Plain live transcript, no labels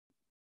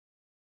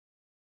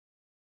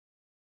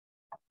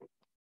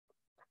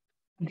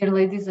Dear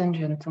ladies and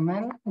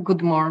gentlemen,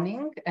 good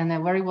morning and a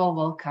very well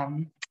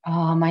welcome.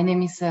 My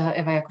name is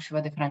Eva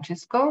Jakusheva de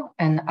Francesco,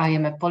 and I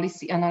am a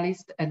policy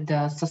analyst at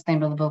the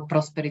Sustainable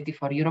Prosperity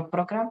for Europe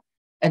program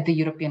at the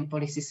European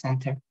Policy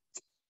Center.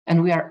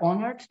 And we are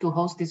honored to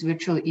host this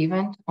virtual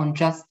event on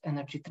just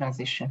energy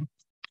transition.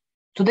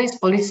 Today's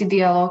policy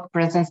dialogue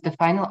presents the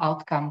final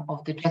outcome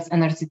of the Just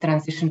Energy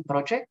Transition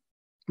project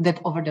that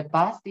over the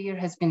past year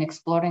has been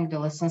exploring the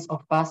lessons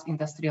of past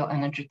industrial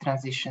energy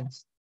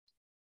transitions.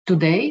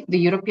 Today, the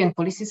European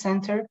Policy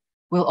Center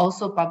will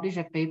also publish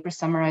a paper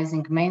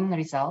summarizing main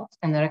results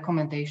and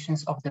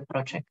recommendations of the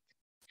project.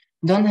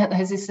 Don't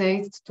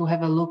hesitate to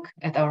have a look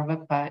at our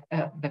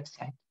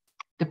website.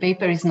 The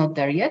paper is not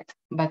there yet,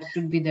 but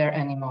should be there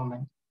any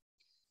moment.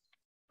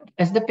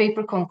 As the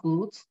paper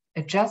concludes,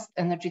 a just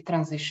energy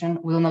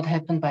transition will not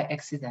happen by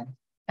accident,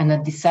 and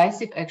a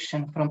decisive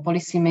action from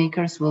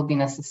policymakers will be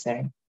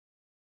necessary.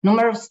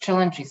 Numerous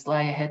challenges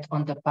lie ahead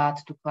on the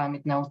path to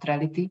climate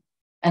neutrality,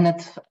 and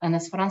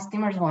as Franz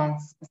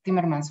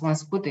Timmermans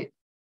once put it,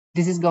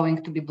 this is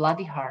going to be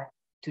bloody hard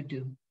to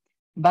do,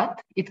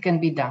 but it can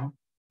be done.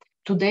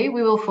 Today,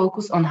 we will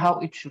focus on how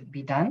it should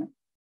be done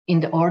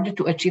in order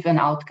to achieve an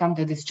outcome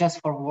that is just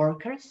for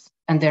workers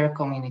and their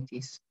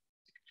communities.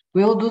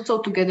 We will do so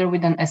together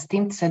with an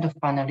esteemed set of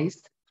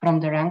panelists from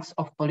the ranks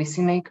of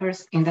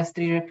policymakers,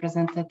 industry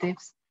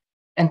representatives,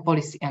 and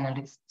policy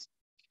analysts.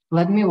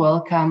 Let me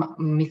welcome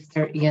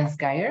Mr. Jens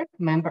Geier,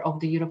 member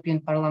of the European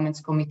Parliament's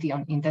Committee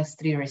on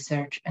Industry,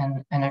 Research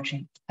and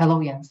Energy.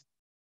 Hello, Jens.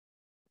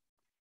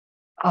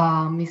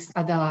 Ms.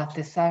 Adela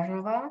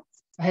Tesarova,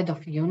 Head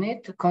of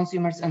Unit,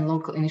 Consumers and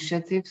Local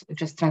Initiatives,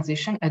 Just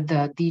Transition at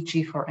the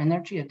DG for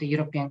Energy at the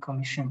European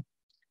Commission.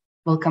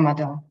 Welcome,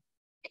 Adela.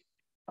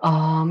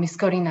 Ms.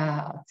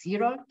 Corinna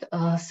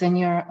Zierold,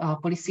 Senior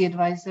Policy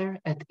Advisor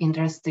at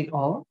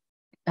IndustriAll,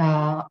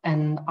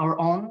 and our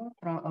own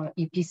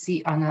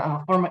EPC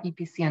and former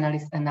EPC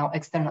analyst and now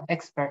external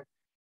expert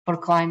for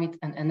climate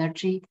and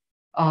energy,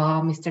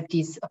 Mr.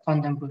 Thijs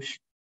Vandenbussche.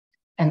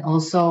 And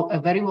also a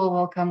very well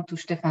welcome to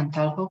Stephan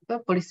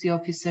Thalhofer, Policy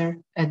Officer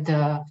at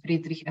the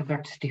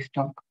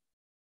Friedrich-Ebert-Stiftung.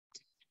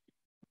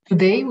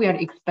 Today, we are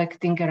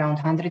expecting around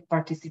 100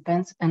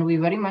 participants, and we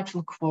very much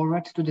look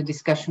forward to the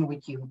discussion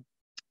with you.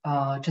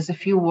 Just a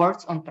few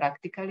words on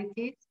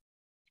practicalities.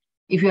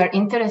 If you are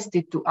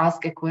interested to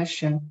ask a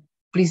question,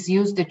 please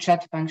use the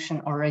chat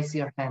function or raise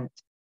your hand.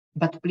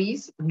 But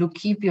please do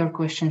keep your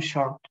question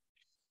short.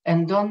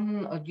 And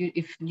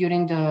if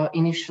during the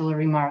initial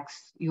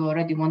remarks you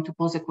already want to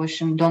pose a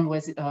question,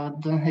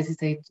 don't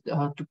hesitate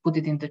to put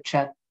it in the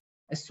chat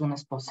as soon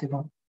as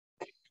possible.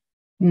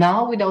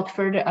 Now, without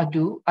further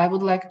ado, I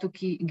would like to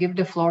give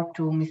the floor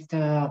to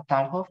Mr.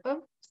 Thalhofer.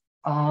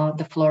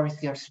 The floor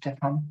is yours,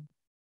 Stephan.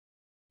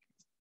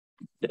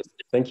 Yes,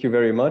 thank you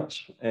very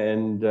much,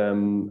 and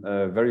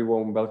a very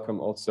warm welcome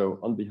also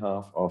on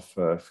behalf of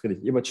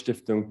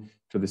Friedrich-Ebert-Stiftung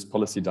to this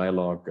policy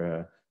dialogue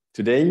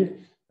today.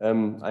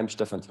 I'm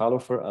Stephan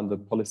Thalhofer. I'm the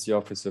Policy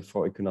Officer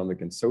for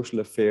Economic and Social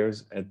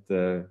Affairs at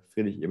the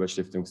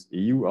Friedrich-Ebert-Stiftung's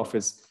EU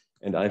office,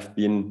 and I've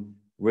been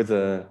with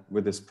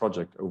this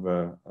project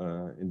over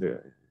in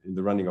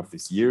the running of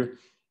this year.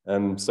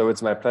 So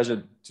it's my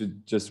pleasure to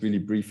just really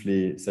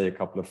briefly say a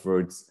couple of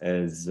words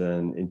as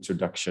an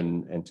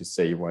introduction and to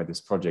say why this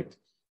project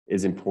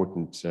is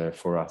important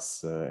for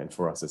us and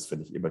for us as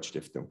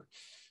Friedrich-Ebert-Stiftung.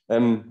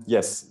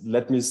 Yes,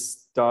 let me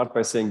start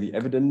by saying the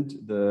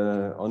evident,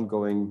 the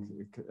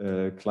ongoing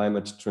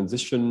climate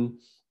transition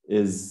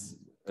is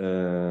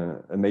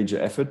a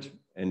major effort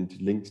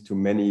and linked to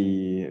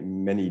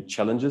many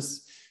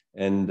challenges.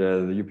 And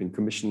the European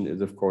Commission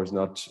is, of course,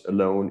 not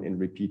alone in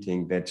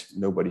repeating that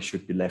nobody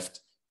should be left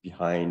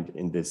behind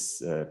in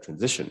this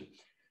transition.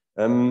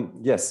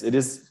 Yes, it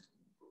is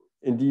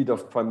indeed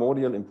of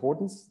primordial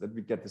importance that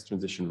we get this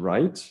transition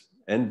right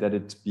and that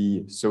it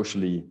be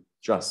socially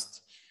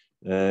just.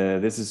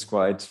 This is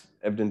quite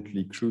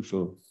evidently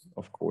crucial,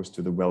 of course,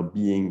 to the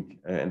well-being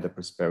and the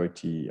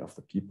prosperity of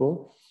the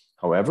people.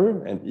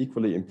 However, and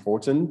equally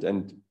important,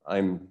 and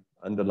I'm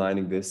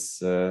underlining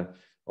this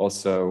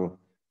also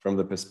from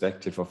the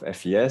perspective of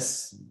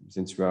FES,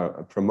 since we are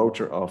a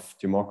promoter of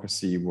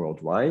democracy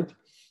worldwide,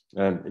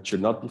 it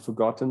should not be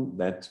forgotten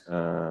that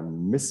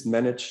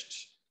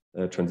mismanaged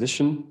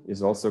transition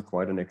is also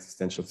quite an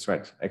existential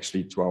threat,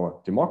 actually, to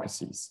our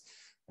democracies.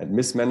 And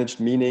mismanaged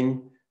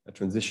meaning a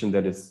transition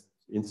that is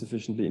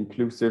insufficiently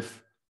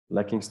inclusive,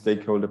 lacking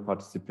stakeholder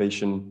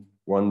participation,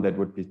 one that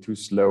would be too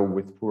slow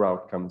with poor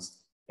outcomes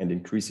and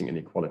increasing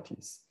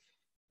inequalities.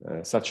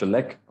 Such a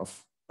lack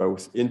of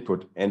both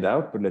input and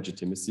output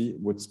legitimacy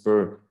would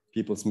spur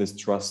people's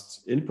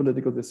mistrust in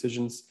political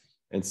decisions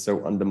and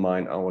so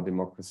undermine our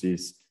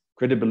democracy's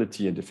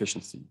credibility and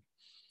efficiency.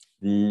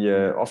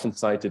 The often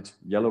cited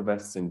yellow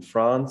vests in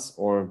France,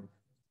 or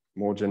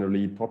more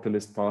generally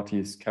populist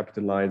parties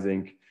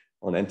capitalizing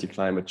on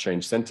anti-climate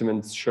change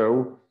sentiments,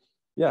 show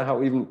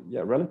how even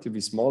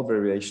relatively small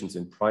variations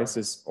in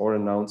prices or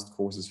announced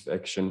courses of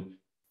action,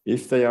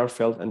 if they are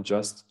felt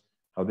unjust,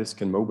 how this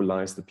can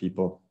mobilize the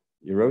people,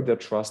 erode their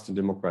trust in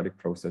democratic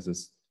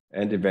processes,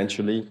 and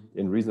eventually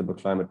in reasonable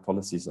climate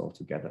policies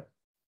altogether.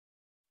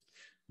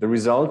 The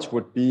result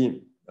would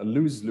be a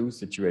lose-lose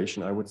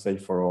situation, I would say,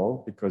 for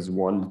all, because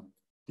one,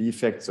 the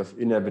effects of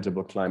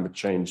inevitable climate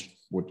change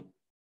would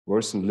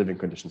worsen living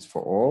conditions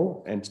for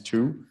all, and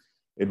two,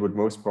 it would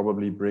most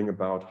probably bring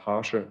about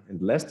harsher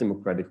and less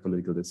democratic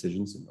political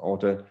decisions in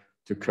order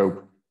to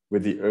cope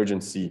with the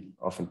urgency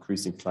of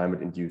increasing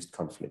climate-induced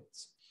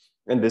conflicts.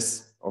 And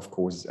this, of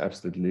course, is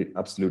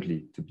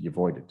absolutely to be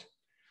avoided.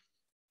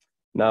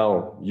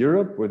 Now,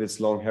 Europe, with its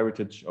long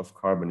heritage of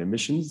carbon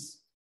emissions,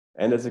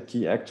 and as a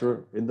key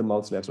actor in the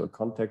multilateral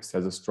context,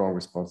 has a strong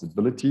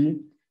responsibility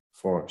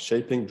for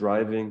shaping,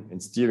 driving,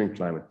 and steering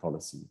climate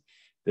policy.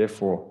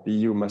 Therefore, the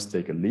EU must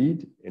take a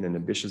lead in an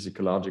ambitious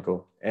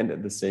ecological and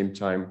at the same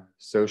time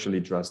socially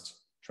just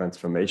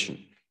transformation.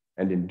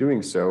 And in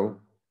doing so,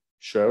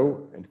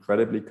 show and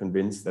credibly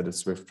convince that a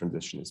swift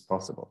transition is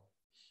possible.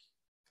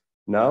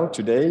 Now,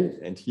 today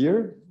and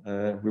here,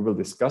 we will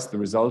discuss the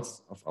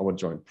results of our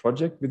joint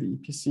project with the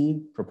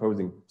EPC,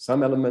 proposing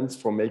some elements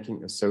for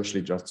making a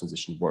socially just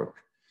transition work.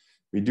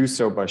 We do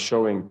so by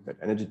showing that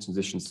energy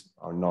transitions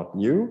are not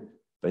new.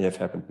 They have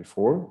happened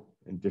before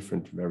in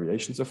different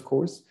variations, of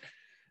course.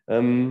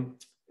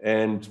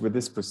 And with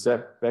this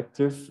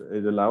perspective,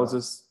 it allows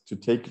us to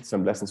take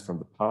some lessons from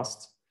the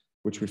past,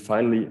 which we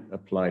finally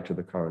apply to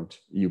the current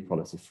EU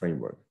policy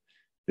framework.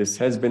 This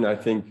has been, I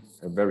think,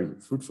 a very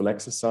fruitful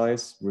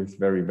exercise with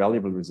very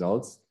valuable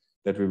results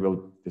that we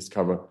will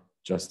discover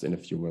just in a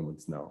few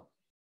moments now.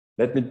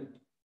 Let me,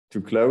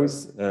 to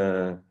close,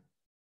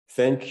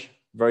 thank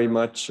very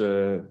much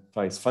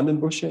Thijs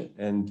Vandenbussche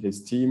and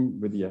his team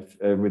with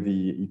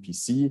the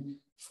EPC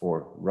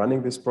for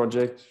running this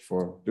project,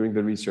 for doing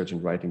the research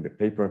and writing the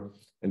paper,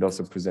 and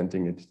also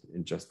presenting it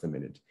in just a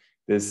minute.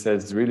 This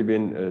has really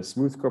been a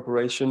smooth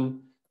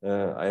cooperation.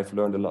 I have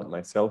learned a lot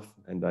myself,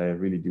 and I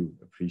really do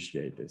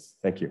appreciate this.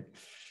 Thank you.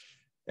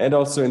 And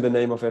also in the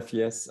name of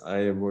FES,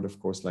 I would of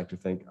course like to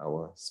thank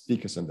our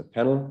speakers on the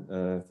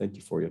panel. Thank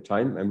you for your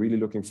time. I'm really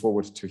looking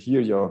forward to hear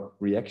your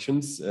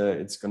reactions.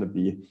 It's going to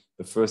be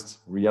the first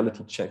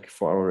reality check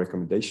for our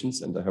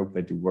recommendations, and I hope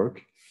they do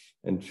work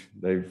and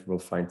they will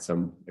find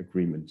some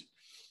agreement.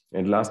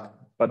 And last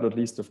but not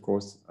least, of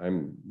course, I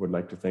would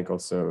like to thank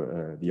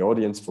also the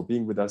audience for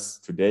being with us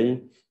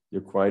today.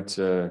 You're quite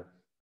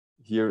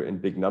here in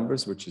big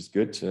numbers, which is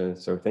good.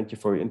 So thank you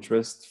for your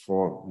interest,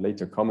 for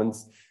later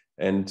comments,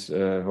 and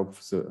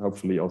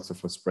hopefully also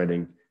for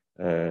spreading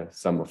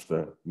some of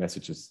the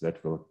messages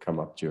that will come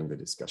up during the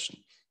discussion.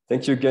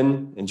 Thank you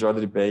again. Enjoy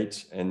the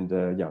debate. And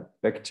yeah,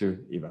 back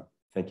to Eva.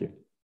 Thank you.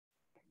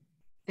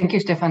 Thank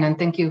you, Stephan, and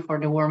thank you for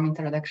the warm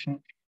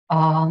introduction.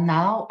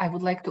 Now I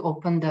would like to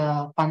open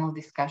the panel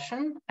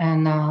discussion.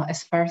 And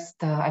as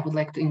first, I would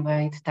like to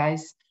invite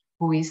Thijs,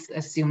 who is,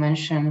 as you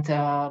mentioned,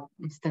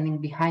 standing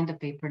behind the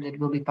paper that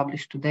will be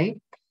published today.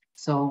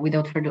 So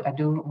without further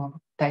ado,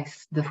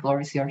 Thijs, the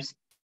floor is yours.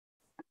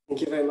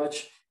 Thank you very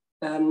much.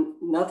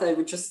 Nat, I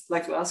would just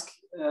like to ask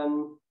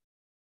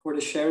for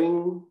the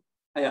sharing.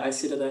 I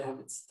see that I have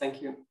it.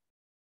 Thank you.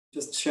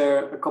 Just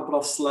share a couple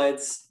of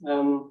slides.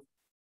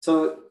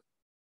 So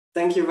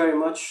thank you very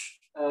much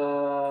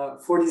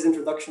for these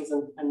introductions,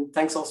 and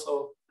thanks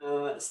also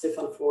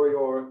Stephan, for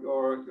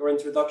your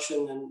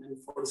introduction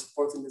and for the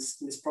support in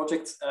this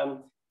project.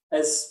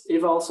 As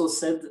Eva also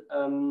said,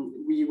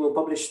 we will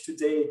publish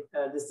today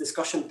this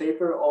discussion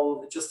paper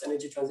on just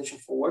energy transition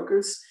for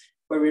workers,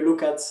 where we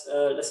look at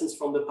lessons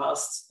from the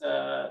past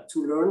to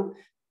learn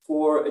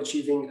for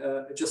achieving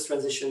a just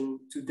transition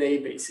today,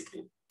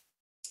 basically.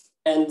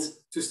 And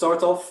to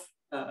start off,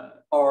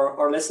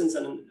 our lessons,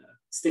 and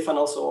Stephan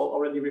also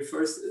already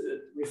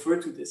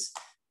referred to this,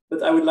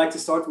 but I would like to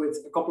start with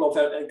a couple of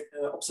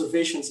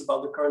observations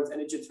about the current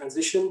energy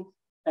transition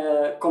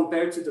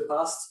compared to the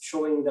past,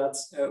 showing that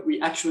we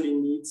actually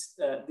need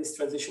this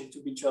transition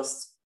to be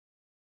just.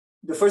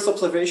 The first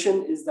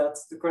observation is that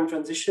the current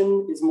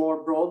transition is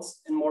more broad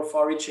and more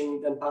far-reaching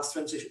than past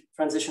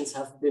transitions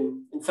have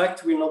been. In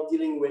fact, we're not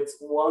dealing with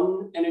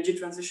one energy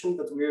transition,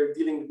 but we're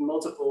dealing with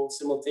multiple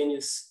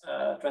simultaneous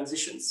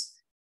transitions.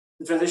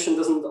 The transition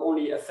doesn't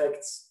only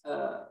affect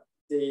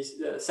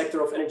the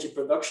sector of energy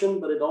production,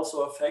 but it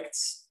also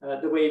affects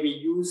the way we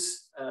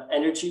use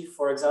energy.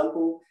 For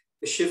example,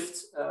 the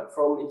shift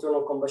from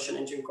internal combustion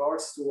engine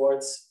cars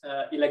towards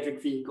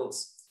electric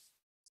vehicles.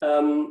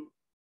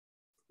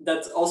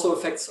 That also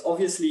affects,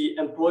 obviously,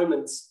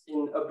 employment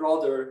in a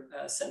broader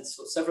sense.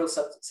 So several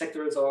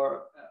sectors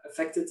are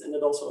affected, and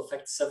it also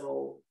affects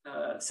several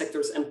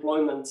sectors'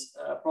 employment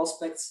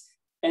prospects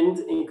and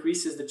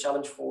increases the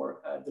challenge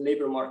for the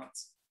labor market.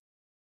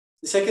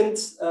 The second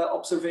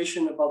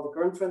observation about the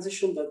current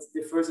transition that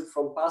differs it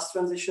from past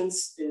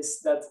transitions is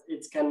that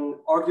it can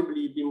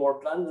arguably be more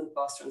planned than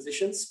past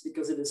transitions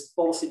because it is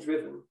policy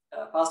driven.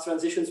 Past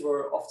transitions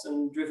were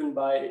often driven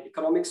by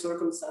economic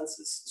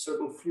circumstances,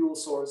 certain fuel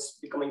source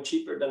becoming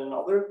cheaper than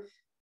another,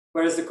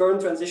 whereas the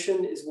current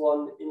transition is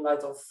one in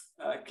light of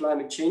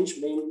climate change,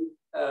 mainly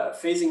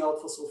phasing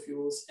out fossil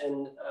fuels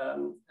and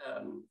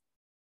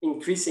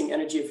increasing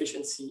energy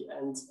efficiency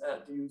and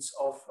the use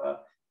of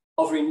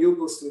of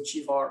renewables to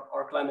achieve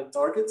our climate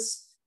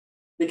targets.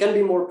 They can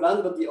be more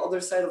planned, but the other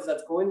side of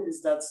that coin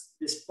is that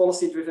this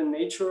policy-driven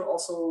nature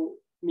also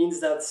means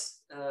that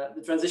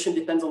the transition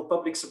depends on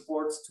public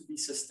support to be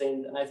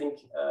sustained. And I think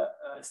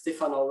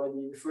Stephan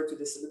already referred to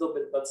this a little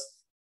bit, but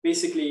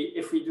basically,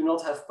 if we do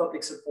not have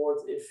public support,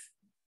 if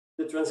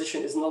the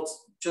transition is not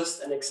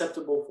just and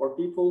acceptable for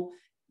people,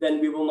 then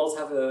we will not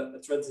have a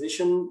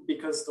transition,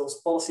 because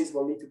those policies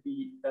will need to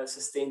be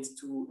sustained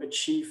to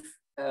achieve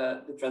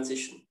the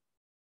transition.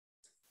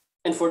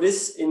 And for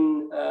this,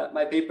 in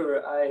my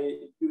paper,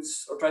 I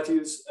try to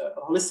use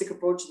a holistic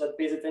approach that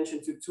pays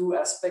attention to two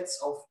aspects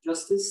of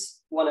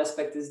justice. One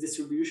aspect is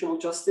distributional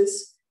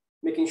justice,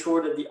 making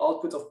sure that the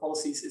output of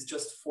policies is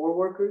just for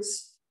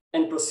workers,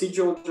 and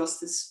procedural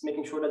justice,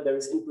 making sure that there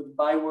is input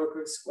by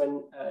workers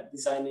when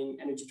designing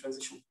energy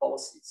transition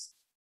policies.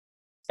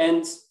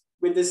 And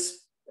with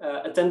this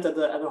attempt at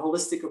a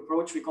holistic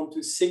approach, we come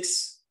to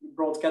 6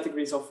 broad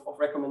categories of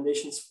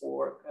recommendations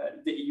for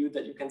the EU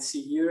that you can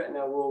see here, and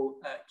I will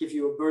give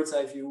you a bird's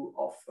eye view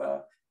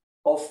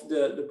of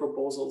the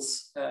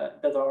proposals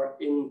that are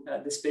in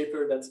this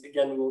paper that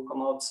again will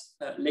come out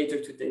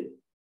later today.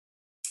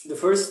 The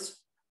first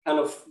kind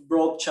of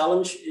broad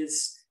challenge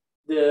is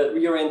the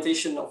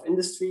reorientation of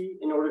industry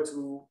in order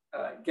to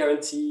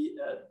guarantee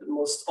the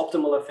most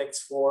optimal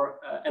effects for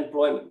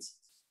employment.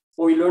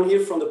 What we learn here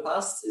from the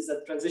past is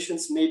that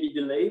transitions may be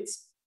delayed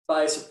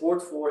by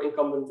support for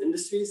incumbent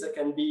industries that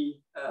can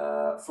be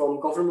from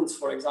governments,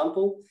 for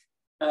example,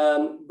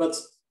 but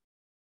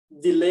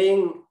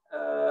delaying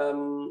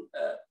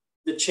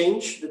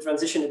the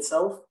transition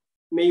itself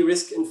may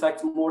risk, in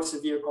fact, more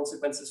severe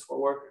consequences for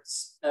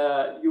workers.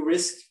 You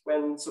risk,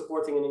 when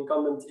supporting an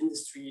incumbent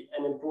industry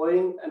and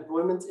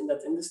employment in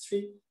that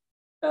industry,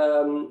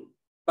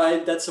 by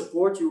that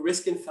support, you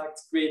risk, in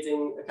fact,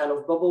 creating a kind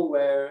of bubble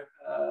where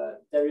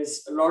there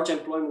is a large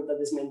employment that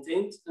is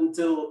maintained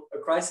until a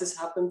crisis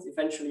happens.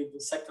 Eventually,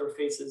 the sector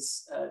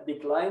faces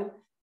decline,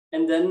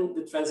 and then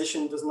the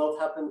transition does not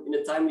happen in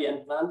a timely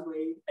and planned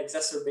way,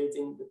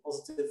 exacerbating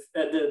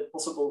the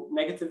possible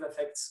negative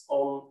effects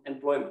on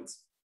employment.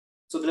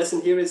 So the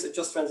lesson here is a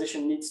just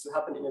transition needs to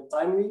happen in a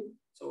timely,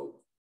 so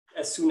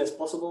as soon as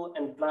possible,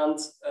 and planned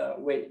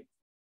way.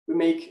 We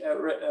make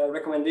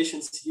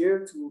recommendations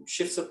here to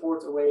shift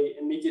support away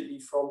immediately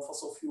from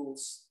fossil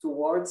fuels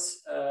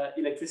towards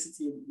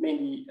electricity,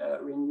 mainly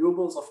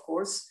renewables, of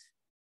course.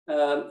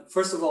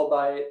 First of all,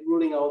 by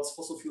ruling out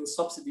fossil fuel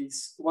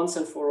subsidies once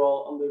and for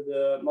all under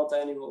the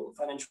multi-annual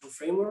financial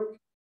framework,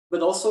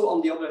 but also,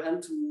 on the other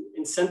hand, to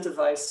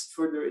incentivize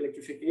further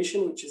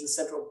electrification, which is a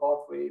central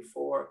pathway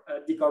for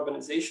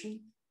decarbonization.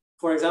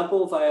 For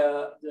example,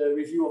 via the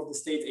review of the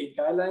state aid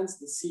guidelines,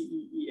 the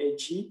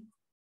CEEAG,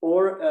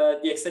 or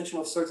the extension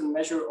of certain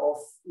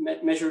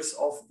measures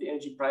of the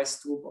energy price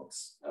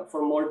toolbox.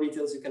 For more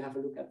details, you can have a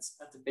look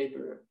at the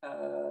paper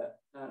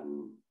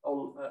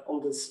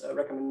on these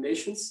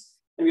recommendations.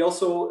 And we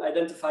also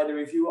identify the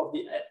review of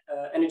the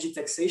Energy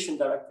Taxation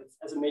Directive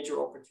as a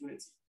major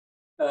opportunity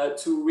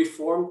to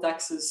reform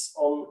taxes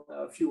on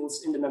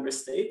fuels in the member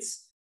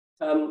states.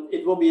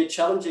 It will be a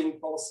challenging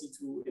policy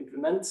to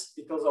implement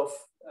because of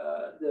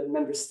the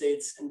member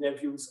states and their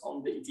views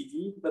on the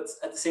ETD, but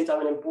at the same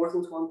time, an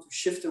important one to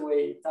shift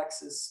away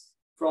taxes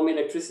from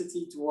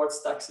electricity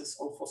towards taxes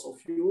on fossil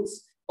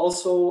fuels,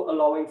 also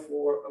allowing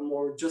for a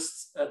more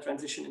just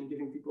transition and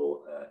giving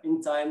people in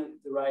time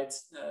the right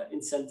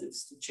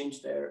incentives to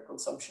change their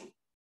consumption.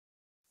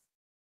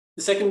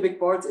 The second big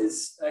part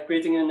is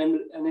creating an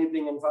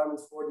enabling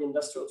environment for the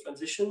industrial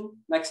transition,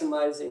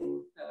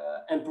 maximizing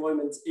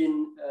employment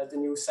in the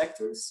new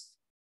sectors.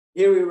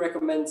 Here we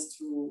recommend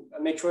to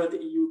make sure that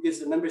the EU gives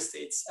the member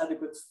states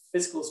adequate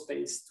fiscal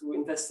space to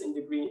invest in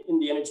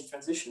the energy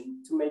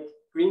transition, to make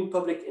green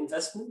public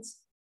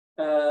investments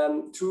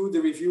through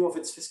the review of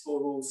its fiscal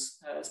rules,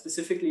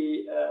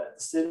 specifically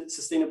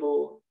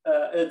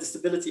the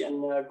Stability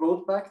and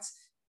Growth Pact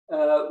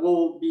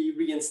will be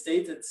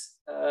reinstated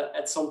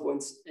at some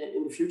point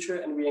in the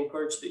future, and we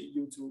encourage the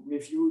EU to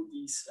review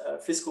these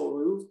fiscal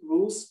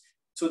rules,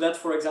 so that,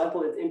 for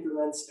example, it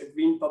implements a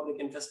green public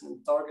investment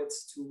target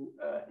to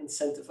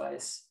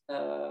incentivize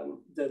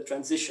the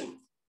transition.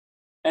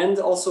 And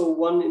also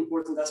one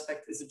important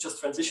aspect is the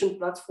Just Transition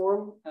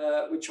platform,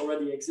 which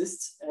already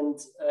exists. And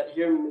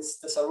here Ms.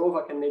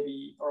 Tesarova can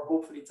maybe, or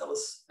hopefully, tell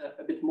us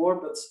a bit more,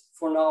 but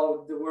for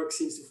now, the work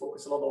seems to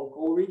focus a lot on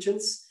coal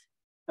regions.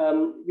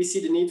 We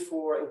see the need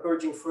for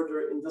encouraging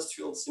further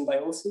industrial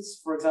symbiosis,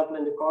 for example,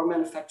 in the car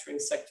manufacturing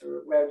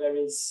sector, where there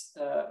is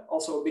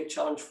also a big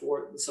challenge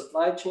for the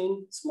supply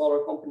chain,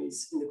 smaller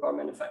companies in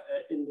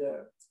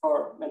the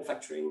car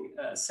manufacturing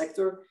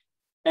sector.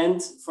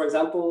 And, for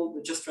example,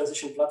 the Just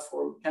Transition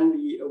platform can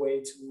be a way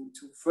to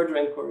further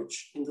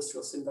encourage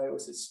industrial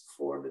symbiosis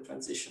for the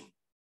transition.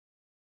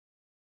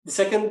 The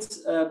second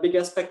big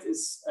aspect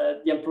is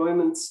the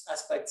employment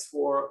aspects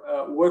for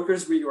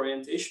workers'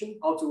 reorientation,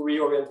 how to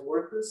reorient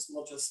workers,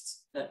 not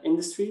just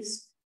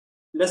industries.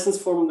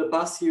 Lessons from the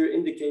past year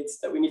indicates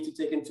that we need to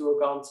take into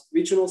account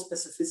regional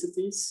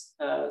specificities.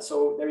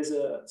 So there is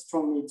a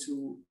strong need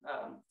to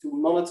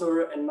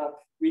monitor and map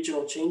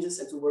regional changes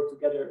and to work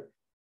together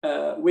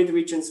with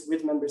regions,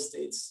 with member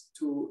states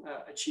to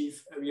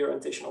achieve a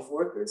reorientation of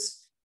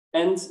workers,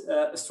 and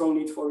a strong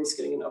need for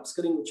reskilling and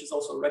upskilling, which is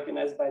also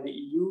recognized by the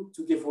EU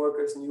to give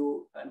workers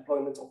new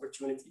employment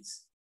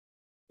opportunities.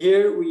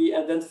 Here we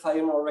identify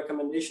in our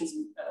recommendations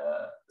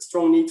a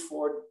strong need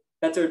for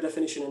better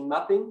definition and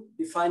mapping,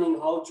 defining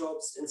how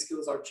jobs and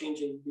skills are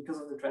changing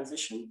because of the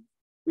transition.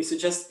 We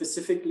suggest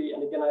specifically,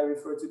 and again I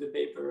refer to the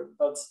paper,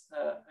 but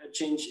a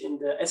change in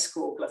the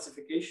ESCO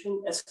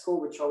classification.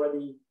 ESCO, which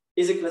already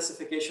is a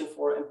classification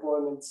for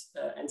employment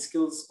and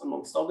skills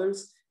amongst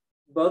others,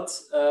 but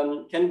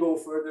can go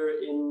further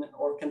in,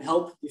 or can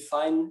help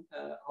define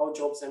how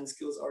jobs and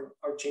skills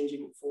are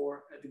changing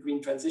for the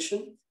green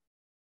transition.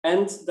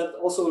 And that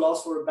also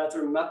allows for a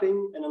better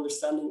mapping and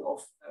understanding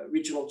of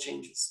regional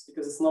changes,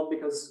 because it's not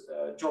because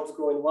jobs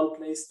grow in one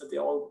place that they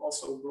all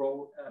also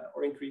grow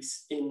or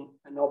increase in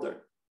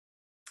another.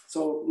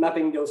 So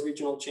mapping those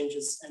regional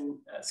changes and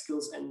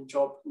skills and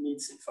job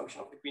needs in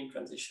function of the green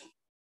transition.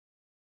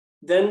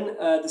 Then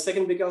the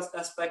second big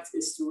aspect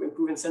is to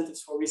improve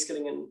incentives for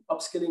reskilling and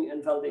upskilling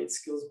and validate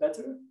skills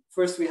better.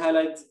 First, we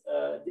highlight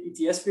the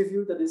ETS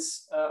review that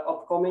is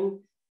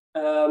upcoming,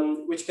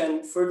 which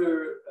can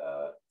further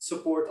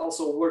support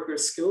also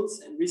workers' skills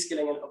and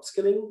reskilling and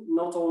upskilling,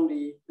 not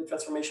only the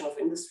transformation of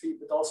industry,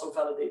 but also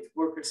validate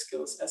workers'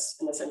 skills as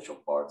an essential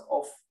part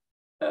of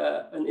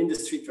an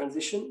industry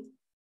transition.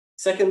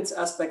 Second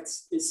aspect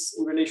is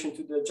in relation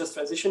to the just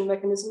transition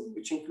mechanism,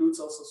 which includes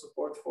also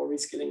support for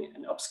reskilling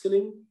and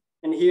upskilling.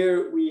 And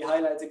here we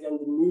highlight again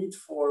the need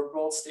for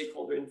broad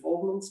stakeholder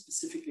involvement,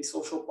 specifically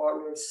social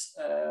partners,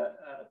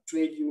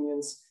 trade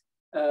unions,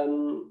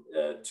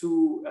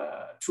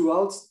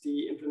 throughout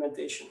the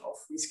implementation of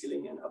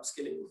reskilling and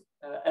upskilling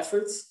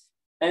efforts,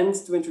 and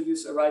to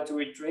introduce a right to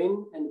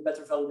retrain and a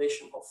better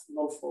validation of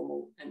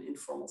non-formal and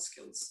informal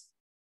skills.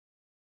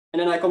 And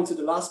then I come to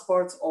the last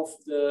part of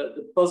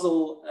the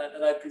puzzle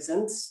that I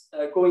present,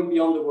 going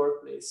beyond the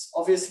workplace.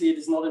 Obviously, it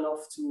is not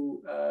enough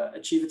to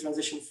achieve a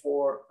transition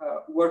for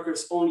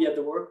workers only at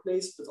the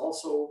workplace, but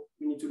also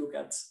we need to look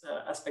at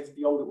aspects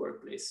beyond the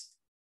workplace.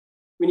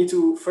 We need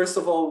to, first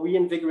of all,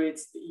 reinvigorate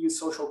the EU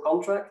social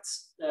contract.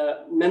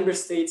 Member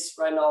states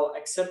right now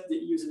accept the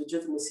EU's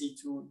legitimacy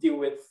to deal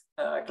with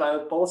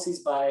climate policies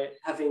by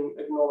having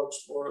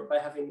acknowledged or by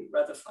having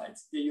ratified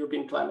the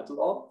European climate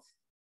law.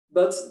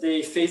 But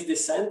they face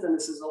dissent, and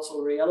this is also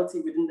a reality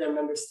within their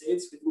member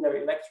states, within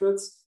their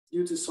electorates,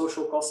 due to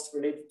social costs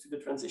related to the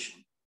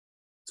transition.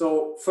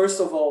 So first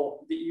of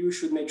all, the EU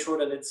should make sure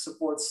that it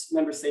supports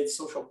member states'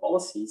 social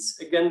policies,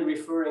 again,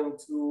 referring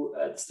to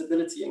the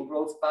Stability and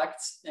Growth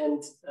Pact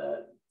and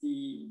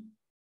the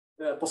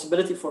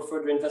possibility for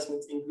further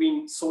investment in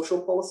green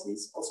social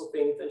policies, also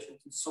paying attention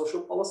to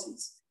social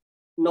policies,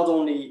 not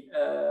only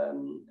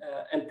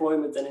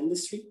employment and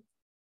industry.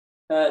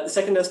 The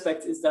second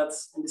aspect is that,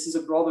 and this is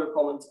a broader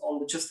comment on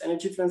the just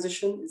energy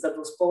transition, is that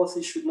those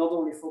policies should not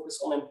only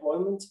focus on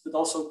employment, but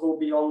also go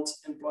beyond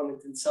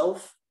employment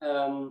itself.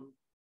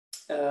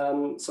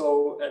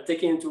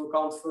 Taking into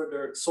account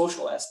further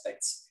social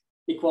aspects,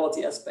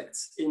 equality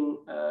aspects in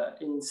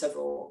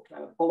several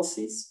climate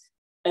policies.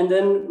 And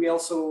then we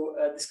also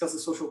discuss the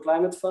Social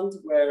Climate Fund,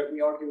 where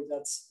we argue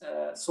that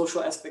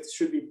social aspects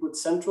should be put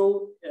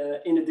central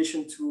in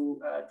addition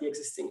to the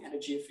existing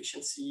energy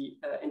efficiency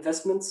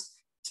investments,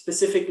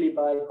 specifically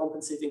by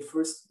compensating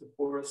first the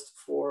poorest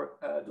for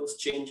those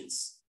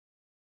changes.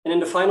 And then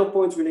the final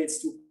point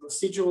relates to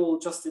procedural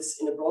justice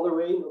in a broader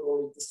way, not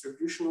only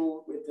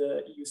distributional with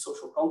the EU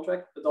social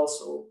contract, but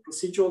also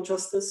procedural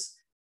justice,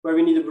 where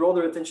we need a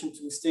broader attention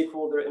to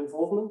stakeholder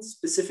involvement.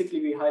 Specifically,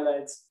 we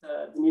highlight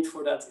the need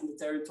for that in the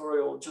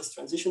territorial just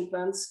transition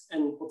plans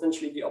and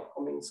potentially the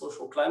upcoming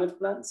social climate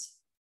plans.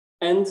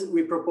 And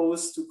we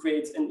propose to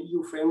create an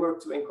EU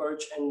framework to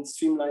encourage and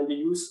streamline the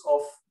use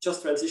of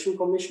just transition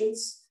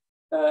commissions.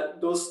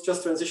 Those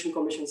just transition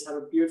commissions have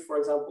appeared, for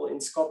example, in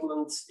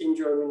Scotland, in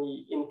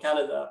Germany, in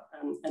Canada,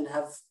 and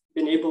have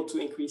been able to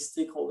increase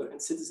stakeholder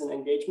and citizen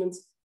engagement.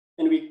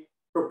 And we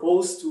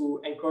propose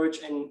to encourage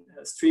and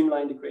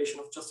streamline the creation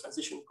of just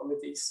transition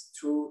committees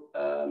through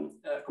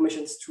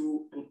commissions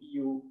through an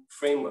EU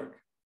framework.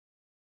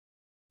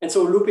 And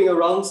so looping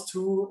around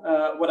to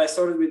what I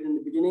started with in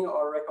the beginning,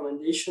 our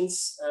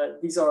recommendations,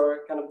 these are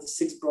kind of the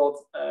 6 broad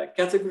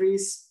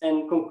categories.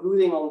 And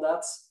concluding on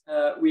that,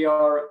 we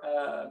are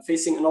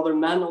facing another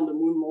man on the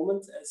moon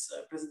moment, as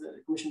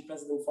Commission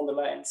President von der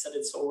Leyen said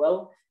it so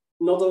well,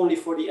 not only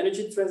for the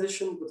energy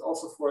transition, but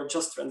also for a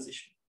just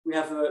transition. We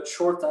have a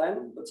short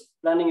time, but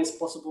planning is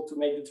possible to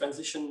make the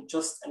transition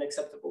just and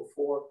acceptable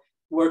for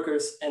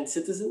workers and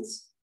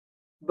citizens.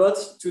 But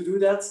to do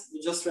that, the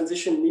just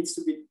transition needs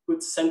to be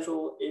put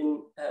central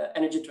in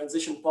energy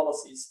transition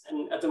policies.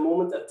 And at the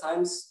moment, at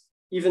times,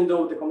 even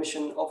though the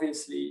Commission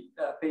obviously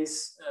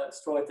pays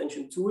strong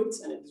attention to it,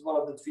 and it is one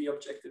of the 3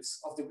 objectives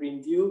of the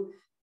Green Deal,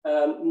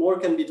 more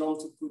can be done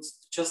to put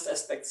just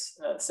aspects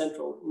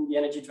central in the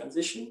energy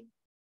transition.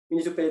 We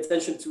need to pay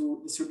attention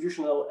to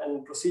distributional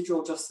and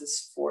procedural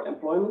justice for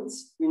employment.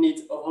 We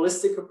need a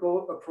holistic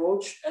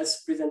approach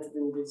as presented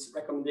in these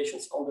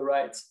recommendations on the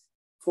right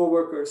for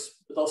workers,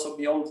 but also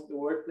beyond the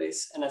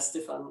workplace. And as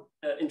Stephan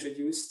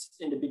introduced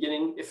in the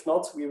beginning, if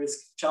not, we risk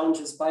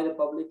challenges by the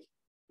public,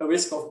 a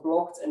risk of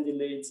blocked and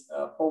delayed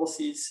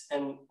policies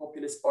and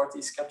populist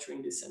parties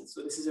capturing dissent.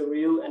 So this is a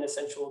real and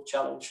essential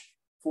challenge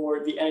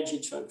for the energy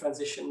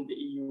transition, the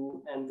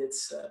EU and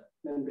its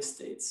member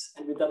states.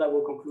 And with that, I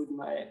will conclude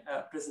my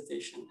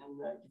presentation and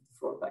give the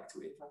floor back to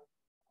Eva.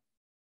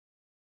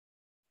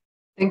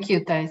 Thank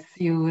you, Thijs.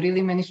 You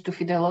really managed to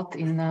fit a lot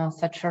in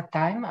such short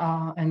time.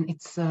 And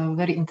it's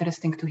very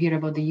interesting to hear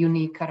about the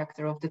unique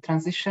character of the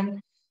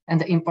transition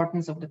and the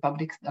importance of the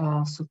public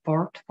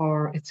support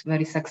for its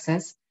very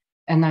success.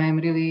 And I am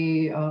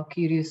really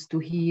curious to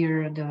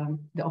hear the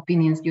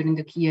opinions during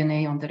the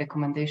Q&A on the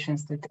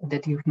recommendations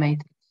that you've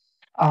made.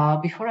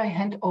 Before I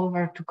hand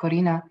over to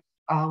Corinna,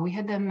 we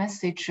had a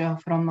message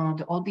from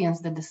the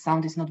audience that the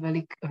sound is not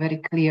very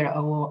clear.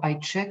 I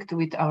checked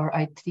with our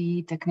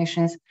IT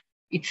technicians.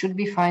 It should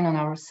be fine on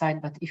our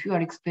side, but if you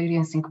are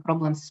experiencing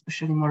problems,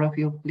 especially more of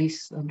you,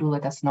 please do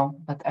let us know.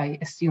 But I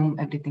assume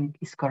everything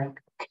is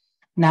correct.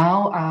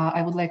 Now,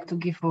 I would like to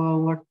give a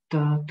word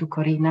to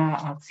Corinna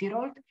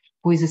Zierold,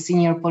 who is a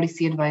senior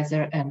policy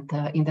advisor at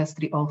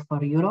IndustriAll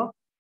for Europe,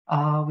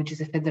 which is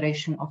a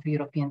federation of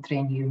European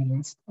trade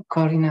unions.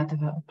 Corinna,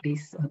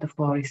 please, the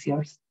floor is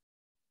yours.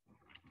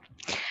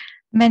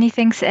 Many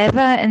thanks, Eva,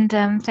 and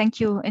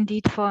thank you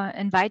indeed for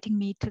inviting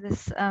me to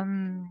this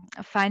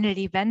final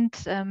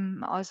event,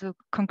 also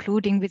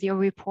concluding with your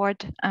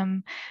report,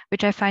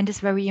 which I find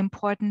is very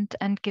important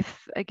and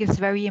gives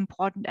very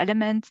important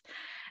elements.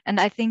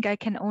 And I think we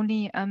can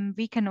only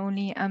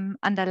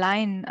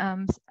underline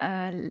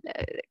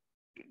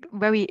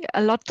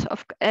a lot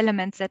of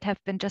elements that have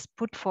been just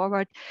put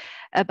forward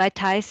by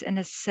Thijs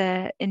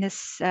in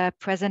his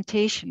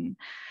presentation.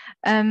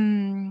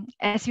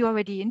 As you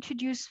already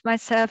introduced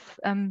myself,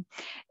 we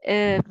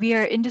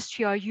are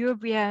IndustriAll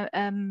Europe. We are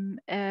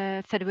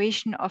a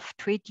federation of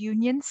trade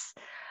unions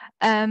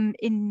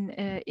in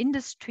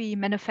industry,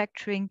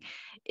 manufacturing,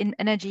 in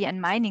energy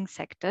and mining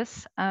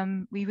sectors.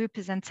 We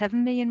represent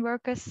 7 million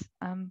workers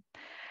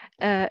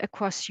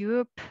across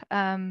Europe,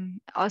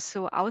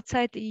 also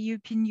outside the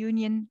European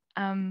Union,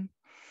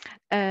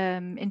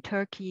 in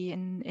Turkey,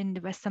 in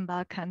the Western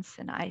Balkans,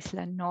 in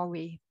Iceland,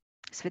 Norway,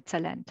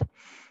 Switzerland.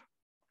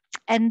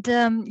 And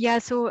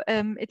so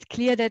it's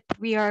clear that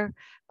we are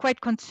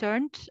quite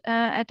concerned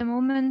at the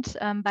moment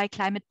by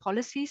climate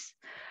policies.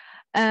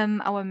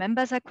 Our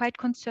members are quite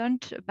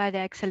concerned by the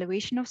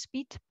acceleration of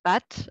speed,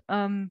 but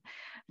I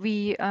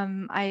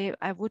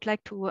would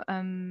like to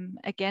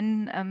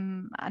again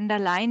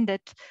underline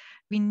that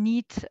we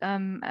need a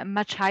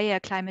much higher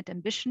climate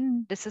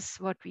ambition. This is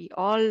what we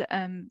all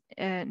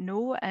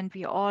know and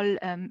we all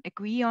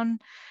agree on.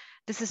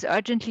 This is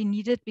urgently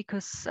needed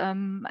because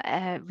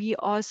we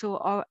also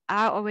are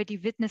already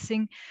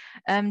witnessing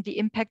the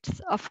impacts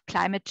of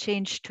climate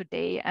change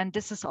today. And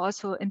this is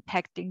also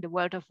impacting the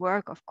world of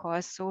work, of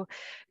course. So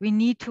we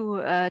need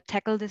to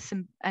tackle this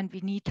and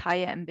we need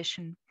higher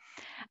ambition.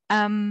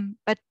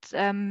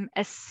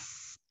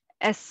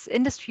 As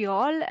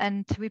IndustriAll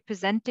and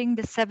representing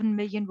the 7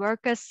 million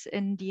workers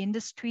in the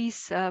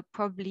industries,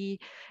 probably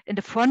in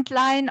the front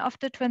line of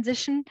the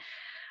transition,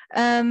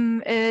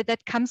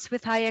 that comes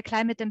with higher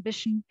climate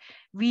ambition,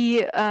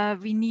 we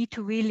need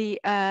to really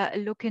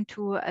look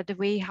into the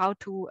way how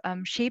to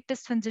shape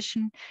this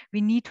transition.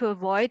 We need to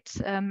avoid,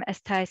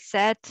 as Thijs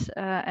said,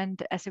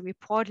 and as the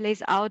report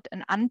lays out,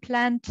 an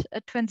unplanned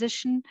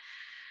transition.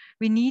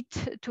 We need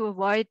to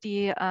avoid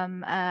the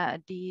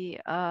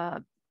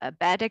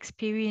bad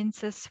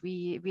experiences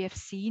we have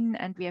seen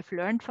and we have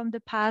learned from the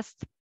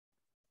past,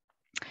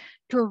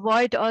 to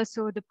avoid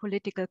also the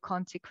political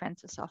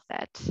consequences of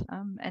that.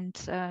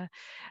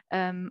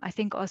 I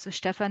think also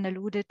Stephan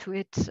alluded to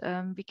it.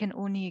 We can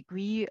only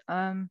agree.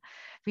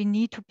 We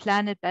need to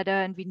plan it better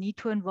and we need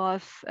to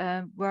involve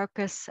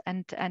workers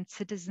and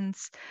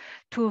citizens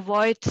to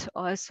avoid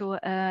also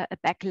a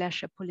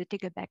backlash, a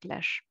political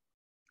backlash.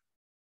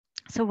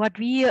 So what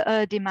we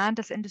demand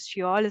as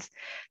IndustriAll is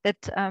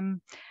that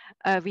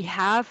we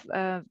have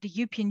the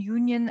European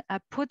Union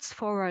puts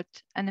forward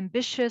an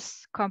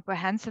ambitious,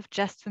 comprehensive,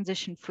 just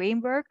transition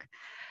framework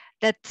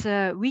that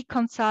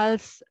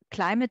reconciles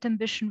climate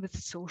ambition with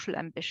social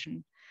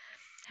ambition.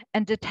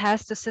 And it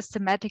has to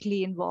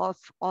systematically involve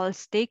all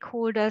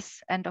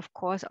stakeholders and, of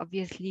course,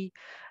 obviously,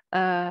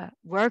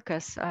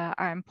 workers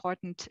are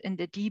important in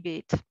the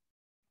debate.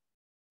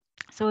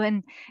 So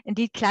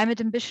indeed,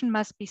 climate ambition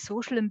must be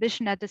social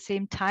ambition at the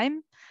same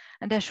time,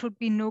 and there should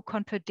be no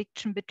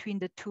contradiction between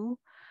the two.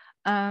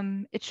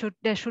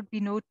 There should be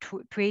no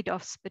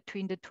trade-offs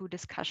between the two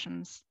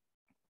discussions.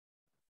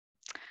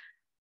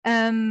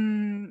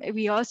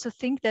 We also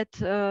think that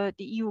the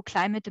EU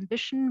climate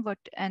ambition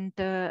and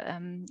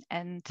the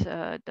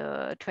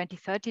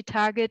 2030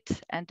 target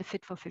and the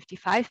Fit for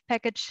 55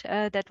 package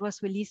that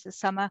was released this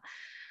summer,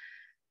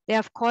 they're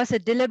of course a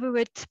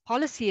deliberate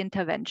policy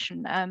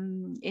intervention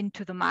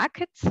into the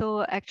market.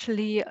 So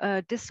actually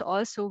this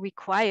also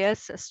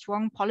requires a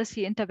strong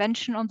policy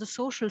intervention on the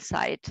social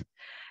side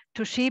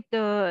to shape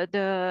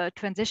the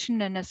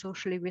transition in a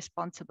socially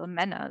responsible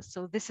manner.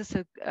 So this is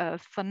a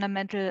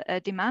fundamental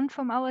demand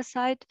from our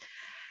side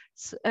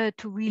to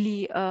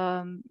really,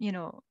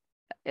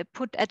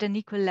 put at an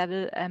equal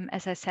level,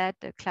 as I said,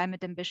 the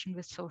climate ambition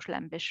with social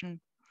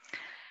ambition.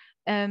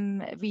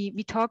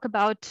 We talk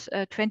about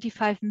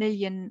 25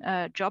 million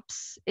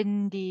jobs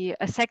in the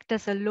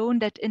sectors alone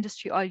that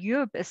IndustriAll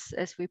Europe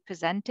is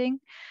representing.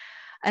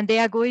 And they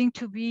are going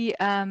to be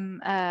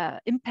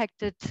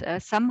impacted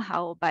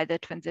somehow by the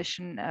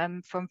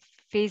transition from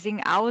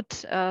phasing out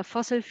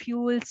fossil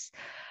fuels,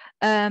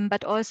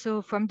 but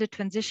also from the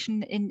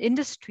transition in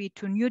industry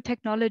to new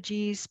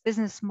technologies,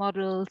 business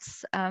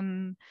models,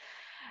 and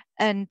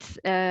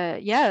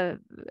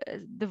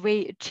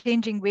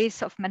changing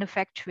ways of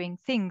manufacturing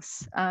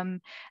things.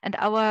 And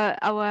our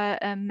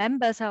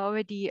members are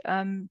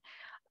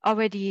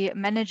already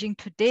managing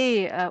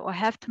today or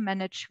have to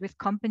manage with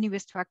company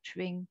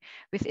restructuring,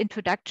 with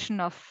introduction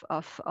of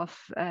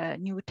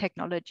new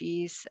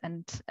technologies,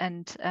 and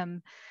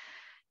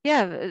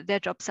their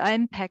jobs are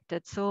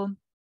impacted. So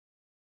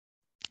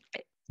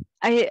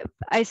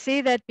I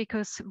say that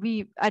because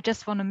I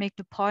just want to make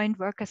the point,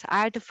 workers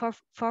are at the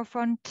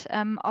forefront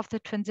of the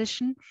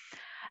transition.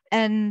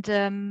 And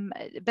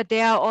but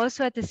they are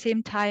also at the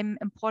same time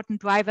important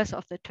drivers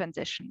of the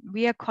transition.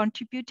 We are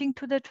contributing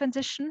to the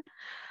transition,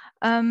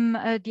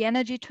 the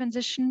energy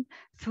transition,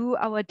 through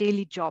our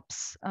daily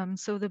jobs.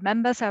 So the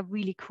members are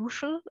really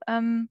crucial.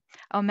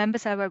 Our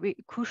members are very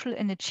crucial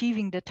in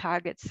achieving the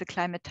targets, the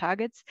climate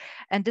targets,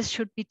 and this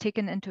should be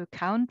taken into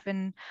account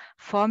when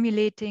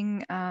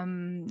formulating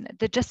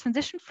the Just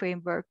Transition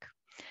framework.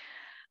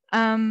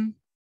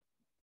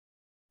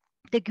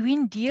 The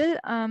Green Deal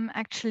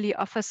actually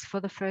offers for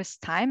the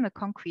first time a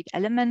concrete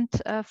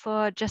element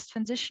for Just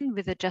Transition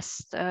with a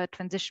Just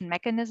Transition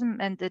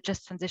mechanism and the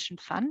Just Transition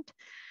Fund.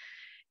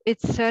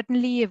 It's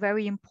certainly a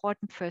very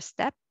important first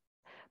step,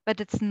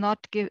 but it's not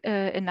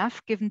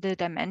enough given the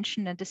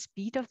dimension and the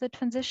speed of the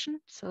transition.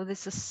 So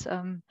this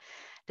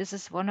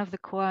is one of the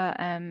core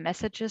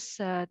messages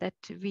that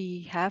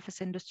we have as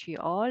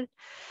IndustriAll.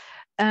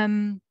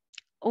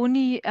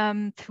 Only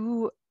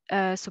through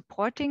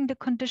supporting the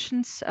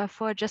conditions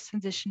for Just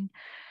Transition,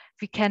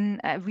 we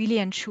can really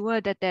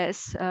ensure that there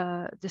is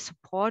the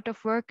support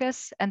of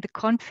workers and the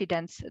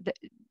confidence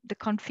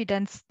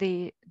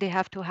they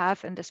have to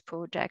have in this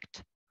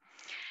project.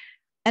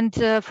 And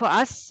for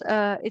us,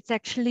 it's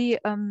actually,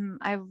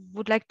 I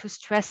would like to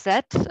stress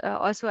that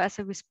also as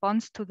a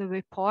response to the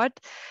report,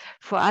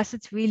 for us,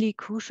 it's really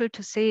crucial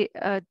to say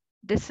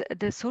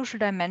the social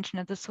dimension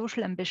and the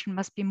social ambition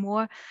must be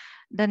more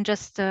than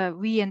just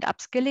re- and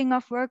upskilling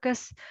of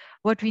workers.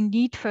 What we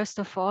need, first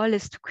of all,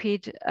 is to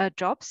create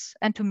jobs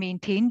and to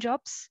maintain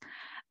jobs,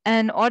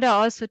 in order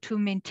also to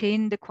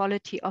maintain the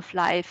quality of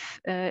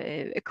life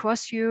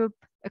across Europe,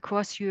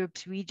 across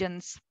Europe's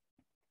regions.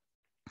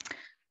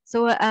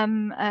 So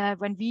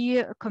when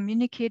we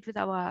communicate with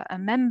our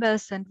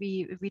members and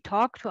we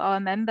talk to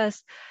our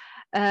members,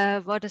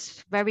 what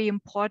is very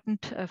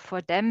important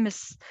for them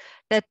is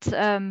that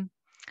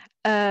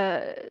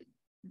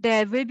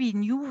there will be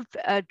new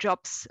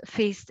jobs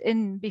phased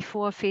in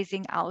before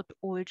phasing out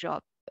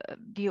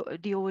the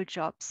old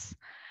jobs.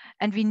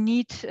 And we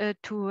need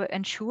to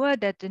ensure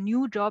that the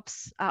new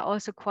jobs are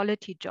also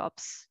quality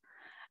jobs,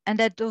 and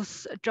that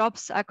those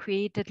jobs are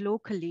created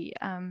locally,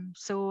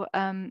 so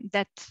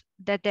that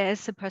there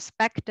is a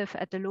perspective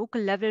at the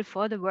local level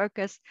for the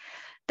workers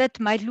that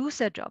might lose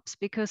their jobs,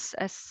 because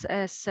as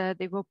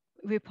the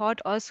report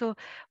also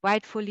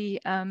rightfully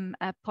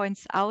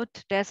points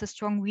out, there's a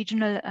strong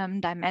regional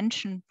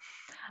dimension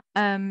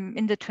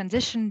in the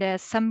transition.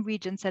 There's some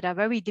regions that are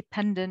very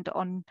dependent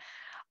on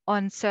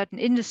certain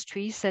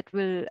industries that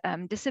will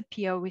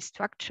disappear or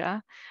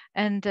restructure,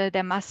 and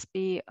there must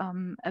be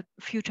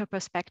future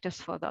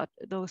perspectives for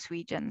those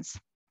regions.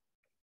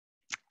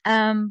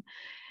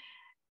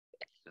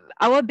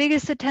 Our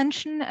biggest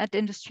attention at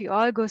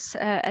IndustriAll goes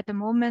at the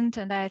moment,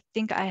 and I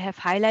think I have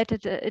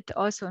highlighted it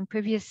also in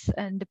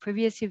the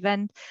previous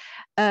event,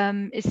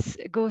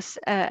 goes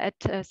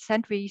to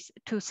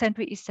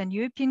Central Eastern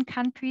European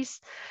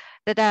countries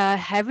that are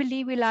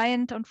heavily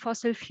reliant on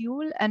fossil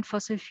fuel and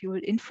fossil fuel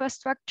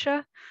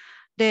infrastructure.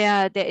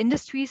 Their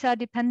industries are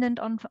dependent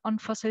on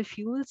fossil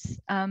fuels,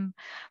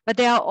 but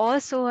they are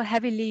also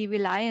heavily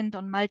reliant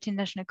on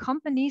multinational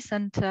companies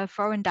and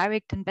foreign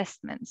direct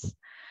investments.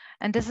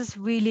 And this is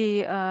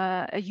really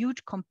a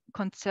huge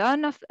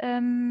concern of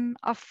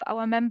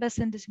our members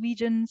in these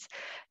regions.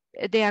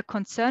 They are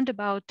concerned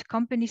about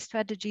company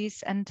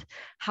strategies and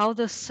how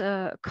those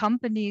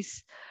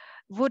companies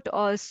would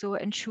also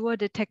ensure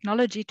the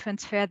technology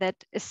transfer that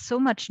is so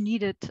much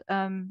needed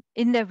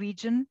in their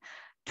region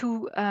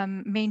to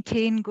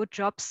maintain good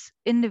jobs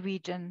in the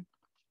region.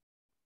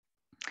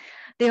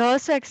 They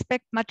also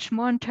expect much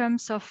more in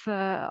terms of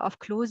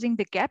closing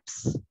the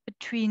gaps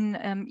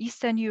between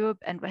Eastern Europe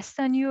and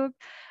Western Europe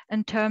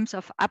in terms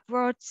of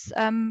upwards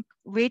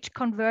wage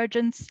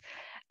convergence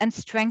and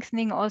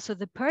strengthening also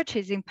the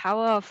purchasing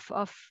power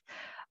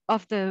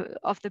of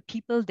the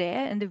people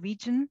there in the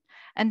region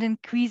and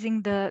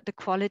increasing the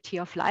quality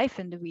of life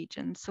in the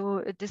region.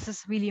 So this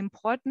is really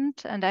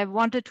important. And I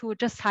wanted to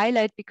just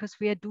highlight, because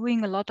we are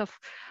doing a lot of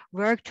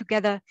work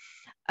together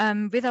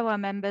with our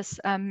members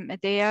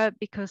there,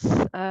 because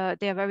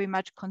they are very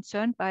much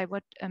concerned by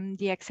what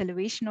the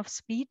acceleration of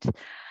speed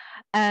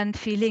and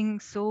feeling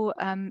so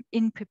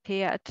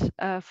unprepared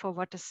for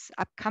what is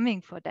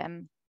upcoming for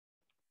them.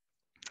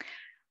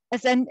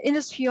 As an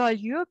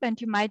IndustriAll Europe,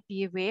 and you might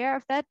be aware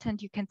of that,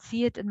 and you can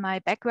see it in my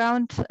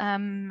background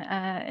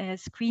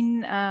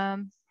screen,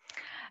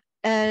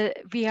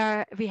 we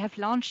have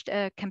launched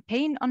a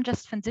campaign on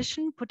just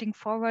transition, putting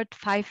forward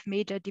 5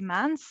 major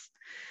demands.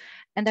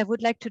 And I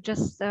would like to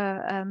just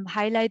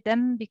highlight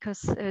them,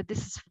 because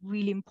this is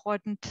really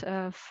important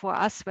for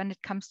us when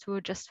it comes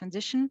to just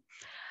transition.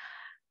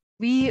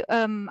 We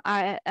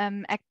are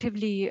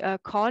actively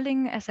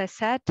calling, as I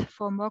said,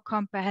 for a more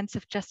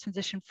comprehensive just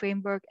transition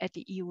framework at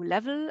the EU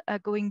level,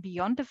 going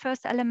beyond the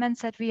first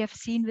elements that we have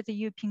seen with the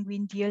European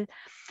Green Deal.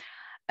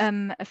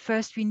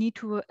 First, we need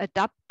to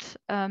adapt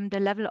the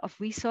level of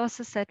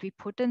resources that we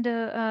put in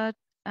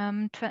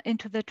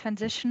into the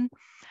transition.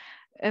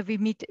 We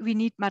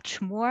need much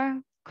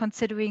more,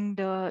 considering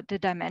the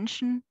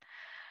dimension.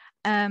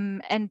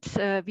 And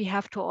we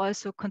have to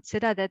also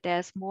consider that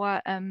there's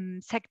more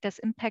sectors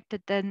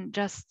impacted than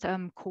just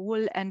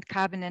coal and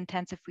carbon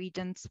intensive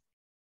regions.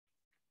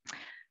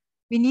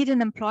 We need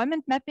an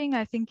employment mapping.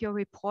 I think your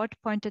report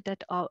pointed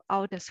that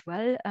out as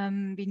well.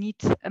 We need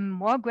a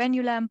more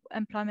granular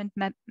employment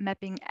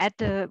mapping at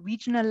the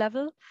regional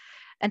level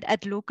and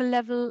at local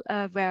level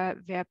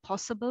where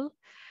possible,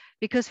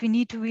 because we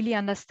need to really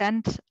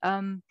understand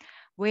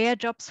where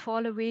jobs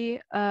fall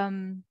away,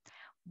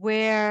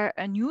 where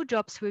new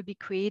jobs will be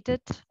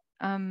created,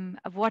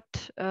 what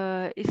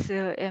is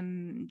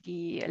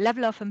the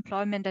level of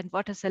employment and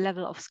what is the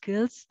level of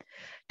skills,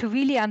 to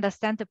really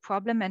understand the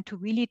problem and to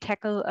really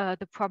tackle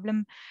the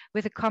problem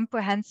with a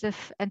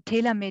comprehensive and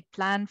tailor-made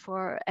plan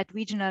at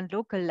regional and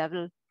local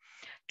level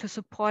to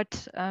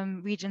support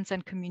regions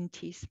and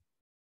communities.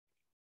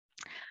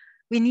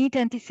 We need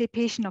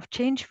anticipation of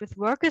change with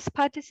workers'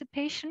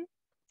 participation,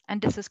 and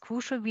this is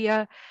crucial. We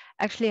are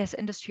actually, as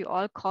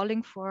IndustriAll,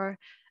 calling for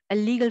a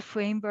legal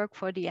framework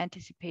for the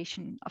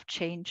anticipation of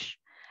change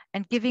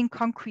and giving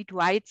concrete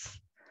rights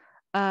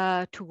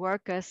to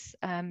workers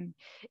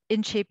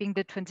in shaping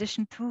the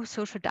transition through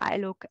social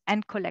dialogue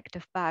and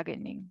collective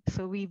bargaining.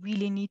 So we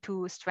really need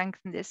to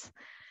strengthen this.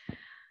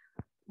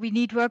 We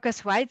need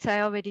workers' rights,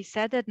 I already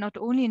said it, not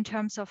only in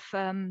terms of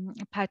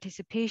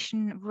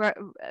participation,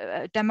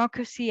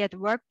 democracy at the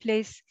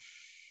workplace,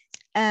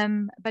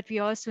 but we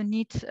also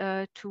need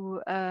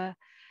to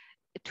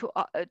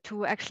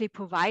actually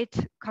provide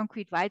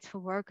concrete rights for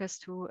workers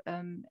to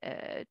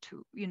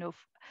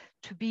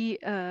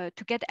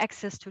get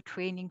access to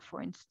training,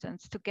 for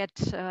instance, to get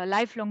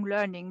lifelong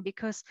learning,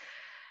 because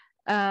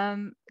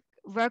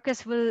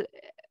workers will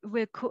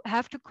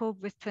have to cope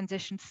with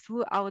transitions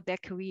throughout their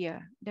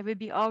career. There will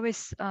be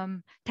always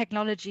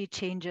technology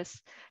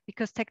changes,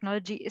 because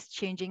technology is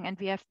changing, and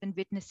we have been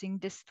witnessing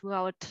this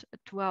throughout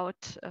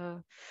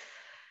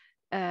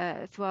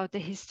the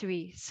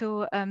history.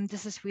 So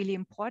this is really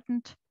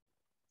important,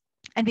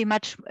 and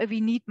we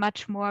need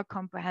much more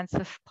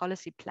comprehensive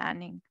policy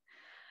planning.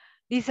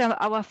 These are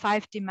our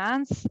 5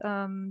 demands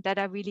that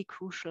are really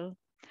crucial.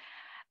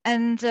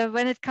 And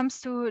when it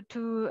comes to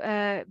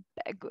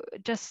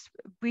just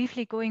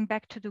briefly going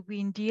back to the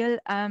Green Deal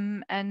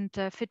and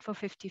Fit for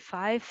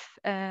 55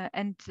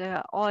 and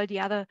all the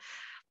other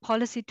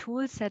policy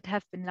tools that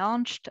have been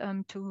launched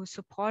to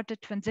support the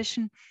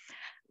transition,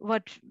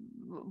 what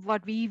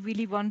we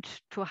really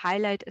want to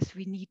highlight is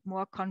we need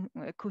more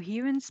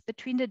coherence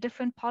between the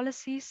different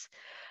policies.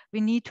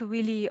 We need to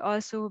really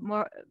also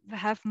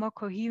have more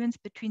coherence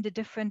between the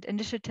different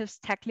initiatives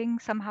tackling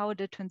somehow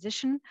the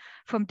transition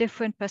from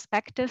different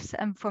perspectives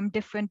and from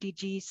different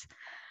DGs.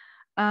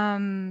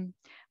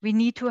 We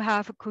need to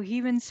have a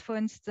coherence, for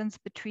instance,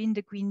 between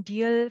the Green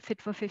Deal,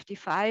 Fit for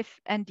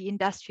 55, and the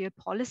industrial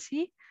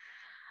policy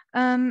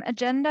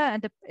agenda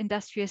and the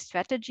industrial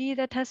strategy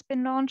that has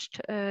been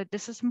launched.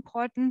 This is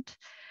important.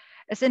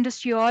 As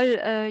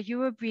IndustriAll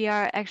Europe, we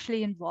are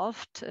actually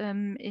involved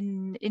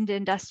in the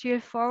Industrial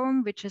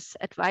Forum, which is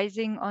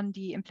advising on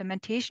the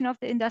implementation of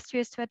the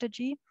industrial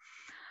strategy.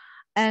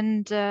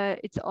 And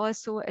it's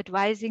also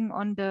advising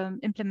on the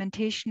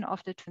implementation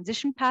of the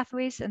transition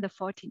pathways and the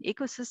 14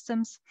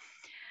 ecosystems.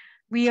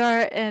 We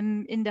are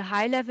in the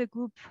high-level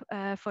group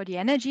for the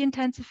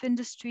energy-intensive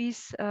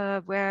industries,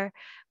 where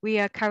we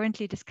are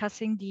currently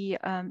discussing the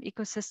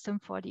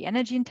ecosystem for the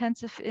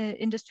energy-intensive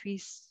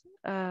industries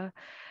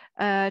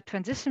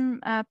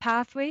transition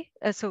pathway.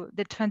 So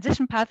the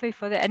transition pathway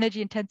for the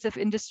energy intensive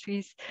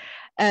industries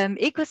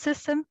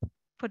ecosystem,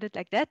 put it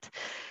like that.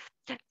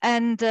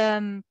 And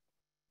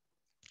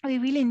we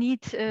really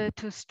need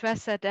to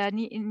stress that there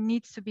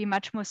needs to be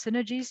much more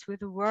synergies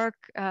with the work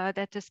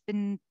that has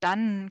been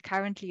done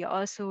currently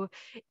also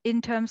in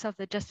terms of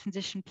the Just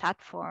Transition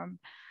platform.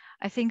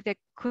 I think there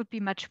could be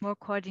much more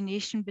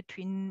coordination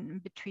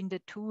between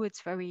the two.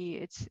 It's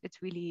really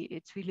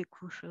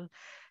crucial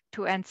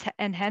to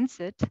enhance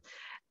it.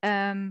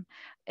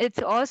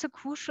 It's also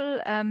crucial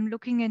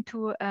looking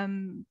into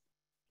the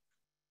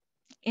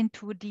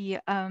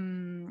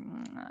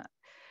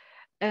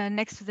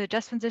next to the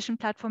Just Transition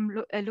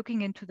platform,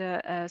 looking into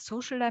the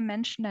social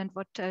dimension and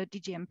what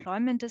DG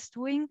Employment is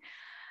doing,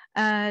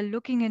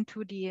 looking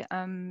into the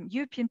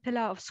European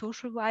Pillar of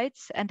Social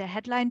Rights and the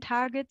headline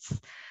targets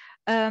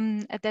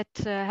that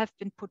have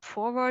been put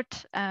forward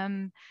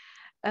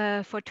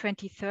for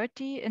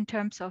 2030 in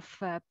terms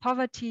of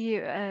poverty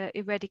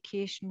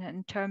eradication,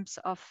 in terms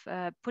of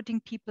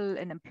putting people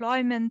in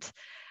employment,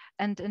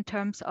 and in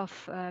terms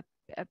of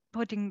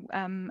putting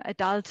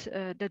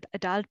the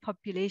adult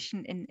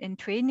population in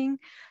training.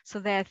 So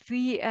there are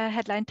 3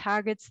 headline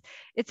targets.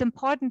 It's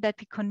important that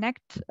we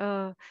connect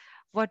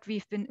what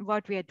we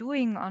are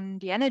doing on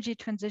the energy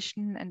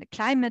transition and the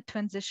climate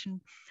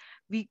transition.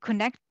 We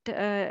connect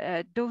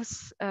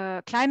those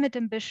climate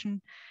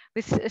ambition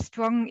with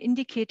strong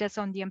indicators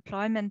on the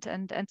employment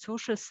and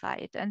social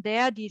side. And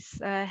there, these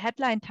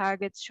headline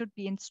targets should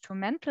be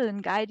instrumental in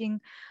guiding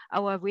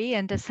our way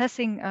and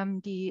assessing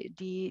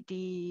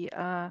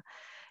the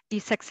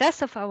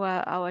success of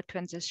our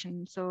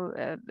transition. So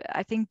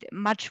I think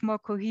much more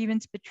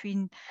coherence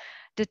between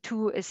the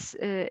two is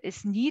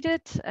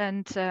needed,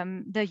 and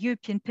the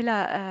European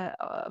Pillar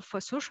for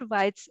Social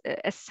Rights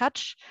as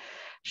such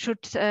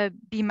should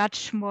be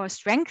much more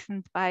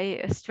strengthened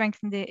by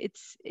strengthening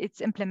its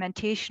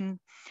implementation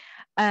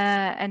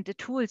and the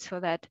tools for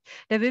that.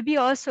 There will be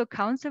also a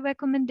council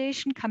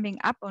recommendation coming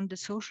up on the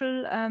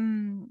social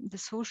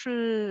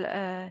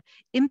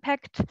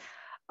impact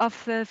of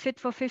Fit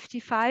for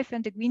 55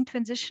 and the green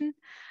transition.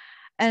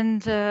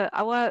 And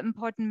our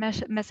important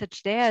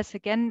message there is,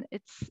 again,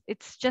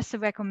 it's just a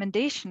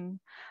recommendation,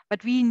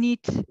 but we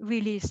need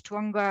really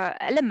stronger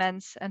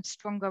elements and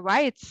stronger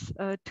rights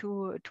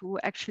to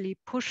actually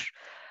push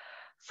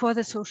for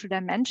the social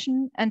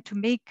dimension and to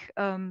make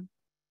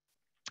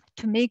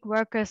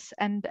workers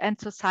and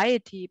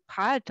society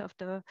part of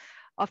the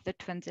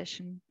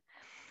transition.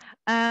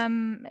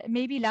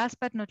 Maybe last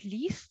but not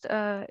least,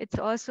 it's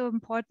also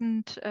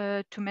important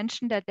to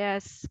mention that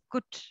there's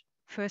good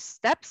first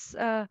steps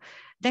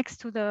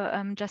next to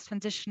the Just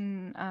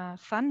Transition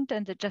Fund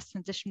and the Just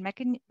Transition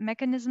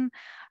mechanism.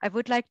 I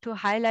would like to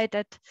highlight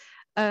that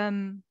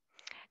the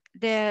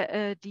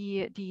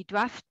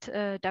draft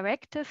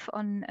directive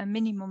on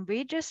minimum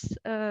wages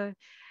for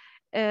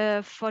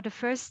the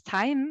first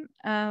time,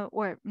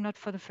 or not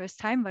for the first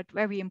time, but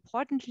very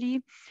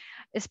importantly,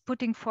 is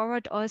putting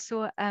forward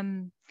also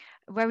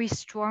very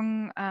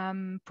strong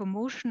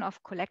promotion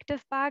of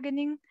collective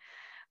bargaining,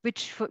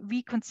 which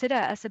we consider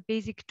as a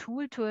basic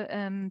tool to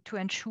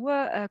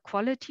ensure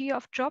quality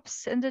of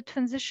jobs in the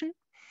transition.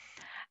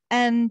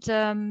 And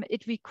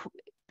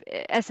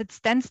as it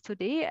stands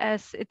today,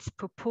 as it's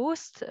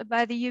proposed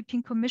by the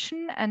European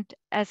Commission and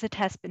as it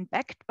has been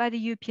backed by the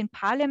European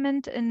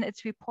Parliament in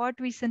its report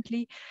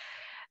recently,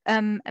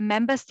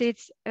 member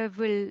states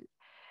will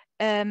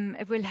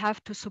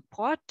have to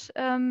support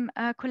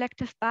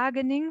collective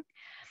bargaining.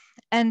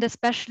 And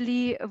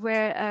especially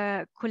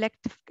where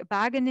collective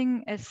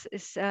bargaining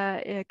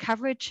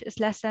coverage is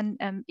less than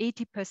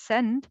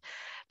 80%,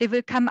 they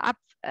will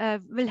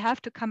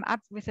have to come up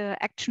with an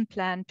action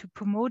plan to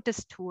promote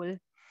this tool.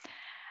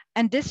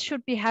 And this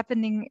should be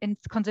happening in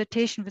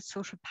consultation with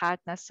social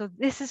partners. So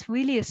this is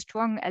really a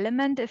strong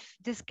element if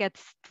this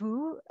gets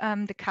through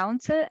the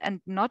council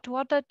and not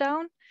watered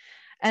down.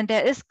 And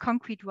there is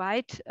concrete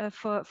right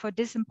for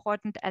this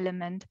important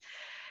element.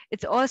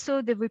 It's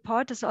also, the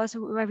report is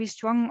also very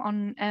strong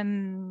on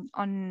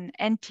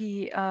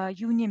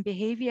anti-union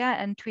behavior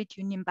and trade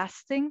union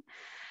busting.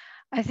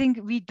 I think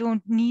we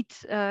don't need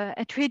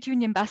a trade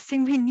union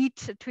busting, we need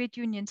trade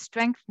union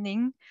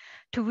strengthening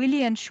to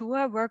really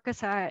ensure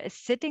workers are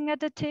sitting at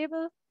the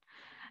table,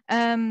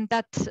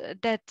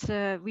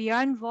 that we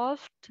are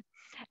involved,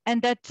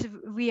 and that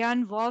we are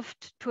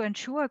involved to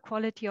ensure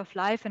quality of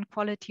life and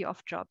quality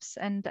of jobs.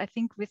 And I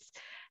think with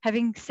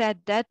having said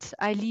that,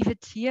 I leave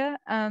it here.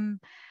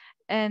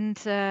 And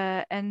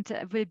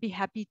we'll be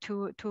happy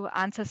to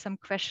answer some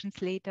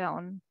questions later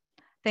on.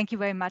 Thank you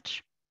very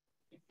much.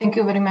 Thank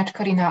you very much,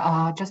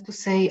 Corinna. Just to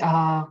say,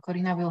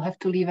 Corinna will have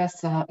to leave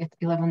us at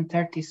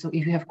 11:30. So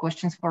if you have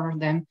questions for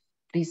them,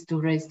 please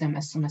do raise them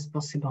as soon as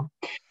possible.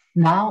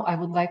 Now, I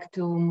would like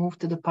to move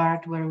to the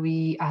part where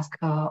we ask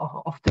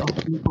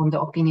on the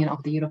opinion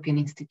of the European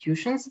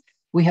institutions.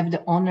 We have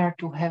the honor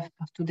to have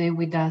today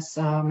with us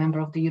a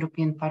member of the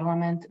European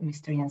Parliament,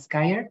 Mr.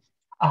 Geier.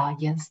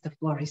 Jens, the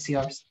floor is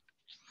yours.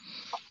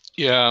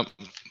 Yeah,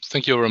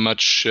 thank you very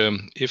much,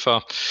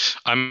 Eva.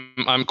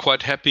 I'm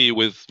quite happy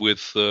with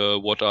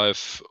what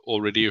I've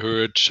already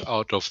heard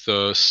out of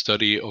the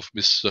study of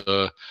Ms.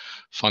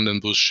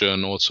 Vandenbussche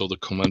and also the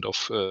comment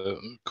of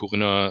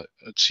Corinna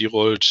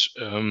Zierold.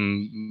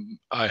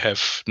 I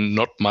have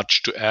not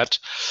much to add,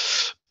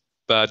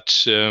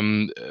 but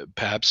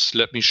perhaps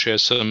let me share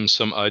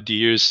some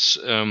ideas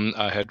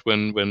I had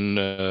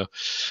when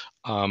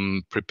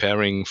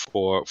preparing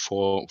for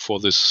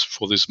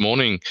this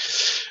morning.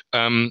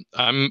 I'm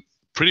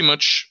pretty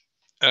much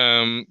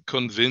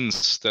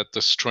convinced that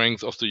the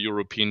strength of the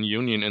European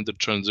Union in the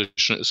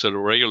transition is a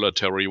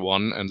regulatory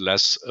one and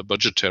less a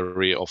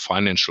budgetary or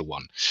financial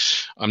one.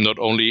 I'm not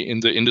only in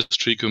the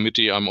industry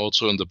committee, I'm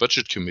also in the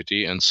budget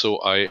committee, and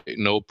so I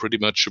know pretty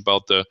much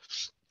about the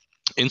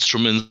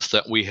instruments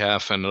that we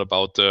have and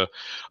about the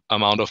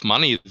amount of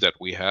money that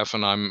we have.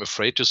 And I'm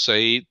afraid to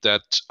say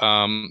that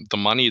the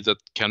money that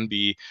can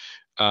be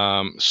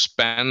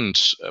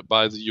spent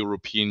by the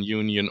European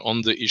Union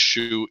on the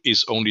issue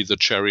is only the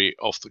cherry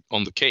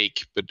on the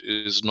cake, but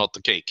it is not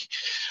the cake.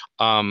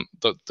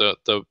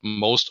 The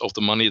most of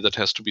the money that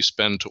has to be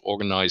spent to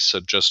organize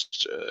a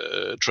just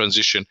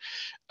transition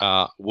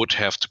would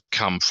have to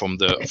come from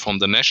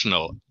the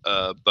national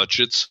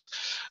budgets,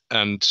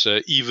 and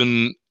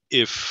even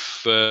when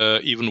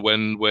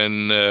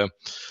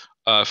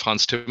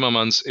Franz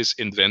Timmermans is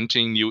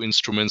inventing new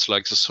instruments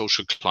like the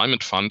Social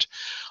Climate Fund,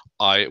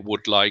 I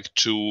would like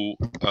to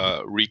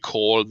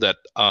recall that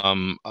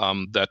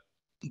that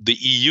the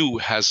EU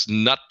has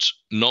not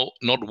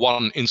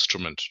one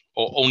instrument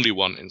or only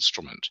one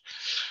instrument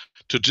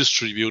to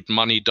distribute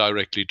money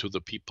directly to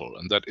the people,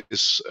 and that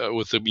is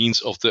with the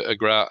means of the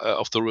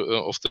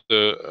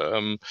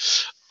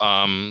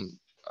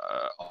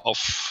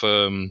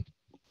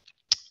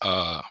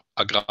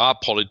agrar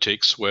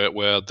politics,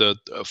 where the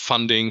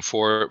funding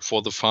for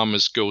the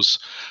farmers goes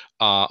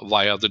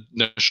via the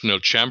national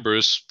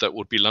chambers. That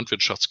would be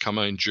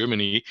Landwirtschaftskammer in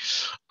Germany,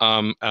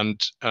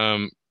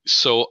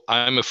 so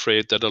I'm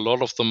afraid that a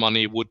lot of the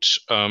money would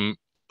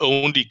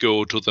only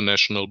go to the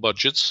national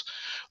budgets,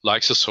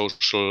 like the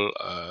Social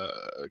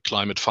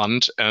Climate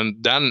Fund,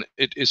 and then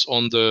it is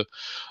on the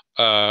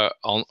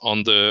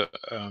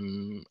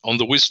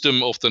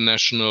wisdom of the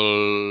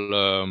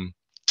national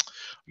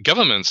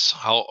governments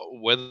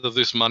whether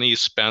this money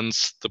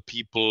spends the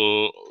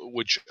people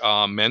which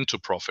are meant to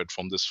profit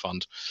from this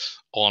fund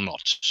or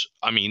not.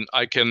 I mean,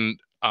 I'm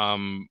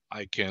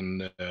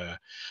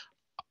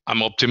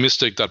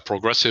optimistic that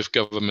progressive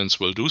governments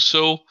will do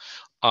so,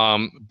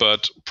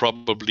 but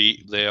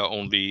probably they are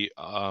only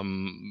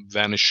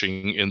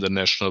vanishing in the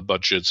national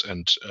budgets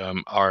and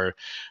are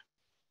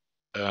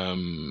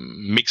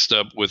mixed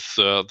up with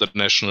the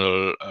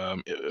national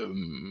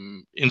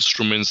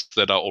instruments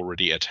that are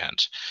already at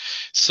hand.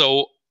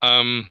 So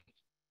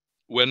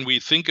when we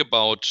think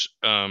about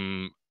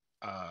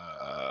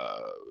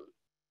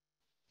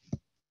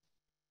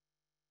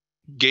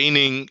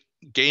gaining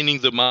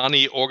the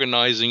money,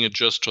 organizing a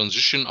just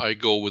transition, I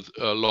go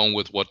along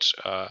with what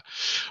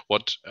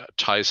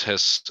Thijs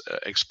has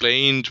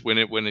explained when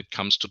it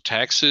comes to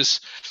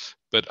taxes.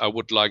 But I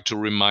would like to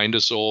remind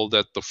us all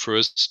that the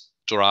first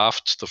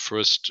draft, the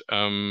first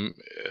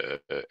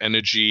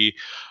energy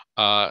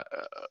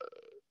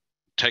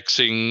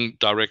taxing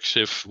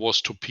directive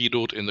was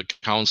torpedoed in the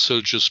council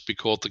just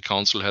because the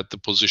council had the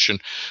position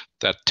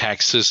that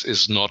taxes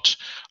is not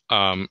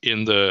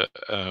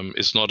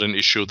is not an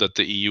issue that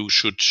the EU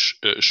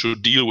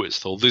should deal with.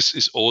 So this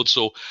is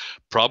also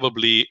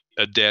probably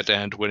a dead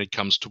end when it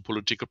comes to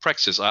political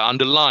praxis. I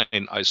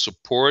underline, I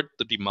support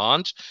the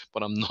demand,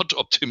 but I'm not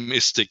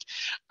optimistic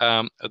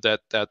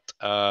that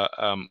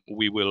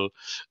we will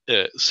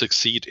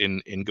succeed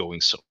in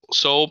going so.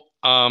 So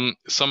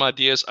some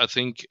ideas, I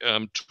think,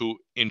 to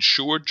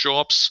ensure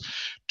jobs,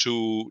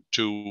 to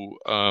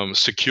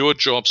secure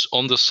jobs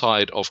on the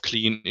side of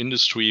clean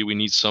industry, we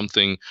need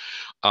something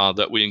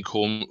that we in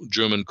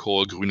German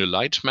call grüne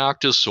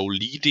Leitmärkte, so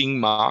leading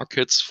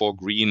markets for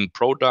green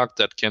product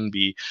that can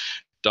be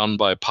done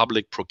by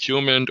public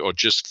procurement, or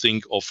just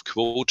think of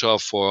quota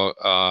for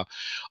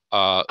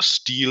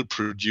steel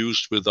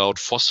produced without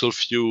fossil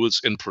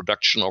fuels in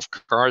production of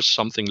cars,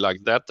 something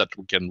like that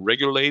we can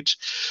regulate.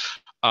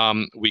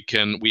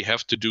 We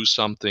have to do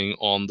something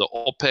on the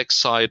OPEX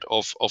side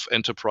of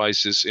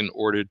enterprises in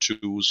order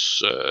to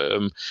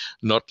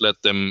not let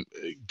them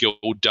go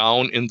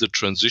down in the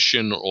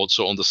transition,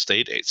 also on the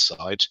state aid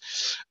side.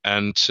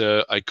 And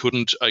I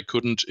couldn't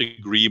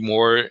agree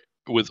more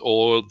with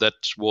all that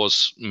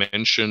was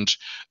mentioned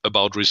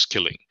about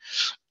reskilling.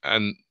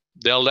 And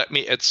there, let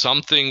me add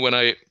something when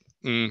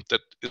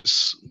that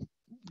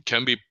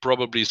can be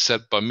probably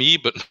said by me,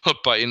 but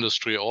not by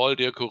IndustriAll,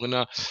 dear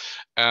Corinna.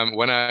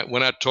 When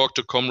I talk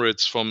to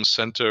comrades from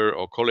Center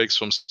or colleagues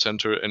from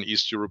Center and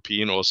East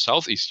European or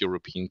Southeast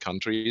European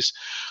countries,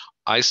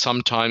 I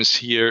sometimes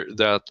hear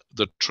that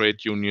the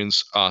trade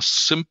unions are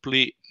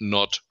simply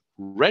not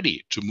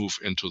ready to move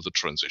into the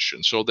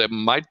transition. So there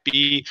might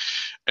be,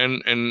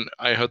 and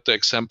I heard the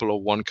example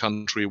of one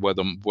country where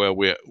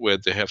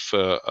they have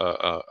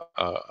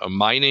a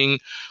mining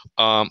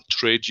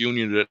trade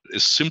union that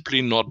is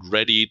simply not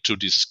ready to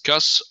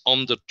discuss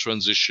on the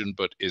transition,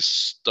 but is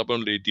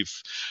stubbornly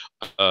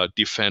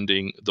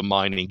defending the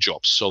mining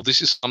jobs. So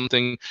this is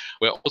something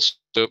where also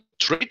the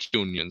trade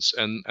unions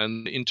and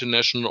the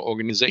international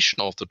organization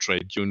of the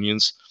trade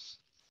unions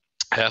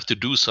have to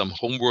do some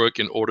homework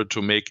in order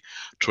to make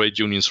trade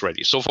unions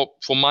ready. So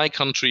for my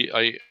country,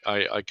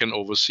 I can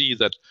oversee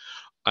that,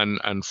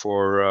 and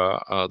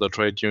for the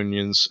trade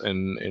unions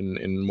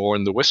in more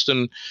in the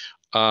Western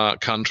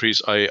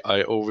countries,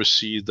 I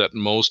oversee that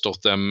most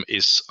of them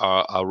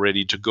are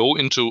ready to go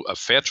into a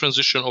fair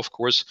transition, of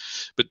course,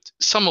 but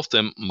some of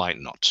them might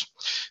not.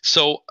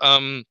 So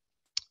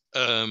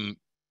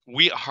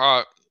we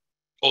are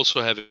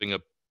also having a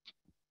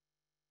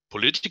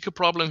political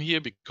problem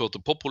here, because the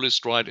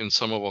populist right in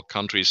some of our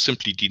countries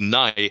simply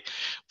deny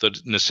the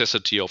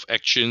necessity of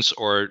actions,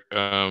 or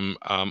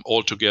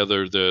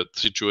altogether the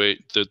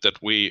situation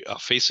that we are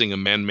facing a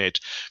man-made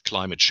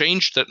climate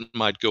change that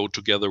might go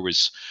together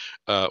with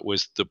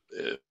the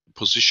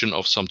position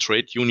of some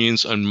trade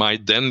unions, and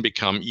might then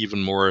become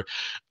even more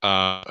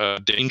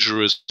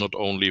dangerous, not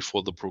only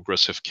for the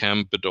progressive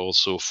camp, but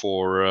also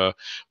for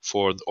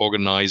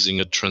organizing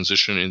a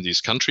transition in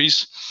these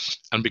countries.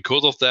 And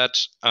because of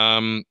that,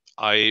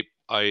 I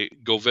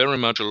go very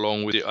much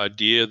along with the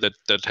idea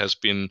that has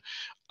been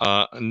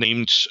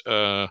named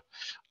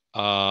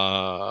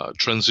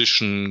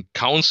transition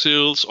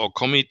councils or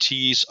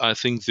committees. I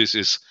think this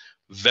is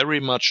very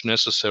much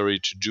necessary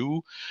to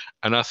do,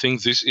 and I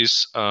think this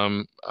is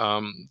the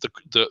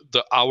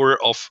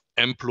hour of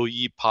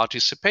employee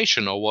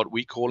participation, or what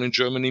we call in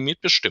Germany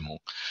Mitbestimmung.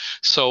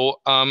 So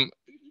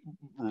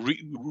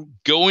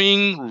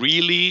going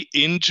really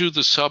into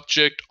the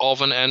subject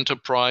of an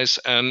enterprise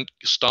and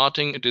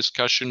starting a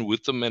discussion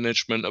with the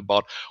management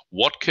about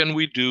what can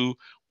we do,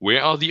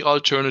 where are the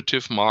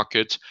alternative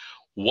markets,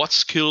 what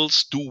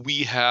skills do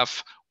we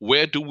have,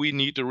 where do we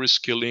need a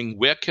reskilling,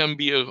 where can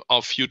be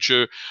a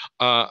future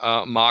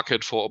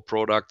market for our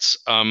products,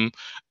 and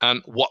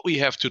what we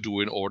have to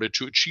do in order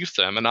to achieve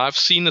them. And I've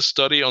seen a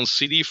study on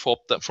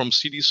CDFOP from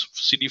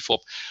CDFOP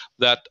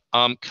that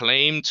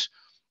claimed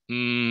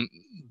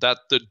that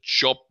the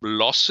job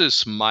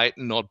losses might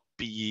not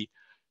be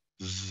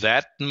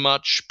that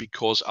much,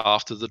 because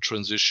after the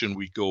transition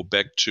we go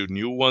back to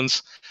new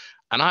ones,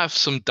 and I have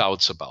some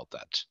doubts about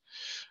that.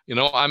 You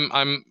know, I'm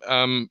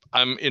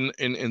in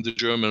the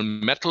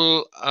German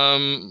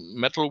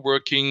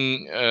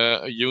metalworking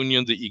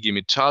union, the IG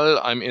Metall.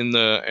 I'm in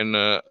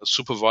a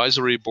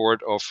supervisory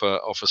board of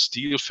a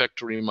steel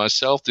factory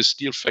myself. The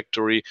steel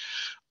factory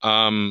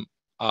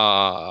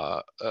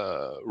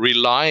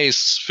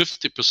relies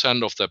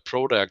 50% of their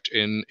product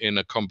in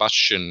a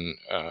combustion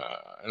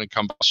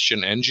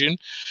engine.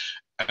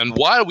 And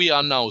while we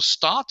are now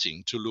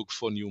starting to look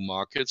for new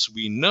markets,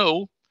 we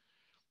know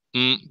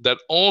that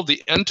all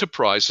the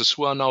enterprises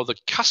who are now the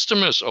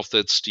customers of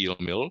that steel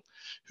mill,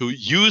 who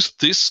use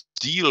this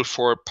steel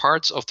for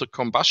parts of the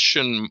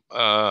combustion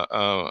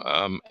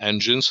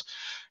engines,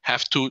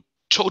 have to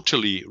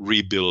totally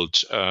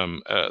rebuild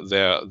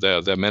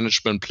their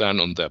management plan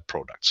on their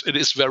products. It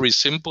is very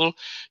simple.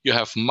 You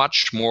have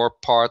much more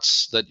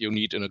parts that you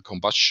need in a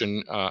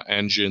combustion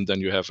engine than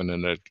you have in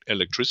an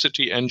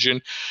electricity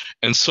engine.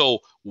 And so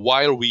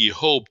while we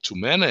hope to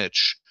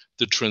manage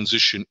the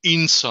transition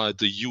inside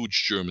the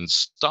huge German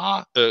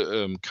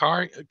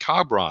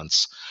car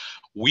brands,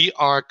 we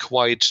are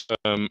quite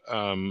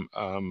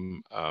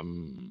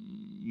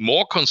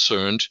more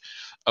concerned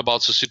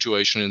about the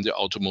situation in the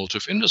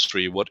automotive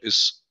industry. What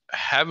is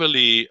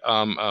heavily,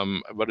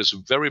 what is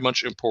very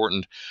much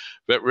important,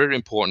 very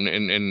important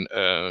in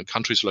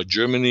countries like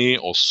Germany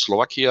or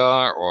Slovakia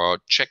or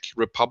Czech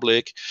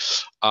Republic,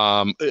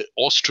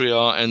 Austria,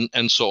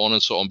 and so on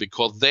and so on,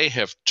 because they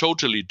have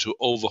totally to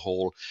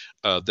overhaul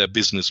their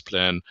business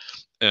plan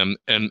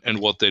and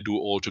what they do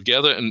all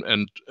together.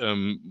 And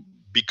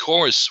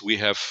because we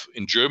have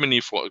in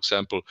Germany, for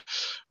example,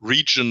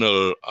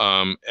 regional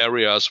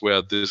areas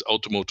where this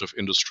automotive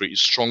industry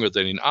is stronger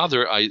than in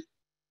other, I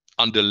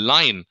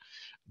underline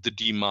the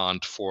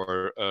demand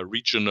for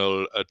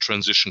regional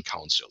transition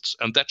councils,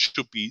 and that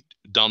should be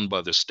done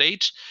by the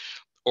state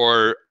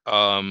or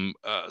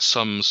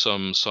some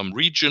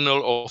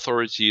regional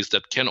authorities.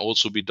 That can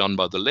also be done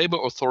by the labor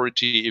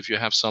authority if you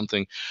have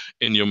something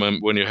in your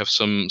when you have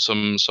something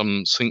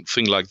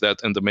like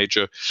that in the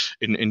major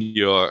in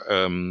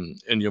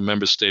your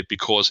member state,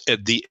 because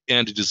at the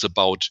end it is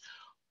about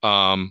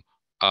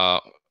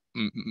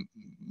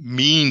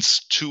means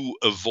to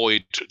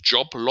avoid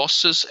job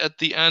losses at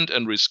the end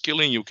and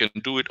reskilling. You can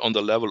do it on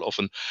the level of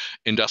an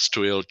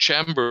industrial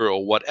chamber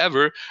or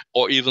whatever,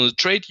 or even the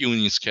trade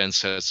unions can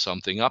set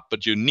something up,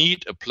 but you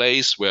need a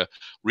place where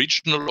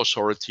regional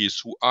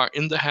authorities who are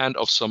in the hand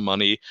of some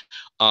money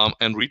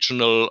and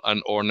regional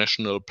and or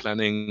national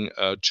planning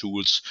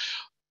tools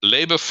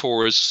labor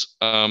force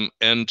and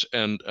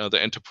the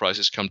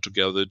enterprises come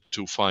together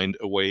to find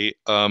a way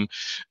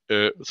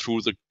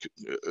through the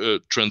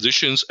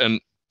transitions. And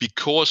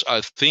because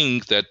I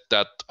think that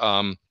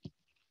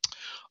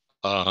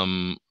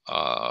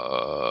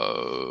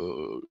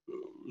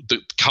the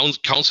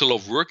council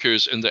of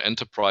workers in the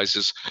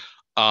enterprises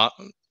are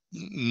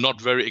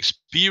not very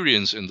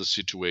experienced in the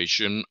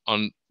situation,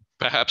 and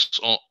perhaps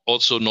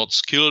also not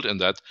skilled in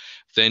that,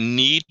 they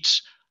need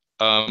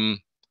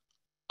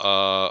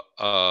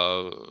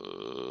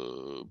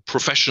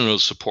professional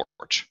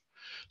support.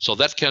 So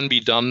that can be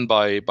done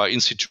by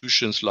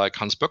institutions like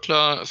Hans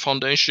Böckler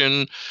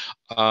Foundation,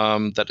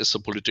 that is the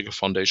political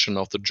foundation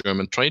of the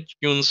German trade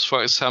unions,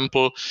 for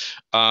example,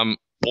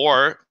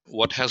 or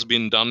what has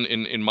been done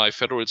in my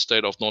federal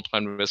state of North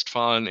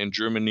Rhine-Westphalia in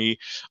Germany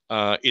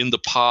in the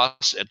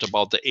past at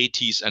about the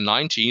 80s and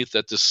 90s,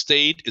 that the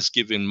state is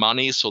giving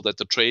money so that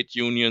the trade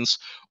unions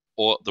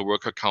or the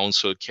worker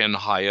council can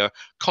hire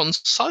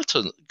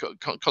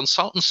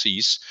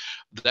consultancies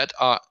that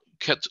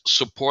can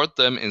support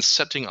them in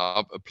setting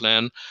up a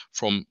plan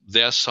from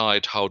their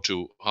side how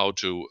to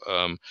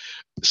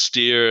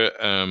steer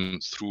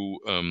through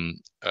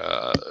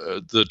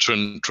the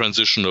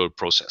transitional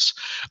process.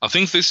 I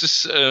think this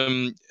is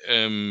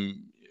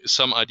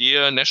some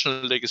idea.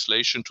 National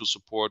legislation to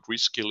support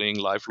reskilling,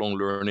 lifelong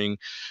learning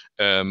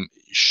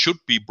should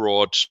be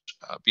brought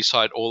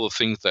beside all the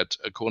things that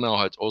Corinna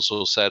had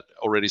also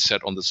already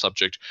said on the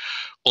subject,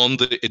 on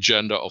the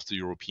agenda of the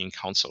European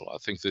Council. I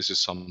think this is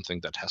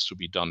something that has to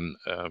be done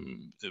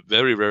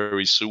very,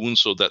 very soon,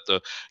 so that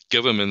the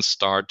governments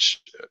start.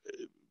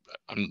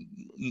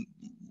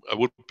 I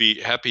would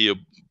be happy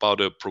about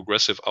a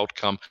progressive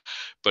outcome,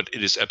 but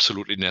it is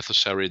absolutely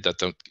necessary that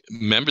the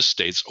member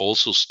states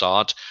also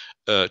start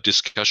a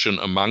discussion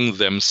among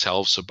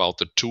themselves about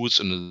the tools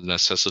and the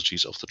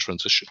necessities of the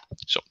transition.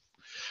 So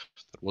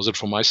that was it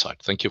from my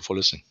side. Thank you for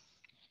listening.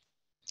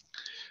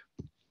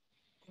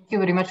 Thank you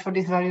very much for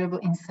this valuable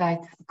insight.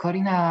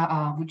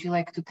 Corinna, would you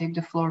like to take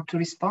the floor to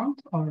respond?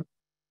 Or?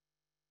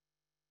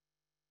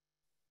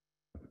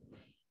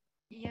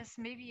 Yes,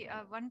 maybe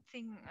one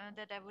thing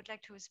that I would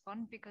like to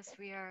respond, because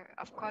we are,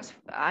 of course,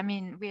 I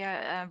mean, we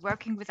are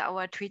working with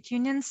our trade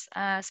unions,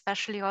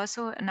 especially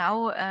also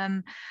now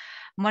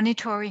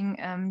monitoring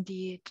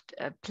the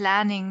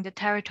planning, the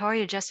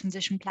territorial just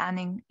transition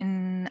planning,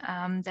 in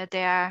that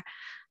they are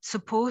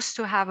supposed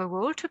to have a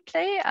role to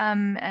play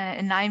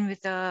in line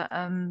with the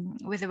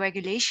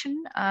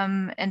regulation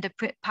and the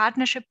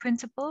partnership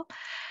principle.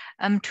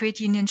 Trade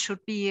unions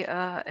should be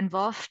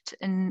involved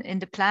in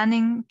the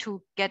planning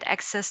to get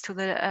access to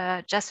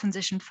the Just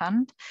Transition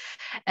Fund.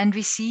 And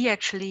we see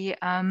actually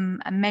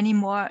many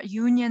more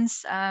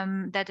unions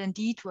that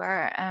indeed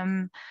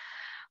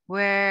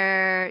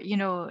were, you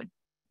know,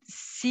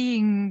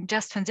 seeing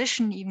just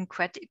transition even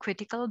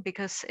critical,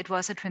 because it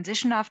was a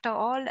transition after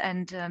all,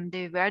 and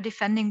they were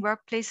defending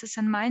workplaces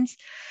and mines.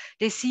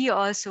 They see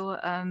also,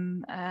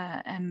 and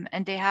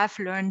they have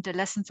learned the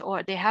lessons,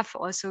 or they have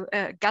also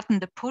gotten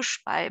the push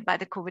by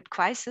the COVID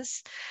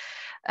crisis.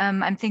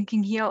 I'm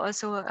thinking here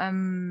also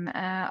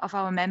of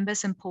our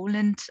members in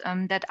Poland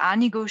that are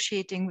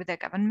negotiating with their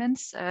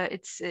governments.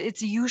 It's a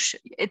huge,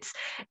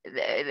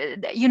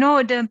 you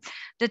know, the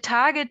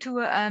target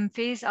to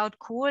phase out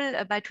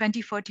coal by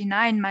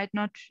 2049 might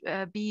not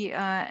be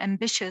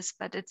ambitious,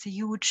 but it's a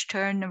huge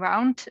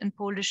turnaround in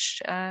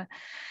Polish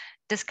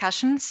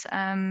discussions,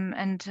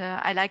 and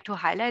I like to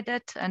highlight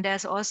that. And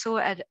there's also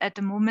at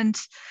the moment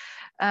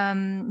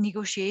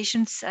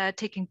negotiations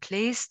taking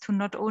place to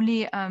not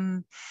only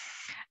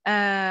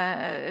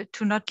to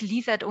not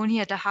leave that only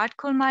at the hard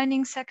coal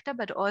mining sector,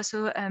 but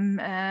also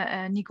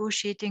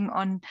negotiating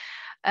on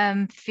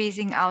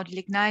phasing out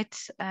lignite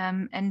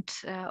and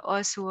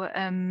also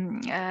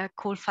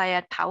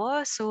coal-fired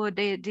power. So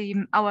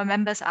our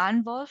members are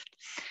involved,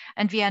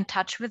 and we are in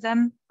touch with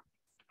them.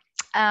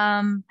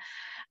 And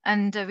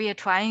we are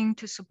trying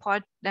to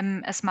support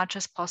them as much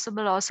as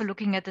possible, also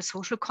looking at the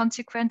social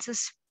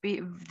consequences,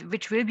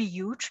 which will be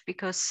huge,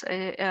 because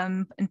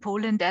in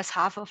Poland there's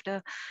half of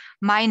the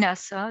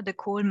miners, the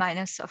coal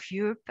miners of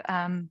Europe,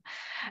 and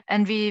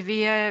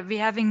we are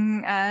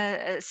having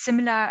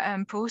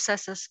similar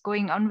processes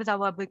going on with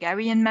our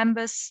Bulgarian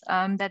members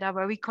that are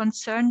very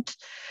concerned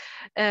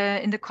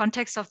in the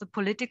context of the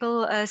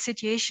political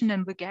situation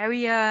in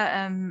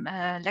Bulgaria,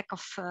 lack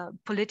of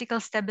political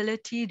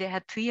stability. They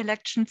had 3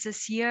 elections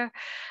this year.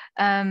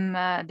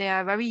 They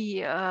are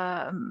very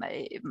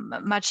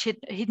much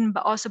hidden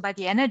also by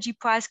the energy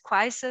price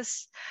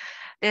crisis.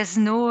 There's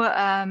no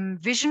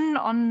vision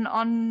on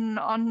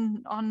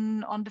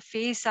the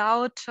phase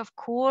out of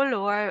coal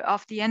or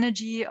of the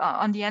energy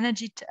on the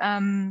energy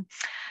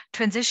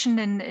transition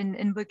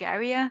in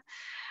Bulgaria.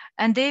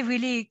 And they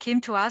really came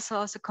to us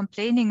also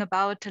complaining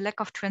about the lack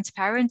of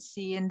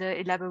transparency in the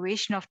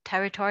elaboration of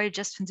territorial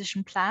just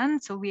transition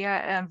plans. So we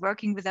are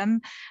working with them,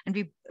 and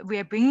we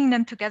are bringing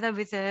them together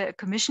with the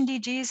Commission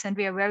DGs, and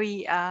we are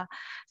very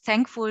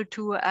thankful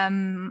to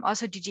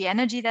also DG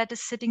Energy that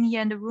is sitting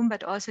here in the room,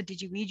 but also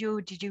DG Regio,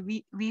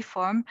 DG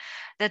Reform,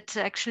 that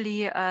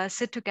actually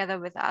sit together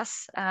with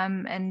us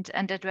and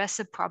address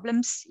the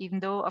problems, even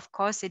though of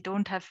course they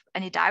don't have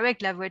any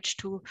direct leverage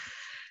to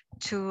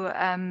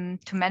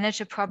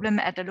manage a problem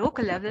at a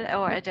local level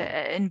or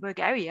in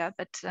Bulgaria.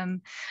 But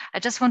I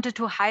just wanted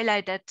to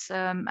highlight that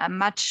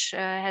much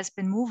has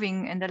been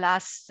moving in the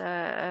last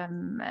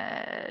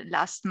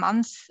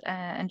months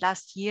and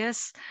last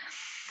years.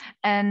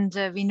 And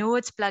we know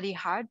it's bloody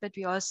hard, but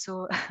we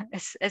also,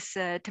 as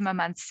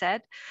Timmermans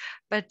said,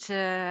 but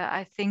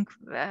I think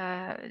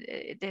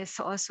there's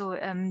also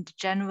the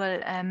general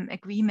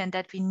agreement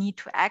that we need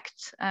to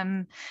act,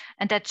 and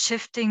that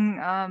shifting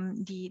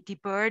the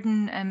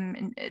burden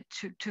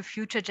to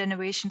future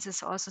generations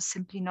is also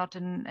simply not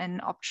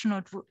an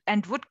option,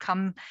 and would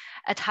come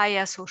at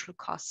higher social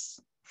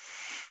costs.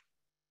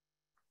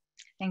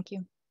 Thank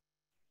you.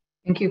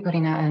 Thank you,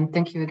 Corinna, and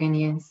thank you again,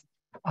 Jens.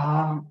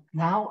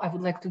 Now I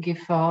would like to give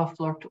floor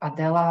to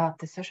Adela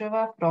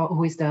Tesarova,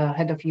 who is the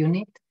head of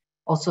unit,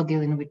 also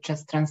dealing with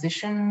just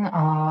transition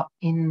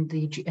in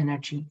DG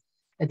Energy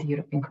at the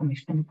European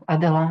Commission.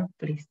 Adela,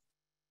 please.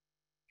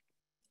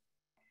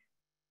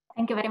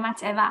 Thank you very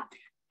much, Eva,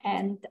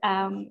 and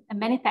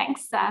many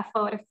thanks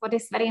for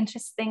this very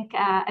interesting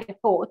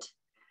report.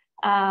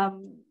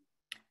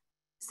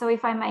 So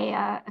if I may,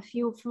 a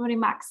few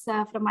remarks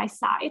from my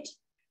side.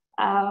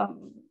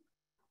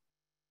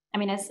 I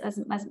mean, as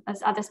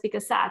other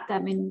speakers said, I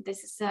mean,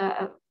 this is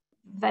a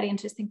very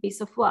interesting piece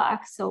of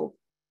work. So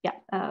yeah,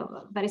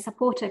 very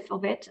supportive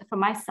of it from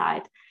my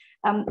side.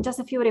 Just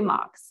a few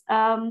remarks.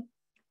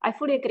 I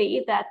fully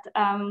agree that,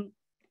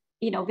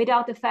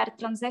 without a fair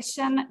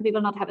transition, we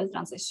will not have a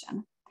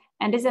transition.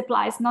 And this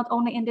applies not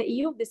only in the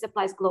EU, this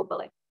applies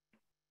globally.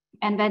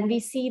 And when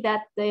we see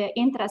that the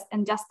interest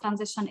in just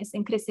transition is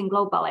increasing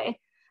globally,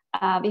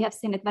 we have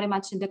seen it very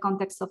much in the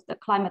context of the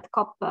climate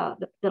COP,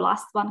 the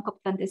last one,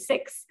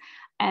 COP26.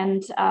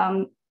 And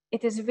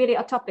it is really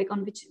a topic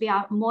on which we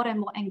are more and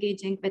more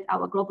engaging with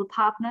our global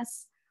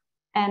partners.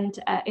 And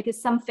it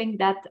is something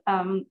that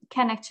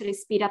can actually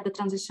speed up the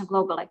transition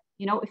globally,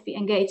 if we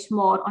engage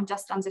more on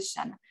just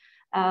transition.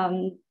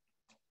 So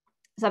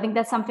I think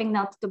that's something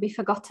not to be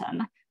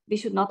forgotten. We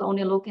should not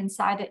only look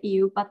inside the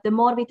EU, but the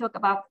more we talk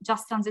about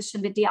just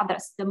transition with the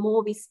others, the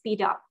more we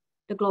speed up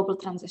the global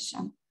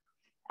transition.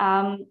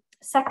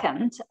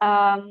 Second,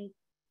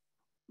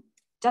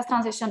 just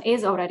transition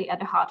is already at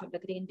the heart of the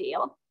Green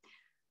Deal.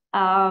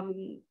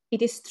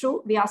 It is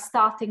true, we are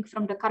starting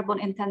from the carbon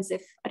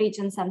intensive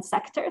regions and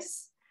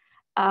sectors.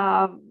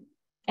 And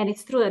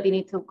it's true that we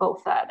need to go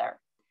further.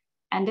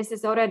 And this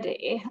is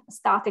already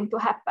starting to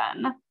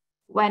happen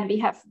when we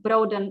have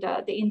broadened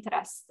the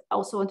interest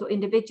also into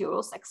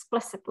individuals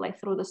explicitly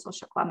through the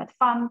Social Climate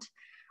Fund.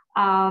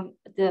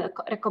 The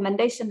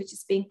recommendation which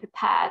is being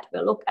prepared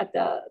will look at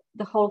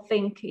the whole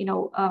thing,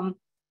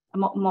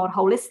 more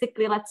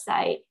holistically, let's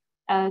say,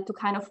 to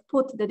kind of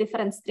put the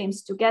different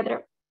streams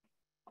together.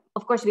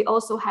 Of course, we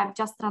also have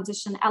just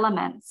transition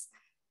elements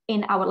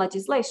in our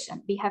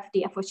legislation. We have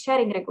the effort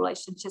sharing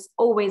regulation, which has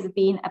always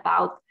been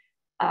about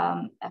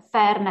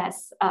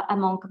fairness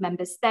among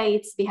member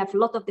states. We have a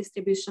lot of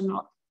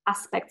distributional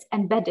aspects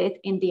embedded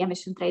in the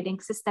emission trading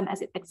system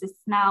as it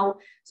exists now.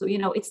 So,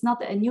 it's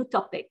not a new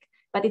topic,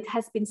 but it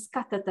has been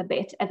scattered a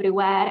bit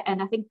everywhere.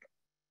 And I think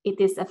it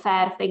is a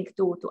fair thing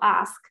to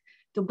ask,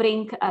 to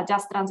bring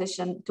just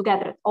transition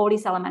together, all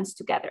these elements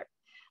together.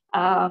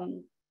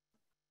 And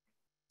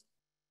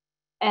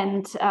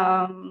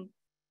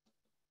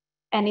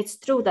it's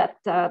true that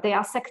there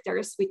are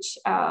sectors which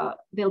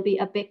will be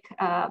a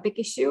big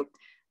issue.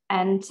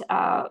 And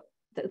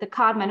the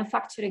car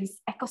manufacturing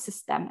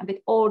ecosystem with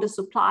all the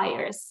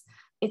suppliers,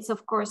 it's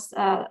of course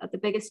the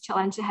biggest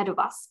challenge ahead of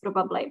us,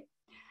 probably.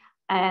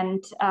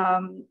 And,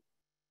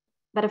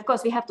 but of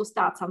course we have to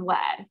start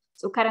somewhere.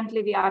 So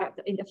currently we are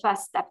in the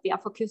first step, we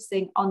are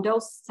focusing on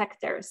those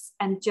sectors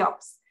and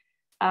jobs,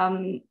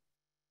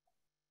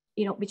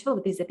 which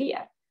will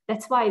disappear.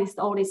 That's why there's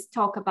always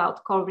talk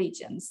about coal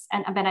regions.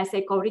 And when I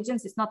say coal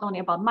regions, it's not only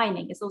about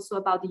mining, it's also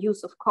about the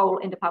use of coal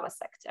in the power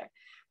sector.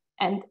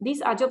 And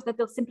these are jobs that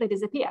will simply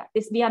disappear.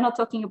 We are not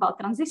talking about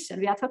transition,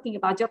 we are talking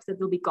about jobs that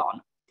will be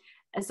gone.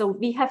 And so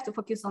we have to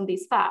focus on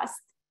these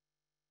fast.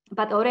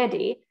 But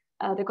already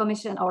the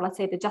Commission, or let's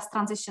say the just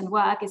transition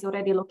work, is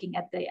already looking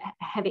at the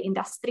heavy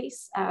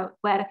industries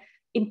where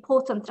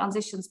important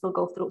transitions will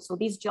go through. So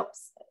these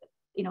jobs,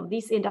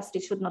 these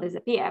industries should not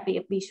disappear.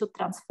 We should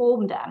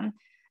transform them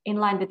in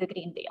line with the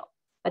Green Deal.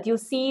 But you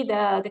see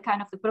the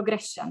kind of the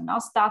progression now,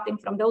 starting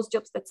from those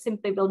jobs that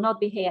simply will not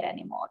be here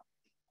anymore.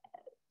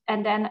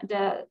 And then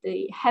the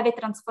heavy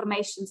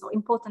transformations or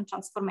important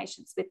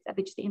transformations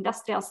which the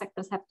industrial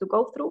sectors have to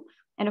go through.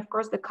 And of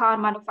course, the car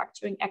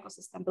manufacturing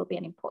ecosystem will be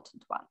an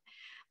important one.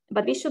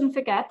 But we shouldn't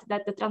forget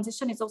that the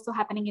transition is also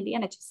happening in the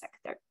energy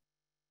sector.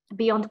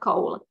 Beyond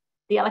coal,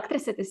 the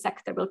electricity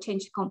sector will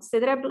change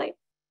considerably.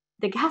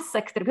 The gas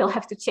sector will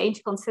have to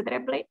change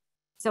considerably.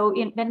 So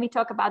when we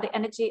talk about the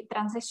energy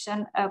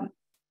transition,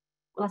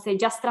 let's say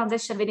just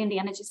transition within the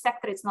energy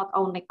sector, it's not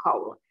only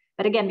coal.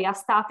 But again, we are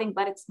starting,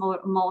 but it's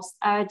most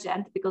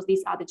urgent because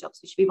these are the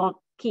jobs which we won't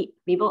keep.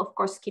 We will, of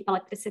course, keep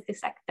electricity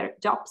sector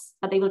jobs,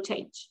 but they will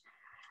change.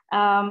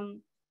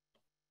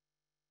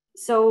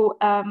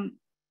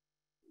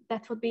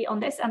 That would be on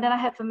this. And then I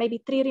have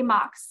maybe 3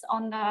 remarks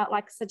on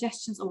like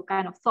suggestions or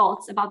kind of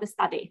thoughts about the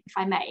study, if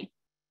I may.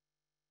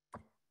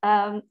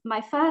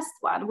 My first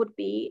one would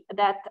be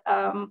that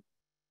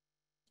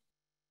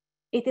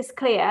it is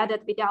clear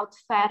that without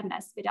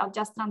fairness, without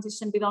just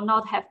transition, we will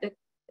not have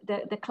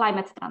the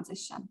climate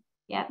transition.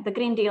 Yeah, the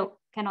Green Deal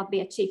cannot be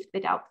achieved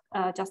without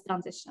just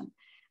transition.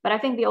 But I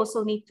think we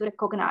also need to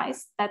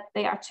recognize that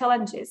there are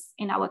challenges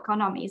in our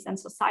economies and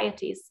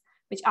societies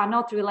which are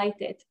not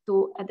related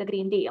to the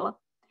Green Deal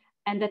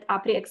and that are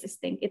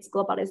pre-existing. It's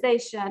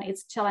globalization,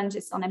 it's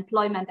challenges on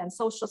employment and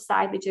social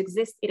side which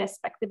exist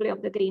irrespectively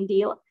of the Green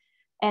Deal,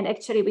 and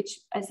actually which,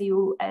 as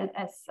you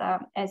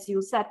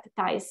said,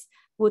 Thijs,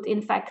 would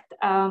in fact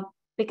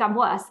become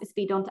worse if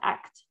we don't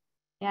act.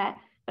 Yeah,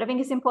 but I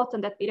think it's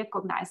important that we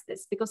recognize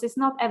this because it's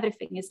not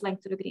everything is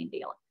linked to the Green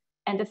Deal,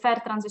 and the fair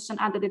transition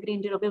under the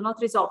Green Deal will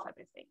not resolve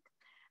everything.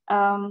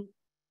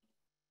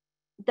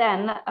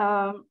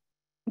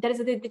 There is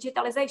the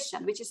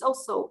digitalization, which is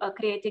also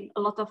creating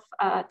a lot of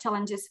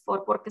challenges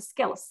for worker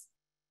skills.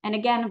 And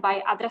again,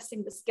 by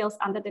addressing the skills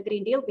under the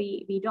Green Deal,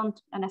 we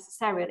don't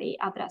necessarily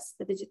address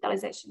the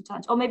digitalization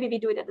challenge, or maybe we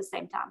do it at the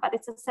same time, but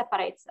it's a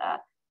separate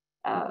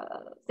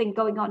thing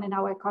going on in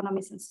our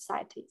economies and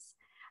societies.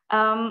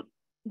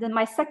 Then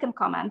my second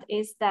comment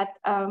is that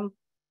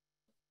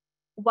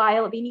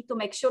while we need to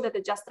make sure that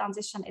the just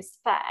transition is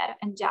fair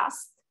and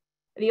just,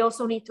 we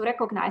also need to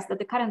recognize that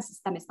the current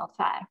system is not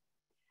fair.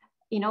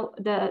 You know,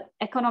 the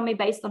economy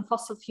based on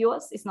fossil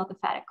fuels is not a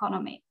fair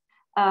economy.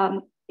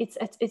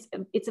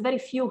 It's very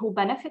few who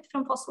benefit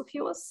from fossil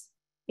fuels.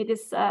 It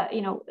is,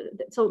 you know,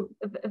 so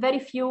very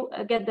few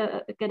get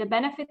the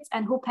benefits,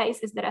 and who pays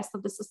is the rest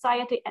of the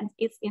society, and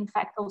it's in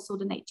fact also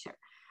the nature.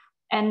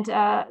 And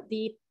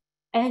the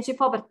energy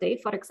poverty,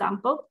 for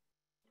example,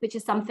 which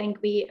is something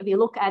we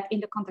look at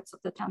in the context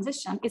of the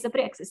transition, is a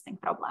pre-existing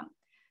problem.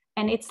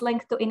 And it's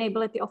linked to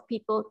inability of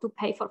people to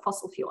pay for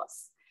fossil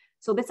fuels.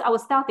 So that's our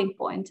starting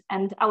point.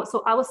 And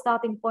our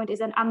starting point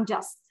is an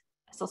unjust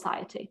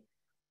society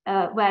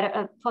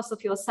where fossil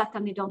fuels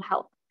certainly don't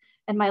help.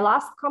 And my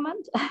last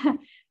comment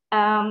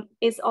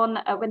is on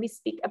when we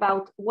speak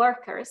about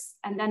workers,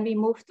 and then we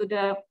move to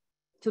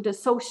the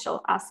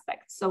social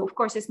aspect. So of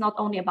course, it's not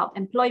only about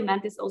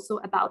employment, it's also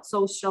about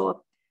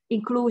social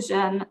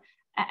inclusion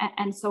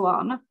and so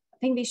on. I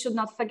think we should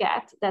not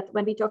forget that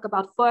when we talk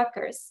about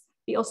workers,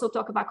 we also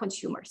talk about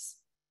consumers.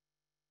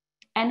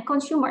 And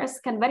consumers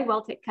can very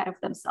well take care of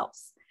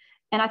themselves.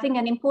 And I think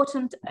an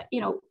important,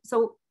 you know,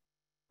 so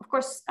of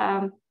course,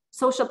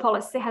 social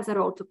policy has a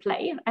role to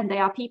play, and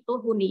there are people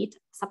who need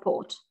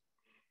support.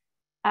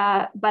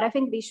 But I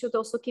think we should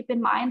also keep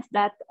in mind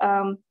that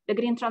the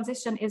green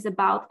transition is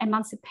about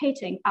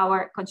emancipating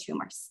our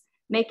consumers,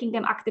 making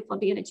them active on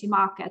the energy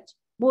market,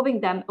 moving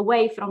them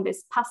away from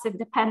this passive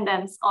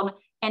dependence on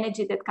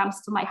energy that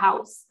comes to my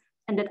house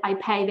and that I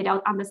pay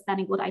without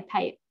understanding what I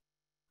pay.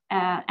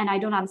 And I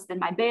don't understand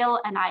my bill,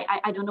 and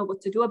I don't know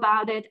what to do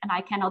about it, and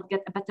I cannot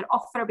get a better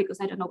offer because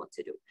I don't know what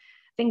to do.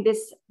 I think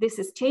this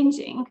is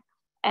changing,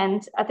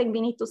 and I think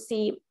we need to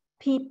see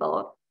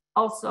people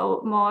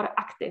also more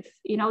active.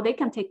 You know, they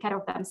can take care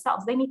of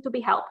themselves. They need to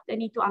be helped. They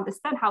need to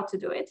understand how to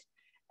do it.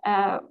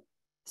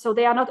 So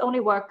they are not only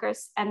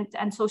workers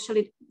and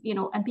socially, you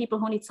know, and people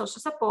who need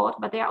social support,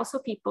 but they are also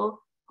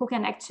people who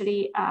can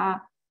actually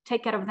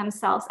take care of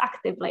themselves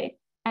actively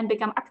and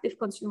become active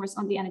consumers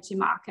on the energy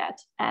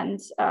market. And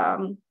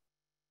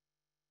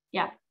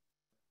yeah,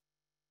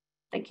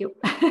 thank you.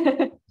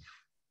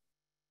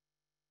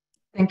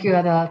 Thank you,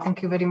 Adela.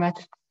 Thank you very much.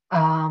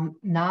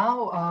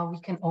 Now we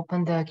can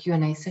open the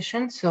Q&A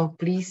session. So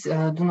please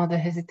do not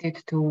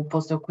hesitate to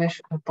post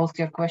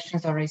your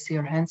questions or raise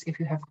your hands if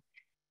you have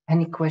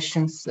any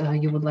questions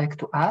you would like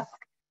to ask.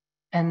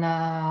 And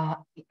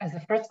as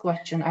a first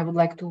question, I would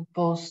like to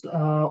pose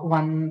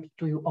one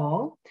to you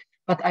all.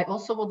 But I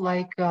also would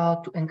like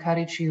to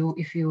encourage you,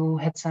 if you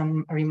had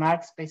some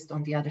remarks based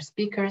on the other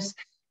speakers,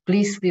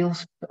 please feel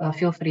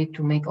free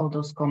to make all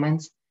those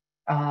comments,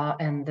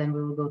 and then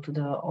we will go to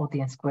the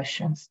audience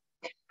questions.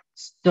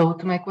 So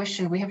to my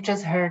question, we have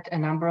just heard a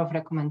number of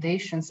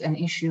recommendations and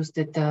issues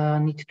that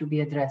need to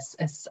be addressed.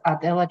 As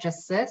Adela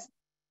just said,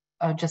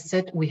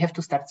 we have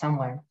to start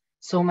somewhere.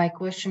 So my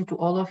question to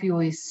all of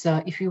you is,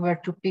 if you were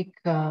to pick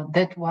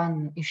that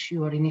one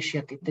issue or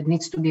initiative that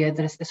needs to be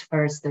addressed as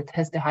first, that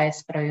has the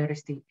highest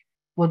priority,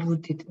 what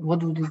would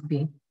it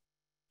be?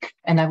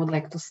 And I would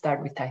like to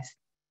start with Thijs.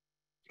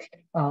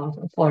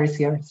 The floor is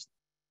yours.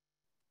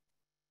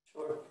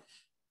 Sure.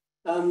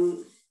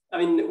 I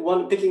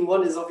mean, picking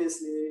one is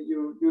obviously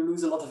you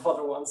lose a lot of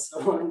other ones, so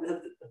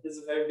that is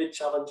a very big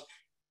challenge.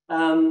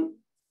 And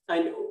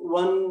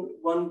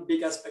one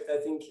big aspect, I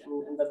think,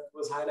 and that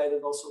was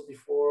highlighted also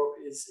before,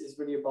 is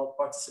really about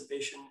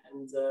participation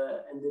and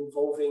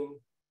involving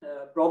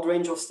a broad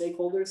range of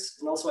stakeholders,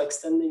 and also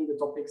extending the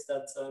topics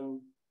that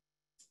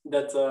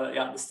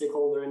the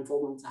stakeholder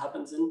involvement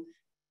happens in.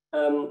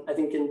 I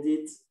think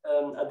indeed,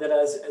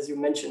 Adela, as you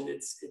mentioned,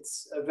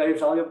 it's a very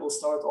valuable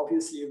start,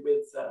 obviously,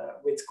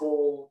 with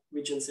coal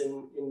regions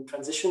in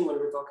transition when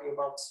we're talking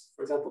about,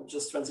 for example,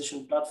 just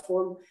transition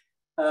platform.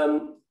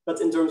 But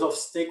in terms of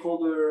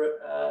stakeholder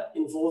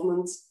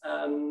involvement,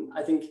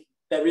 I think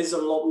there is a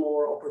lot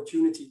more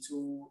opportunity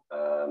to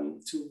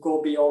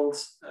go beyond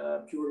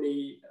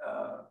purely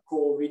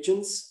coal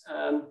regions.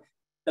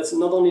 That's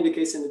not only the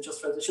case in the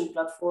Just Transition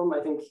platform.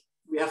 I think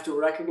we have to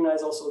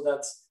recognize also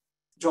that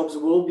jobs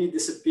will be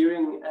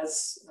disappearing,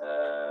 as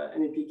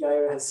MEP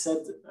Geier has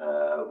said,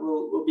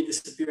 will be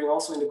disappearing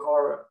also in the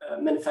car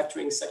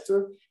manufacturing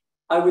sector.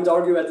 I would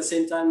argue at the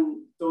same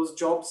time, those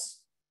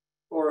jobs,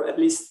 or at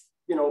least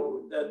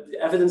the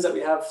evidence that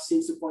we have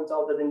seems to point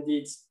out that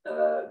indeed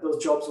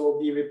those jobs will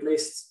be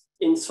replaced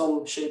in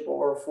some shape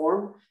or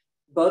form.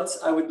 But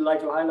I would like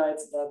to highlight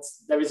that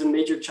there is a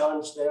major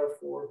challenge there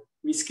for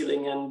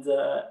reskilling and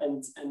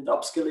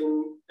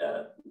upskilling,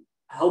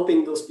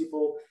 helping those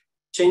people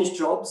change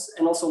jobs,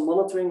 and also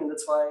monitoring. And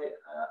that's why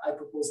I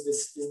propose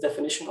this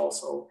definition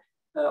also,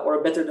 or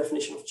a better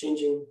definition of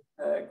changing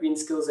green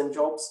skills and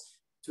jobs,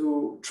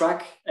 to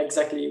track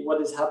exactly what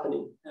is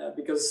happening,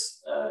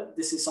 because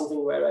this is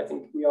something where I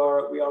think we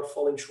are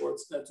falling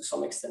short to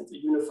some extent. The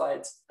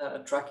unified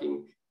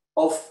tracking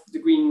of the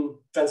green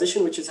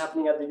transition, which is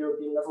happening at the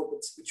European level,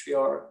 but which we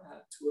are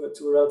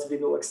to a relatively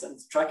low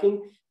extent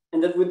tracking.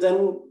 And that would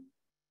then,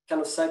 kind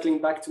of cycling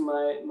back to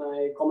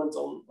my comment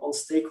on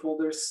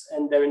stakeholders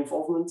and their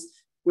involvement,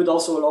 would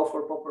also allow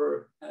for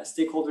proper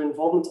stakeholder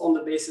involvement on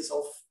the basis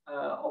of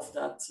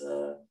that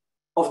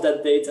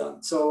data.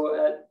 So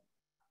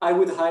I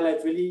would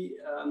highlight really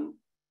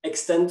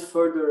extend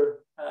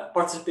further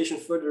participation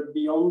further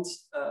beyond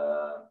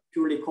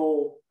purely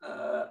coal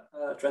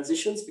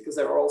transitions, because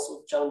there are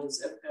also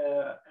challenges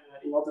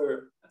in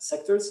other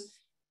sectors,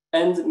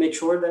 and make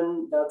sure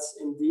then that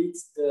indeed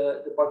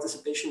the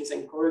participation is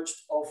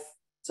encouraged of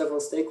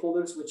several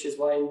stakeholders, which is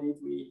why indeed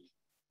we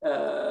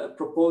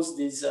propose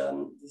these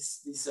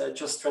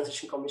just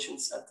transition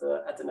commissions at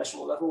the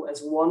national level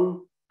as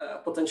one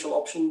potential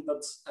option.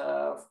 But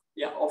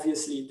yeah,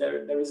 obviously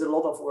there is a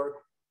lot of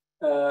work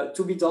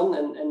to be done,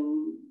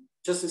 and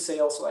just to say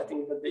also, I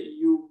think that the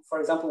EU, for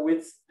example,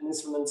 with an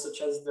instrument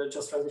such as the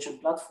Just Transition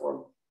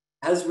platform,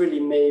 has really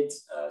made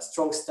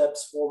strong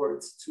steps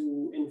forward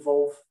to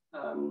involve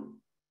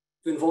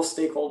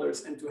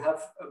stakeholders and to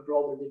have a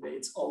broader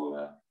debate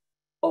on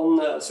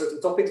certain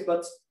topics,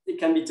 but it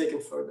can be taken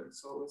further.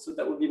 So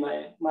that would be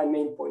my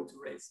main point to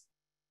raise.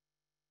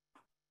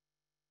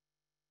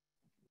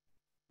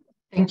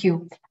 Thank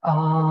you.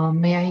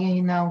 May I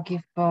now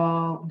give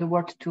the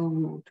word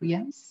to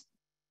Jens?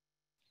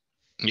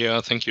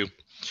 Yeah, thank you.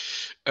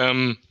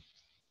 I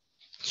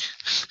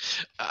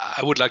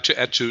would like to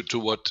add to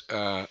what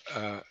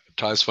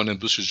Thijs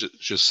Vandenbussche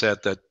just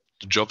said, that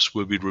the jobs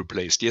will be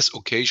replaced. Yes,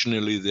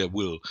 occasionally there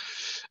will.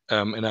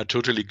 And I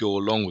totally go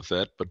along with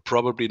that, but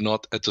probably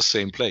not at the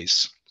same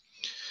place.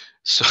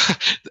 So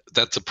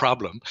that's a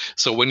problem.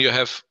 So when you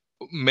have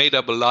made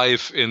up a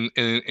life in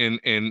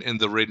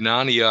the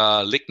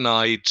Renania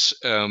lignite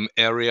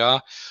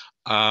area,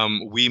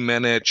 we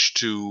managed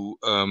to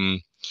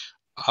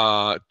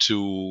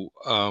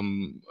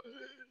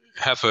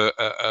have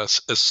a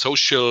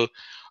social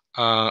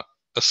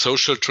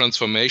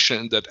transformation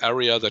in that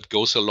area that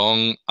goes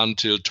along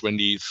until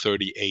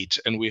 2038,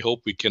 and we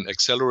hope we can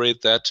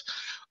accelerate that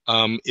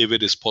if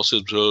it is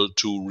possible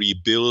to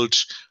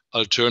rebuild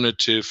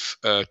alternative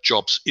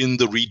jobs in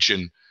the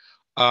region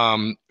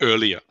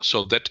earlier.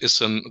 So that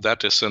is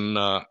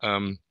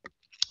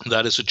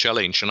a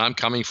challenge, and I'm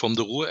coming from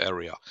the Ruhr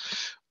area.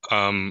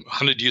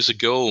 100 years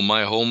ago,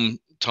 my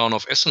hometown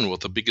of Essen was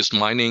the biggest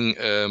mining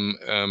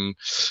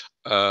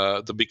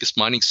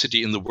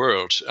city in the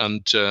world,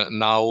 and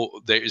now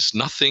there is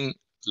nothing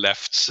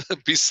left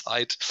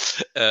beside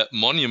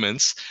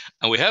monuments,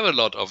 and we have a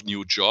lot of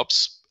new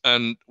jobs.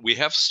 And we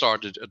have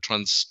started a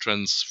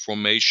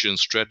transformation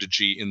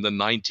strategy in the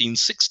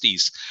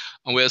 1960s,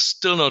 and we're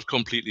still not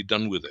completely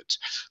done with it.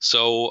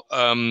 So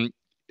I'm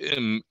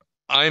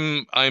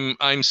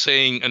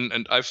saying,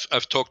 and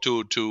I've talked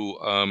to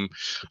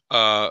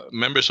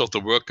members of the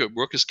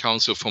Workers'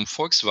 Council from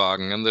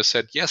Volkswagen, and they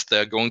said yes,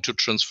 they're going to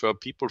transfer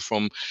people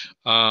from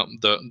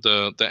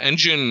the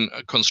engine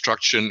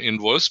construction in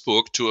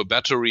Wolfsburg to a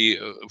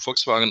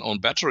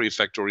Volkswagen-owned battery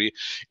factory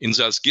in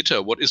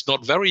Salzgitter, what is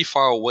not very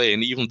far away,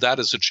 and even that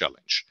is a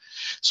challenge.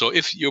 So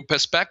if your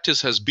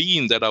perspective has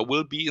been that I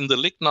will be in the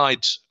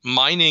lignite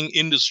mining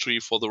industry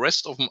for the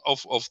rest of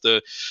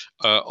the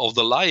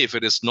life,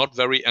 it is not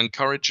very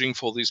encouraging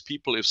for these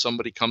people if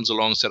somebody comes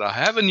along and said, I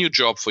have a new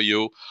job for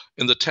you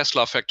in the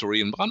Tesla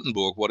factory in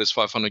Brandenburg, what is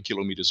 500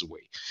 kilometers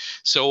away.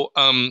 So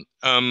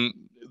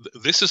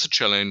this is a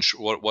challenge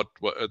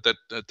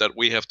that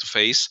we have to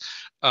face.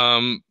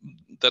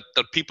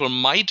 That people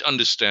might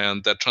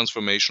understand that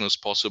transformation is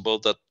possible.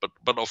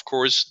 But of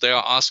course they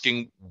are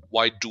asking,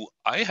 why do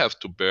I have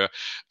to bear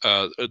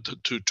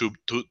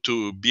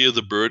to bear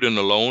the burden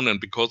alone? And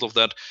because of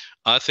that,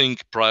 I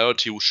think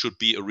priority should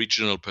be a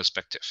regional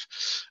perspective.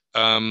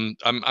 I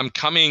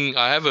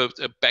have a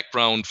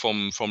background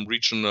from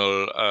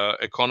regional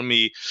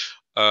economy.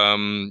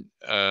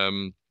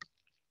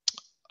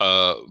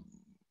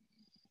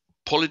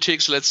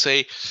 Politics, let's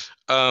say,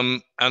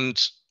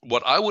 and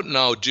what I would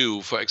now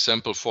do, for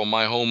example, for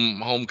my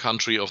home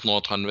country of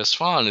North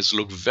Rhine-Westphalia, is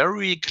look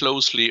very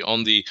closely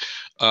on the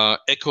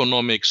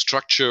economic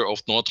structure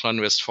of North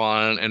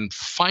Rhine-Westphalia and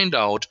find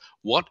out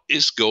what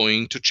is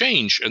going to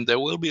change. And there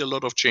will be a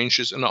lot of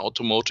changes in the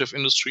automotive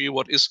industry,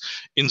 what is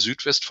in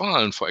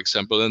Südwestfalen, for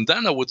example. And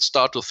then I would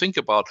start to think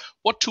about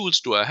what tools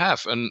do I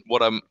have. And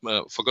what I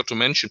forgot to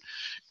mention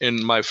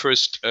in my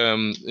first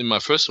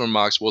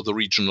remarks was the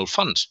regional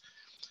fund.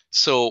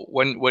 So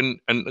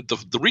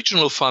the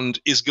regional fund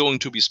is going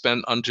to be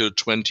spent until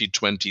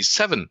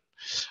 2027.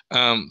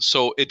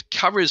 So it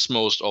covers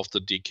most of the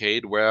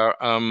decade where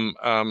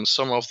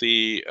some of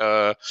the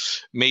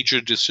major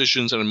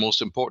decisions and the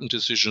most important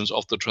decisions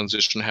of the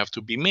transition have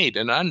to be made.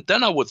 And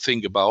then I would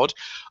think about,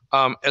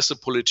 as a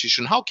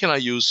politician, how can I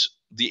use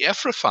the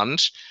ITRE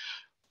fund,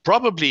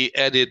 probably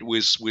added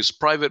with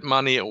private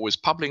money or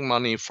with public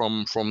money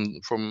from the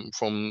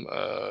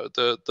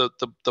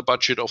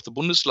budget of the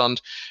Bundesland,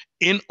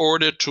 in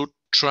order to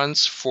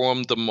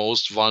transform the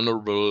most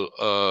vulnerable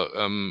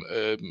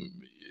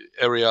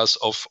areas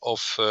of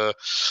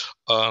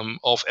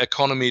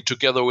economy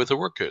together with the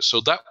workers.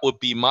 So that would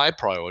be my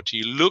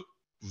priority. Look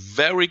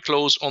very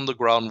close on the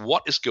ground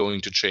what is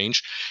going to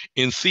change.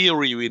 In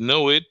theory we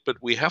know it, but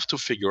we have to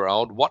figure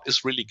out what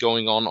is really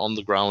going on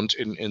the ground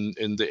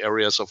in the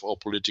areas of our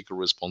political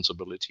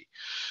responsibility.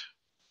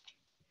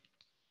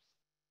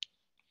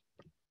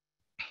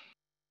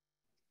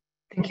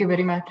 Thank you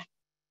very much.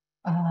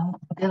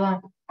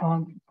 Adela,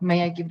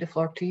 may I give the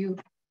floor to you?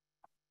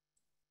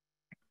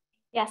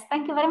 Yes,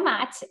 thank you very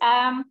much.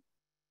 I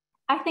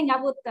think I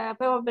would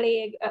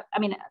probably,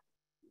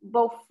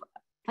 both,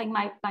 I think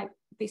my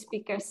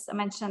speakers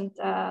mentioned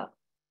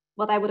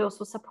what I would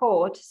also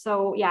support.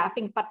 So yeah, I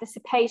think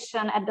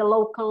participation at the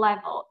local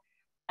level,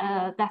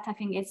 that I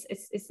think is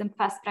the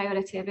first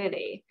priority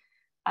really.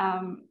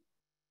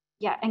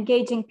 Yeah,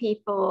 engaging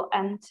people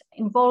and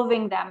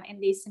involving them in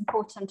these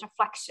important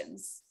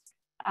reflections.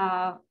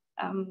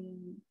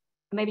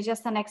 Maybe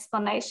just an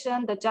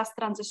explanation, the Just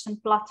Transition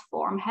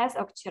platform has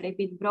actually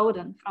been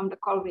broadened from the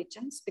coal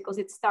regions because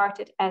it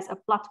started as a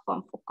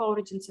platform for coal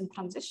regions in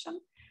transition.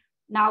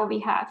 Now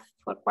we have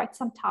for quite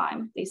some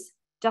time this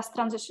Just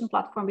Transition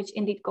platform, which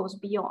indeed goes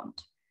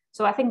beyond.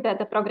 So I think that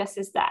the progress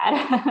is there.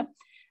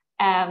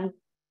 Yeah,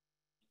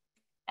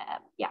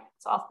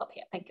 so I'll stop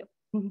here. Thank you.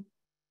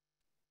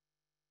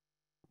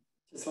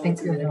 Just wanted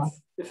to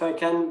react, if I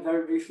can,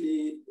 very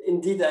briefly.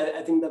 Indeed,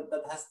 I think that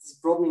this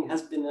broadening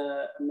has been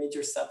a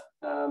major step.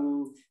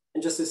 And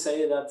just to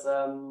say that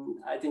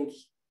I think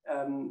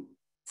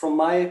from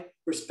my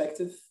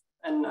perspective,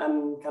 and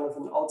I'm kind of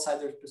an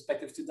outsider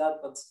perspective to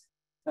that, but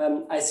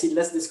I see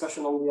less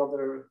discussion on the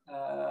other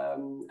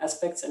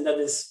aspects, and that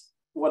is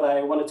what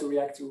I wanted to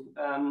react to.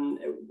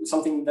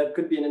 Something that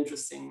could be an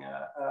interesting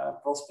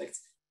prospect.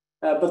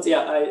 But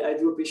yeah, I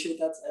do appreciate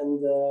that,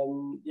 and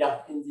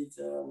yeah, indeed,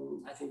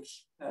 I think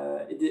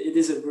it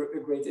is a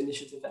great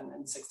initiative,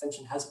 and this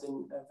extension has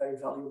been a very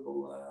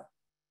valuable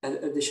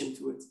addition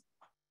to it.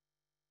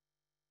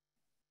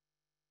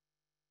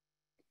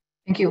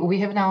 Thank you. We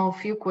have now a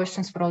few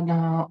questions from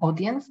the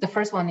audience. The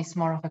first one is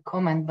more of a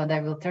comment, but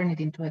I will turn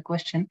it into a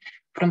question.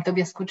 From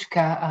Tobias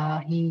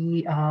Kuczka,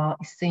 he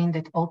is saying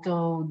that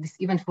although this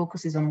event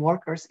focuses on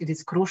workers, it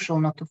is crucial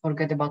not to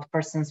forget about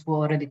persons who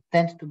already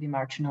tend to be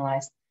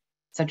marginalized,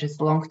 such as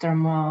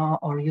long-term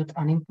or youth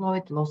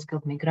unemployed,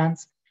 low-skilled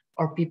migrants,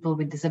 or people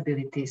with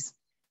disabilities.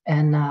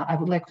 And I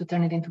would like to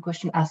turn it into a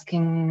question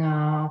asking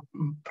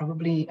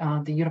probably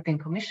the European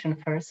Commission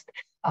first,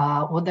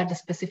 what are the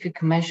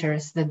specific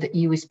measures that the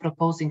EU is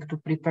proposing to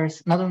prepare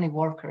not only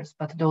workers,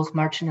 but those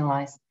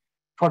marginalized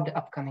for the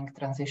upcoming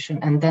transition?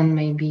 And then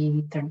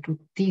maybe turn to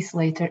Thijs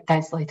later,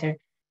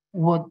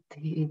 what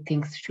he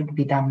thinks should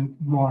be done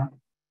more.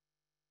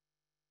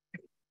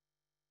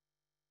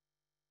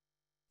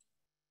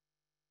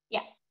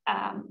 Yeah,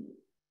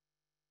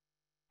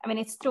 I mean,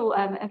 it's true.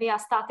 We are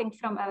starting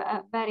from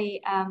a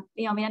very,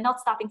 we are not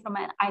starting from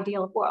an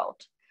ideal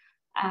world.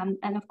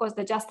 And of course,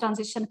 the just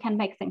transition can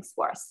make things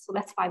worse. So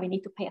that's why we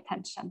need to pay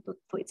attention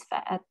to its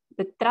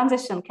the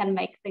transition can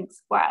make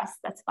things worse.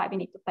 That's why we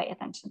need to pay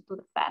attention to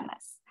the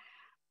fairness.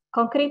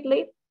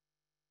 Concretely,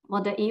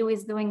 what the EU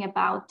is doing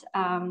about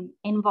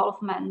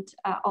involvement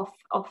of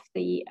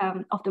the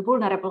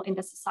vulnerable in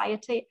the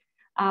society.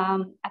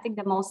 I think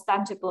the most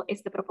tangible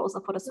is the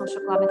proposal for the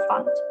Social Climate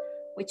Fund,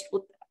 which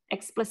would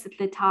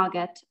explicitly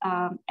target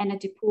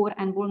energy poor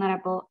and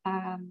vulnerable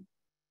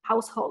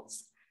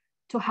households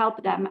to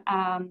help them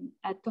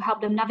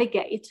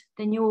navigate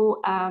the new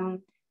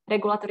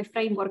regulatory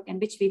framework in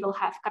which we will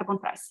have carbon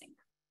pricing.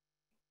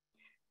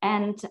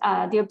 And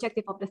the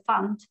objective of the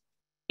fund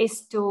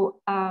is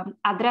to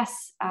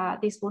address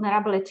these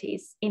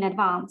vulnerabilities in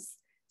advance,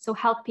 so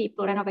help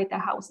people renovate their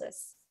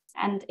houses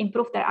and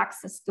improve their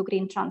access to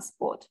green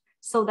transport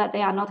so that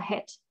they are not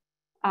hit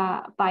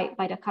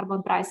by the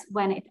carbon price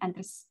when it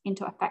enters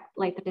into effect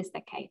later this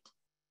decade.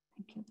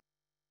 Thank you.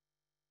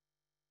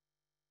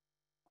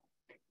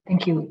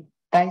 Thank you.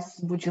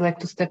 Thijs, would you like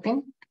to step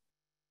in?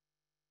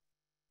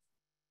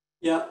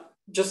 Yeah,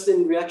 just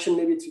in reaction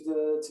maybe to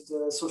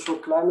the Social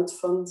Climate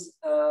Fund,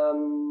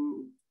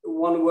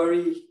 one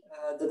worry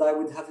that I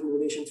would have in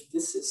relation to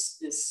this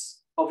is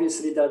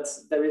obviously that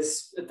there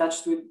is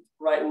attached to it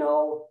right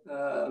now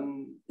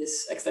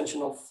this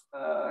extension of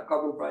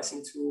carbon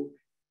pricing to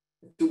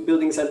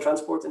buildings and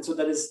transport, and so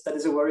that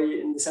is a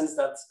worry in the sense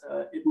that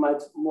it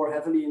might more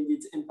heavily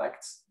indeed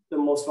impact the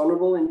most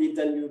vulnerable. Indeed,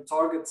 then you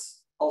target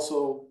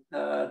also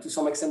to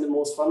some extent the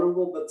most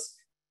vulnerable, but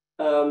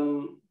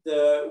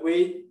the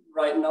way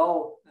right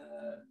now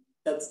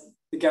that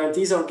the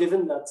guarantees are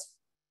given that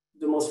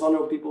the most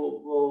vulnerable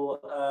people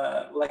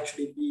will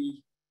actually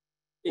be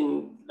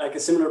in like a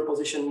similar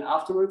position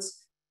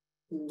afterwards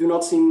do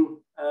not seem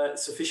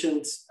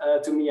sufficient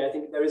to me. I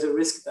think there is a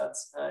risk that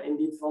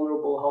indeed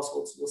vulnerable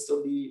households will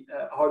still be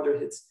harder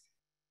hit,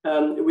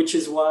 which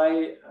is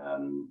why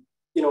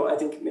I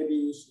think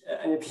maybe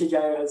MEP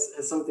Geier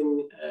has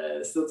something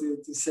still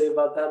to say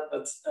about that,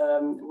 but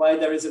why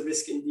there is a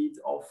risk indeed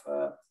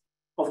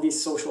of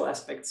these social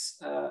aspects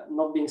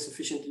not being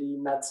sufficiently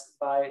met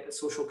by a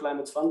social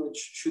climate fund,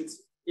 which should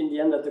in the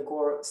end at the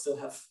core still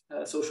have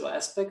social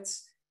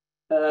aspects.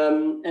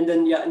 And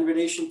then, yeah, in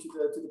relation to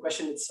the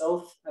question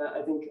itself,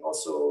 I think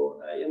also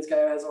Jens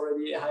Geier has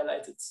already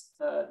highlighted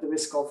the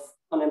risk of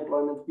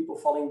unemployment, people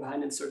falling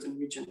behind in certain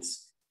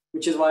regions,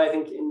 which is why I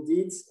think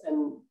indeed,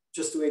 and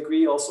just to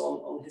agree also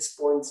on his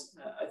point,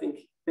 I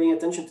think paying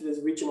attention to this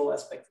regional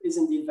aspect is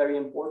indeed very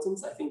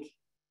important. I think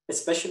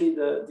especially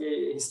the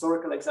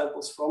historical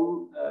examples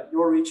from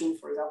your region,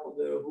 for example,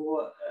 the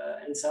Ruhr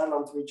and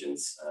Saarland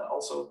regions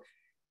also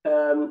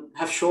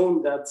have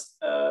shown that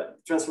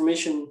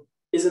transformation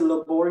is a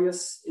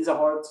laborious, is a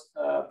hard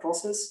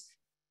process.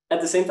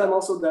 At the same time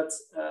also that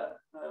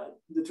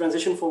the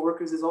transition for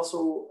workers is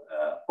also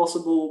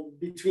possible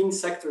between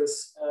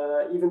sectors,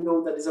 even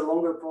though that is a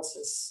longer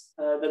process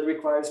that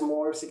requires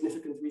more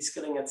significant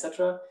reskilling,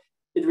 etc.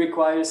 It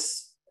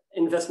requires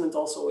investment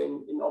also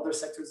in other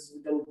sectors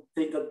who then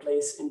take that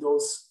place in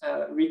those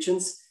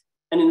regions.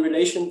 And in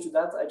relation to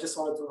that, I just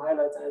wanted to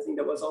highlight, and I think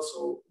that was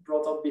also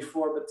brought up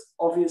before, but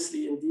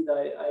obviously, indeed,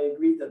 I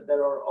agree that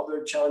there are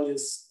other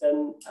challenges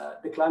than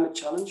the climate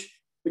challenge,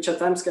 which at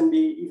times can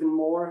be even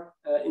more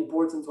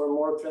important or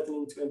more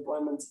threatening to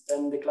employment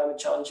than the climate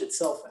challenge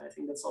itself. And I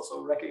think that's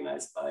also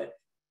recognized by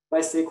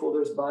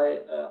stakeholders, by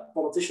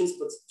politicians,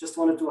 but just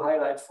wanted to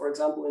highlight, for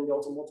example, in the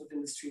automotive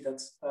industry,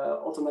 that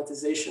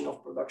automatization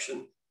of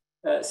production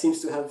seems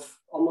to have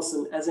almost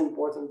an as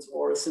important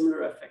or a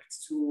similar effect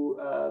to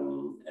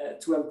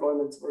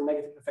employment or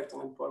negative effect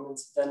on employment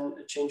than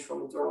a change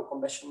from internal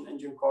combustion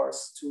engine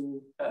cars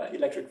to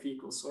electric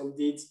vehicles. So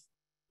indeed,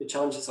 the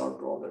challenges are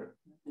broader,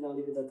 and I'll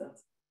leave it at that.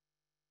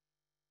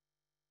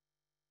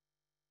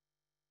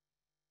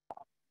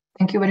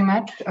 Thank you very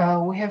much.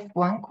 We have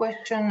one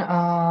question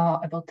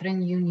about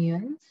trade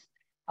unions,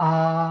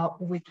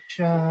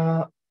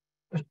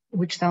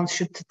 which sounds,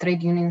 should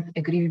trade unions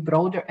agree with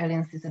broader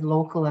alliances at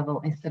local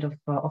level instead of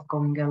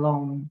going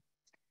alone?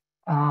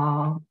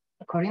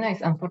 Corinna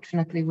is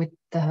unfortunately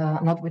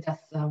not with us.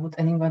 Would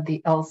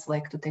anybody else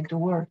like to take the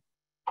word?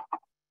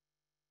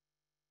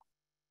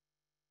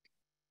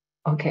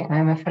 Okay,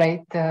 I'm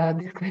afraid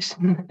this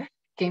question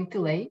came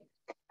too late.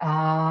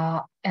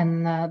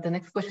 And the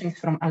next question is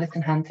from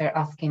Alison Hunter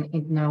asking,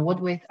 in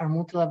what ways are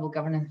multi-level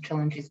governance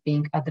challenges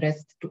being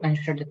addressed to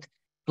ensure that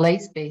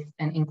place-based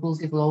and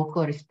inclusive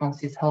local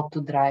responses help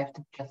to drive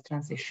the just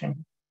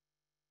transition?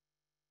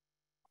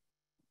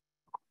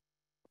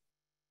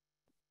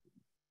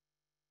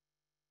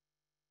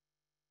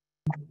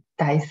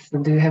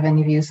 Thijs, do you have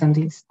any views on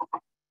this?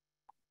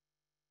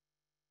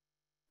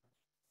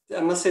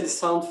 I must say the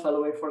sound fell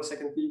away for a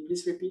second. Can you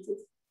please repeat it?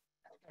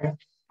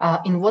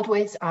 In what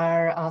ways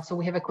are, so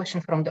we have a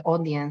question from the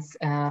audience,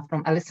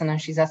 from Alison,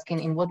 and she's asking,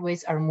 in what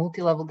ways are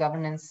multi-level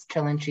governance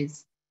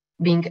challenges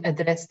being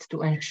addressed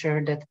to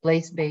ensure that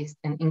place-based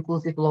and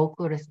inclusive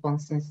local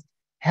responses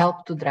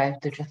help to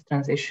drive the just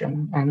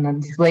transition,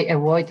 and this way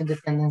avoid the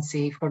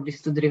tendency for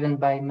this to be driven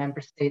by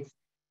member states,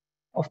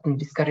 often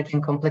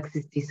discouraging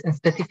complexities and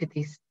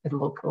specificities at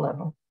local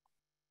level?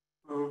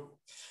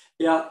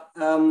 Yeah,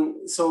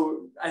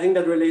 so I think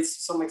that relates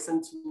to some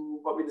extent to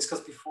what we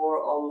discussed before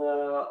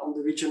on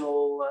the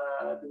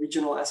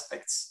regional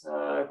aspects,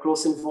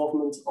 close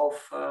involvement of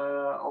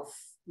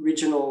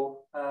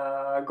regional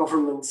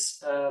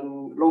governments,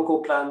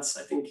 local plans.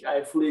 I think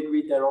I fully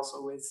agree there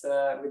also with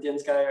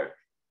Jens Geier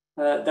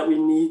that we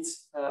need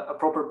a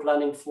proper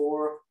planning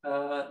for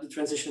the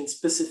transition,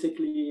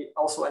 specifically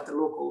also at the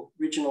local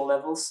regional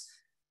levels.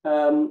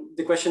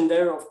 The question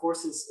there, of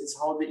course, is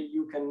how the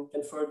EU can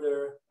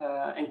further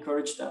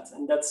encourage that.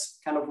 And that's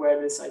kind of where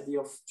this idea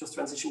of just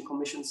transition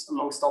commissions,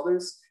 amongst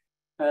others,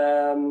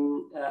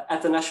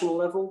 at the national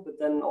level, but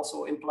then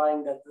also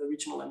implying that the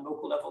regional and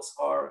local levels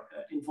are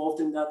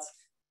involved in that,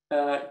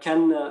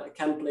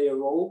 can play a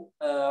role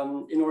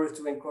in order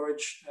to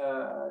encourage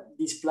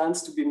these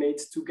plans to be made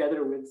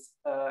together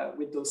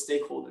with those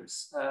stakeholders.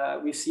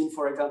 We've seen,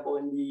 for example,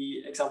 in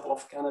the example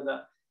of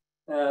Canada,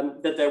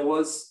 that there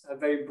was a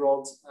very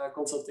broad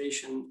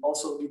consultation,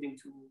 also leading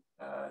to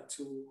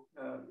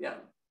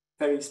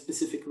very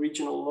specific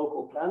regional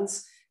local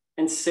plans.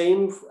 And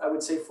same, I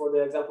would say, for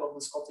the example of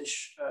the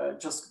Scottish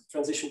Just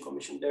Transition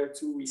Commission. There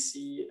too, we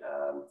see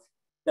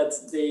that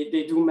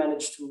they do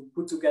manage to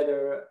put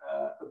together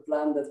a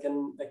plan that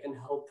can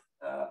help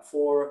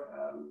for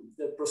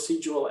the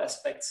procedural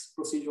aspects,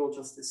 procedural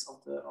justice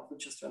of the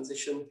just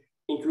transition,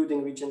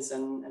 including regions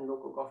and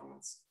local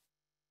governments.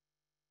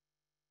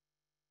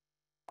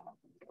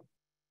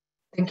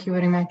 Thank you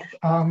very much.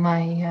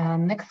 My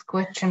next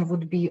question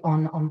would be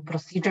on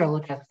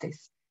procedural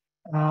justice.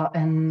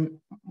 And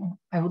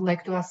I would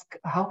like to ask,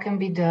 how can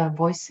be the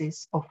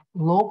voices of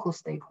local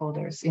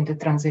stakeholders in the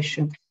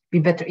transition be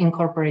better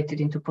incorporated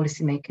into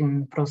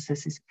policymaking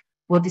processes?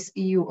 What is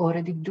EU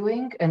already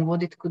doing, and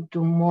what it could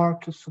do more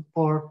to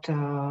support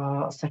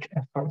such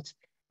efforts?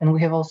 And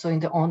we have also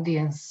in the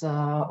audience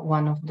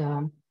one of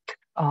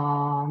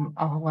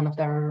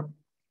our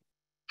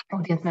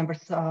audience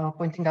members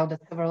pointing out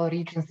that several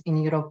regions in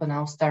Europe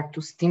now start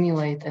to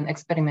stimulate and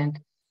experiment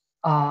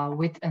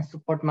with and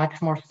support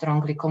much more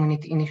strongly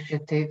community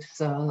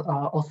initiatives,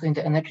 also in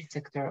the energy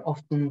sector,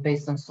 often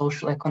based on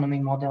social economy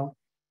model.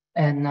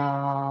 And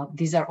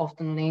these are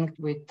often linked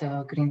with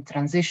green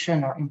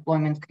transition or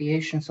employment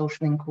creation,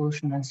 social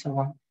inclusion, and so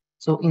on.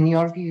 So in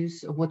your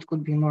views, what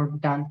could be more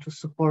done to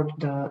support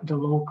the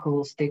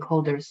local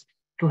stakeholders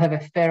to have a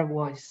fair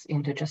voice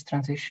in the just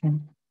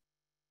transition?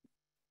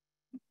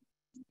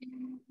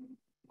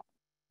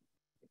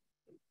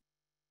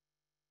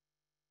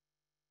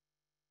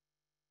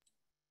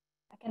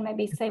 I can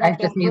maybe say what I've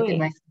just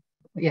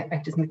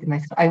muted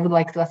myself. I would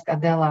like to ask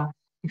Adela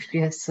if she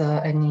has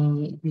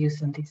any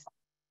views on this.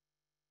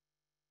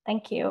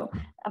 Thank you.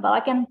 Well, I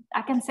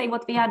can say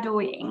what we are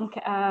doing.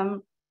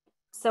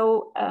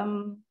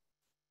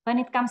 When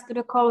it comes to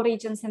the coal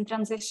regions in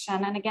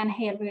transition, and again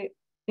here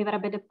we were a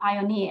bit of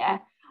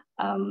pioneer.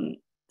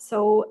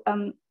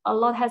 A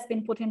lot has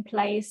been put in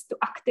place to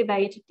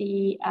activate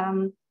the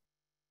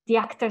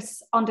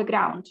actors on the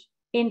ground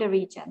in the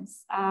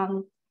regions,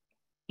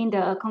 in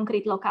the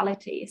concrete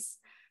localities,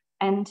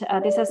 and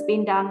this has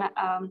been done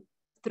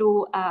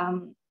through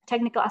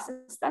technical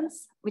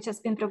assistance, which has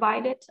been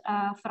provided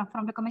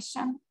from the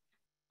Commission,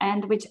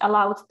 and which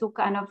allowed to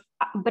kind of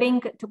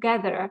bring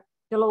together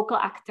the local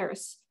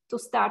actors to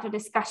start a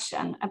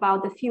discussion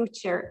about the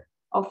future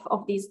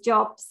of these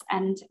jobs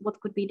and what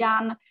could be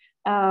done.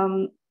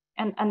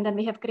 And then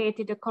we have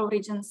created a Coal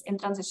Regions in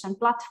Transition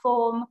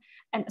platform.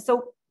 And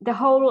so the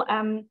whole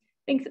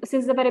thing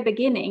since the very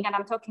beginning, and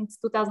I'm talking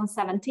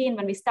 2017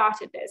 when we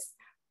started this,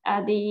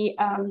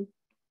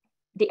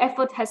 the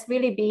effort has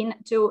really been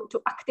to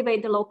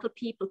activate the local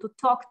people, to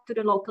talk to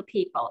the local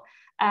people,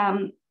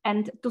 and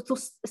to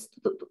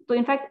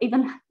in fact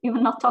even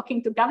not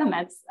talking to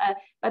governments,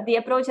 but the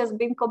approach has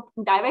been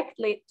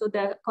directly to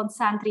the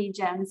concerned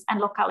regions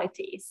and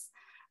localities.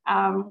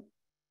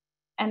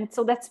 And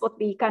so that's what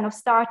we kind of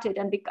started,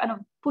 and we kind of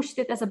pushed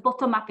it as a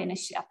bottom-up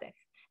initiative.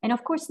 And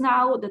of course,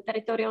 now the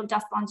territorial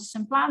just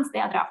transition plans,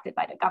 they are drafted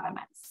by the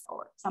governments,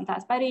 or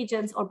sometimes by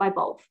regions, or by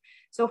both.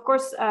 So of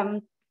course,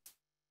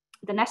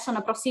 the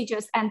national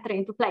procedures enter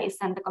into place,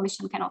 and the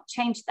Commission cannot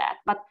change that.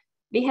 But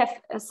we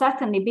have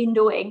certainly been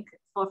doing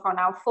for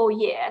now 4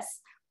 years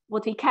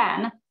what we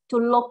can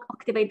to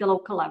activate the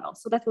local level.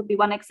 So that would be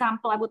one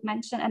example I would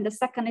mention. And the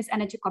second is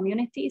energy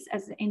communities,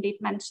 as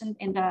indeed mentioned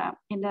in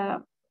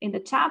the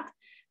chat.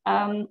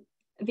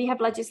 We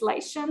have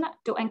legislation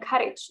to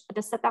encourage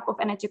the setup of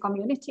energy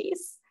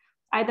communities,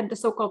 either the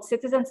so-called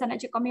citizens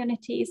energy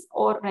communities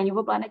or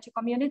renewable energy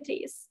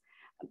communities.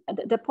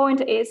 The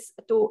point is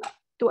to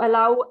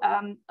allow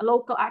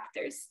local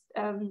actors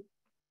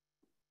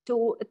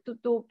to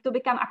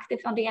become active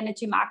on the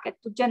energy market,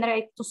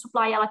 to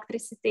supply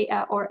electricity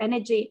or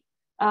energy,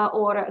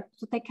 or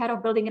to take care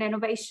of building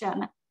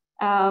renovation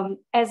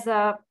as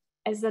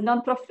a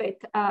non-profit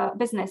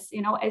business.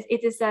 You know, as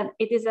it is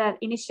an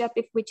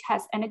initiative which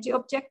has energy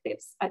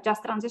objectives,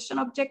 just transition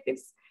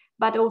objectives,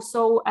 but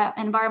also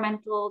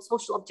environmental,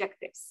 social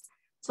objectives.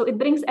 So it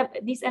brings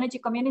these energy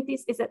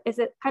communities is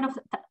a kind of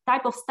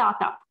type of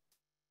startup.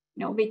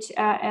 which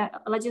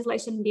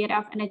legislation in the area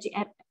of energy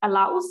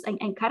allows and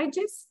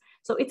encourages.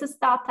 So it's a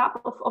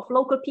startup of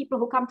local people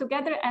who come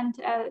together and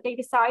they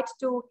decide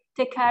to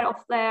take care of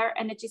their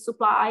energy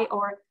supply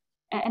or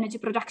energy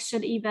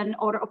production even,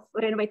 or of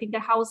renovating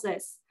their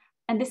houses.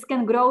 And this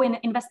can grow in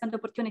investment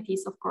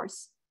opportunities, of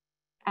course.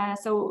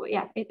 So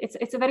yeah,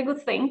 it's a very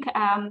good thing.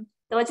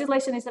 The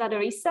legislation is rather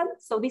recent,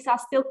 so these are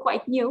still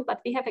quite new, but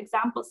we have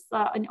examples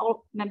in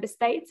all member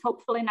states,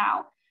 hopefully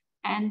now.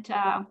 And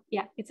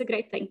yeah, it's a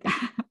great thing.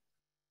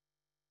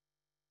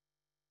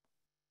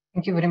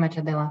 Thank you very much,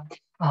 Adela.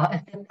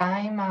 As the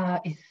time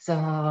is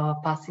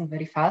passing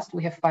very fast,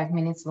 we have 5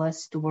 minutes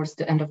less towards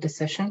the end of the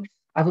session.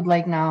 I would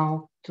like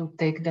now to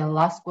take the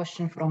last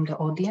question from the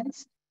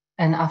audience.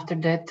 And after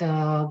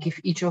that, give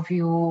each of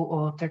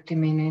you 30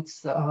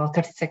 minutes,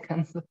 30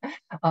 seconds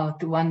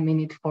to 1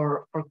 minute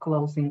for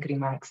closing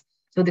remarks.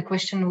 So the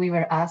question we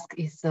were asked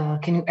is,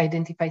 can you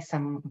identify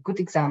some good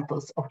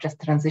examples of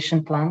just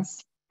transition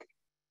plans?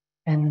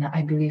 And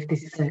I believe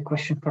this is a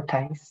question for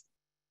Thijs.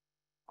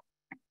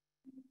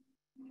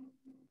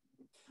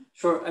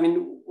 Sure. I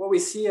mean, what we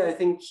see, I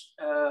think,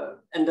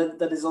 and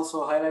that is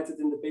also highlighted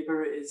in the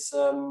paper, is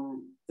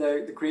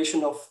the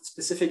creation of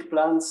specific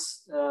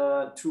plans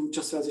to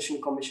just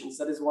transition commissions.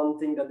 That is one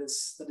thing that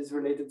is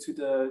related to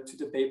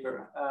the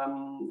paper.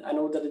 I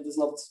know that it does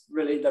not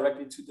relate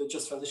directly to the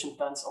just transition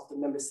plans of the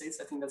member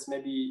states. I think that's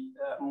maybe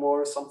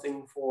more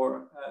something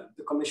for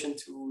the Commission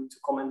to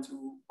comment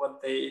to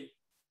what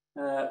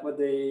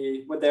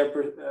their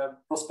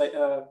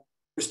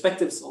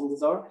perspectives on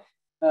this are.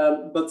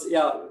 But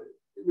yeah,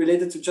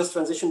 related to just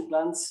transition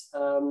plans,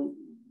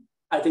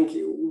 I think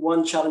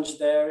one challenge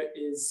there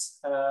is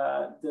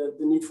the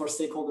need for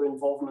stakeholder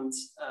involvement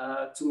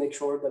to make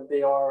sure that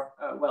they are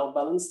well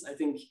balanced. I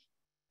think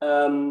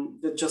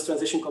the Just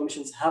Transition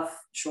Commissions have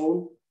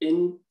shown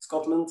in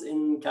Scotland,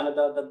 in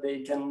Canada, that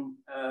they can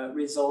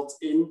result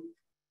in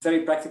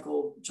very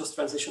practical just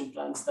transition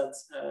plans that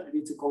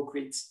lead to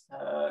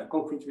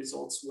concrete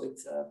results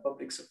with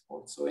public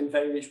support. So in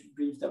very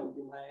brief, that would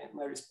be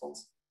my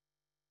response.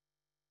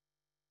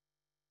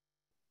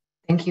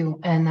 Thank you.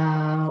 And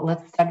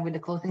let's start with the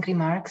closing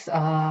remarks.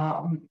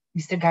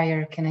 Mr.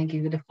 Geier, can I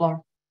give you the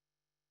floor?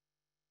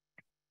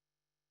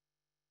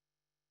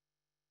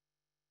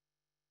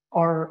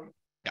 Or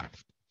yeah,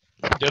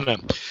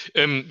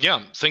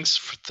 thanks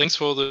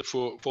for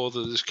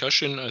the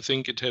discussion. I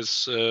think it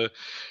has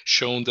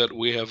shown that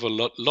we have a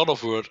lot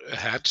of work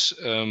ahead.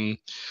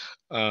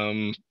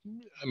 I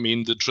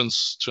mean, the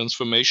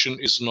transformation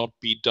is not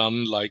be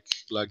done like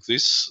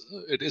this.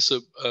 It is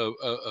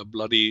a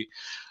bloody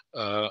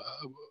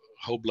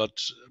whole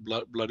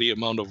bloody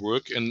amount of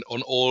work, and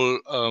on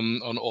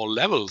all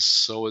levels.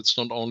 So it's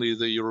not only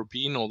the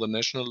European or the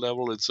national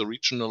level; it's a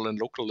regional and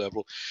local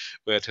level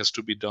where it has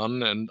to be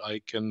done. And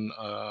I can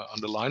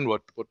underline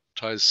what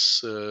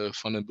Thijs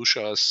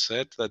Vandenbussche has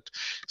said, that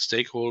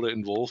stakeholder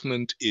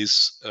involvement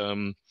is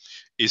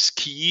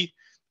key.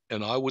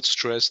 And I would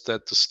stress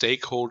that the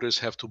stakeholders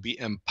have to be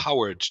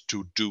empowered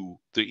to do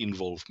the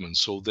involvement.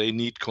 So they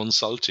need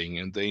consulting,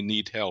 and they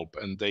need help,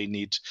 and they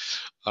need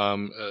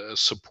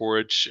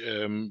support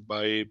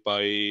by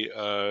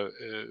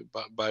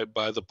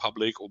the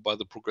public, or by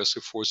the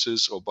progressive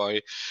forces, or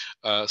by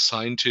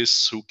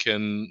scientists who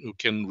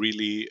can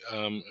really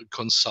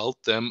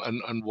consult them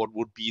and what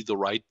would be the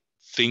right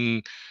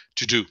thing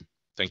to do.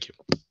 Thank you.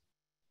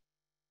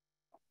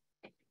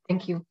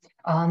 Thank you.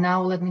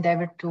 Now let me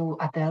divert to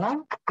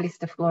Adela. Please,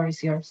 the floor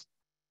is yours.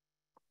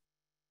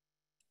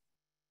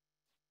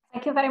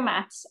 Thank you very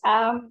much.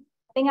 I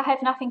think I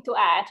have nothing to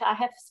add. I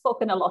have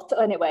spoken a lot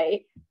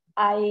anyway.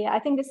 I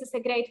think this is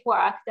a great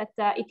work that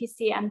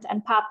ETC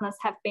and partners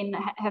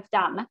have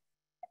done,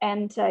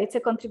 and it's a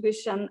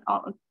contribution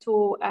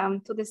to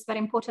this very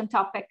important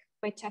topic,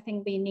 which I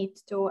think we need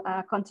to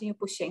continue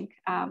pushing.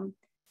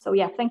 So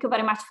yeah, thank you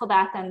very much for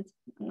that, and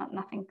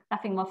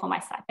nothing more from my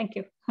side. Thank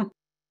you.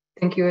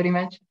 Thank you very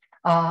much.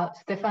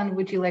 Stephan,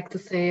 would you like to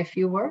say a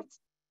few words?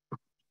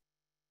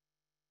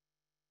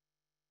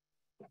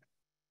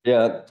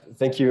 Yeah,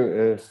 thank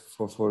you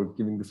for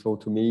giving the floor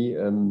to me.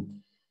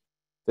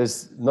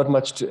 There's not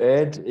much to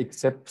add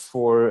except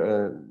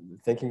for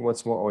thanking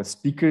once more our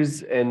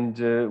speakers.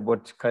 And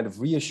what kind of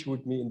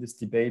reassured me in this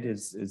debate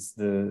is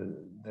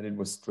that it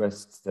was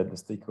stressed that the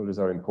stakeholders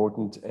are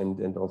important,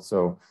 and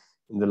also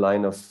in the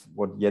line of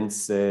what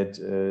Jens said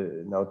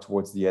now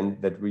towards the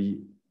end, that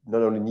we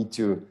not only need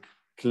to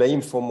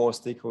claim for more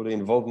stakeholder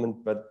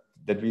involvement, but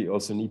that we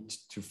also need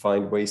to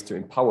find ways to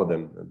empower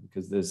them,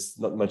 because there's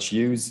not much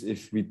use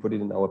if we put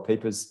it in our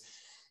papers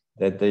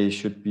that they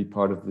should be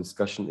part of the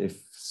discussion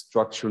if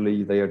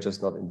structurally they are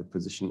just not in the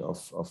position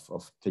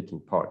of taking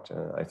part.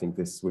 I think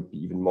this would be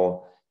even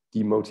more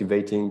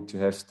demotivating to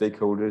have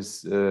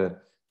stakeholders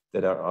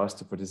that are asked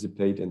to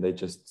participate and they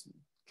just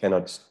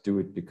cannot do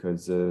it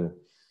because the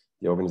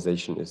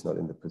organization is not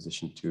in the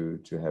position to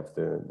have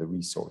the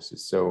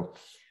resources. So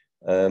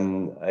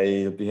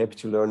I'll be happy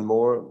to learn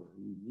more,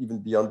 even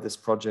beyond this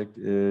project,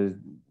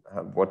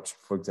 what,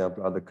 for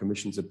example, are the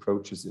Commission's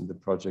approaches in the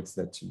projects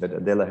that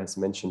Adela has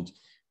mentioned,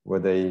 where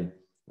they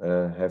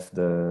have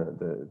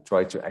the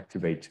try to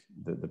activate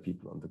the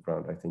people on the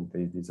ground. I think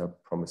these are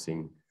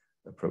promising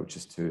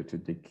approaches to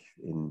dig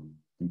in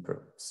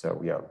deeper.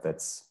 So yeah,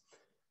 that's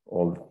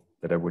all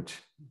that I would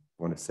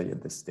want to say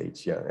at this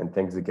stage. Yeah, and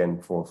thanks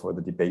again for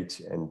the debate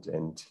and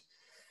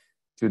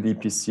to the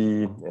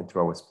EPC and to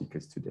our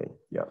speakers today.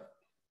 Yeah.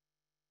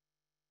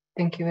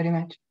 Thank you very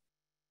much.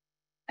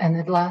 And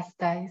at last,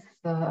 Thijs,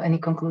 any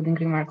concluding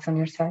remarks on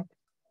your side?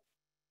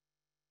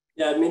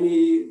 Yeah, I'd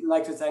mainly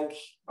like to thank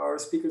our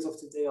speakers of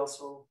today,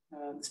 also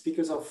the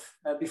speakers of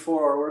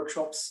before our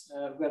workshops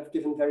who have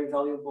given very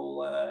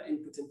valuable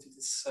input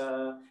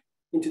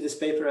into this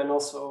paper, and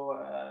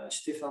also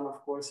Stephan,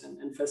 of course,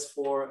 and Fes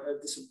for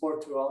the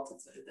support throughout.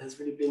 It has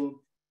really been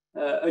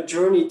a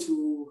journey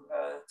to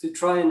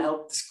try and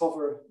help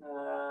discover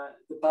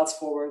the paths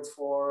forward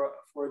for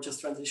a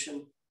just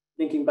transition,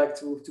 linking back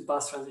to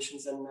past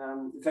transitions,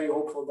 and very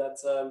hopeful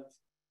that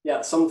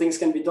yeah, some things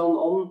can be done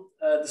on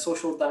the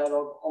social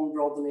dialogue, on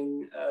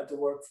broadening the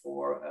work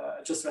for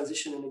a just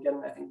transition. And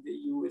again, I think the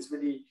EU is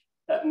really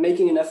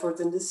making an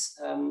effort in this.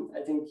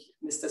 I think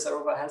Ms.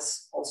 Tesarova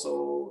has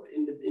also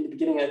in the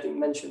beginning, I think,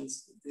 mentioned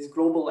these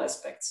global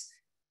aspects,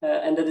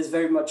 and that is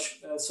very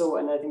much so.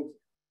 And I think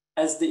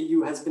as the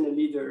EU has been a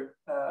leader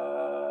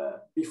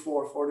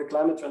before for the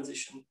climate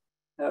transition,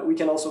 we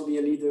can also be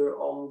a leader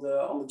on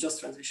the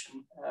just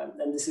transition.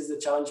 And this is the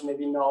challenge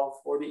maybe now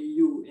for the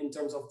EU in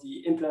terms of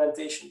the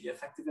implementation, the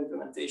effective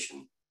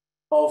implementation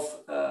of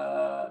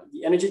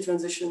the energy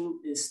transition,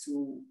 is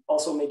to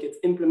also make it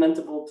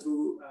implementable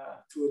through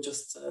a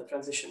just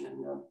transition.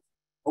 And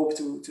hope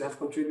to have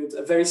contributed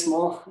a very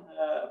small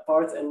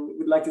part, and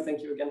would like to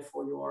thank you again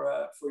for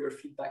your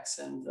feedbacks,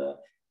 and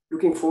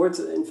looking forward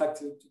to, in fact,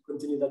 to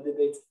continue that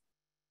debate.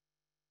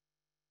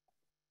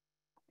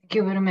 Thank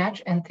you very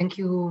much, and thank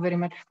you very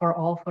much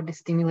for the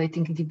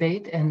stimulating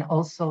debate, and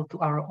also to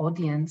our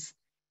audience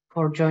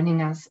for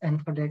joining us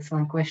and for the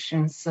excellent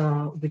questions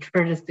which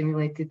further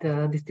stimulated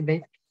this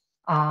debate.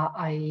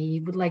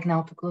 I would like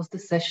now to close the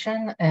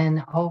session and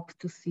hope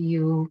to see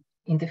you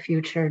in the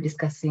future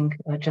discussing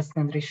just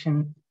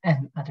transition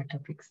and other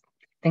topics.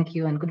 Thank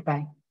you and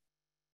goodbye.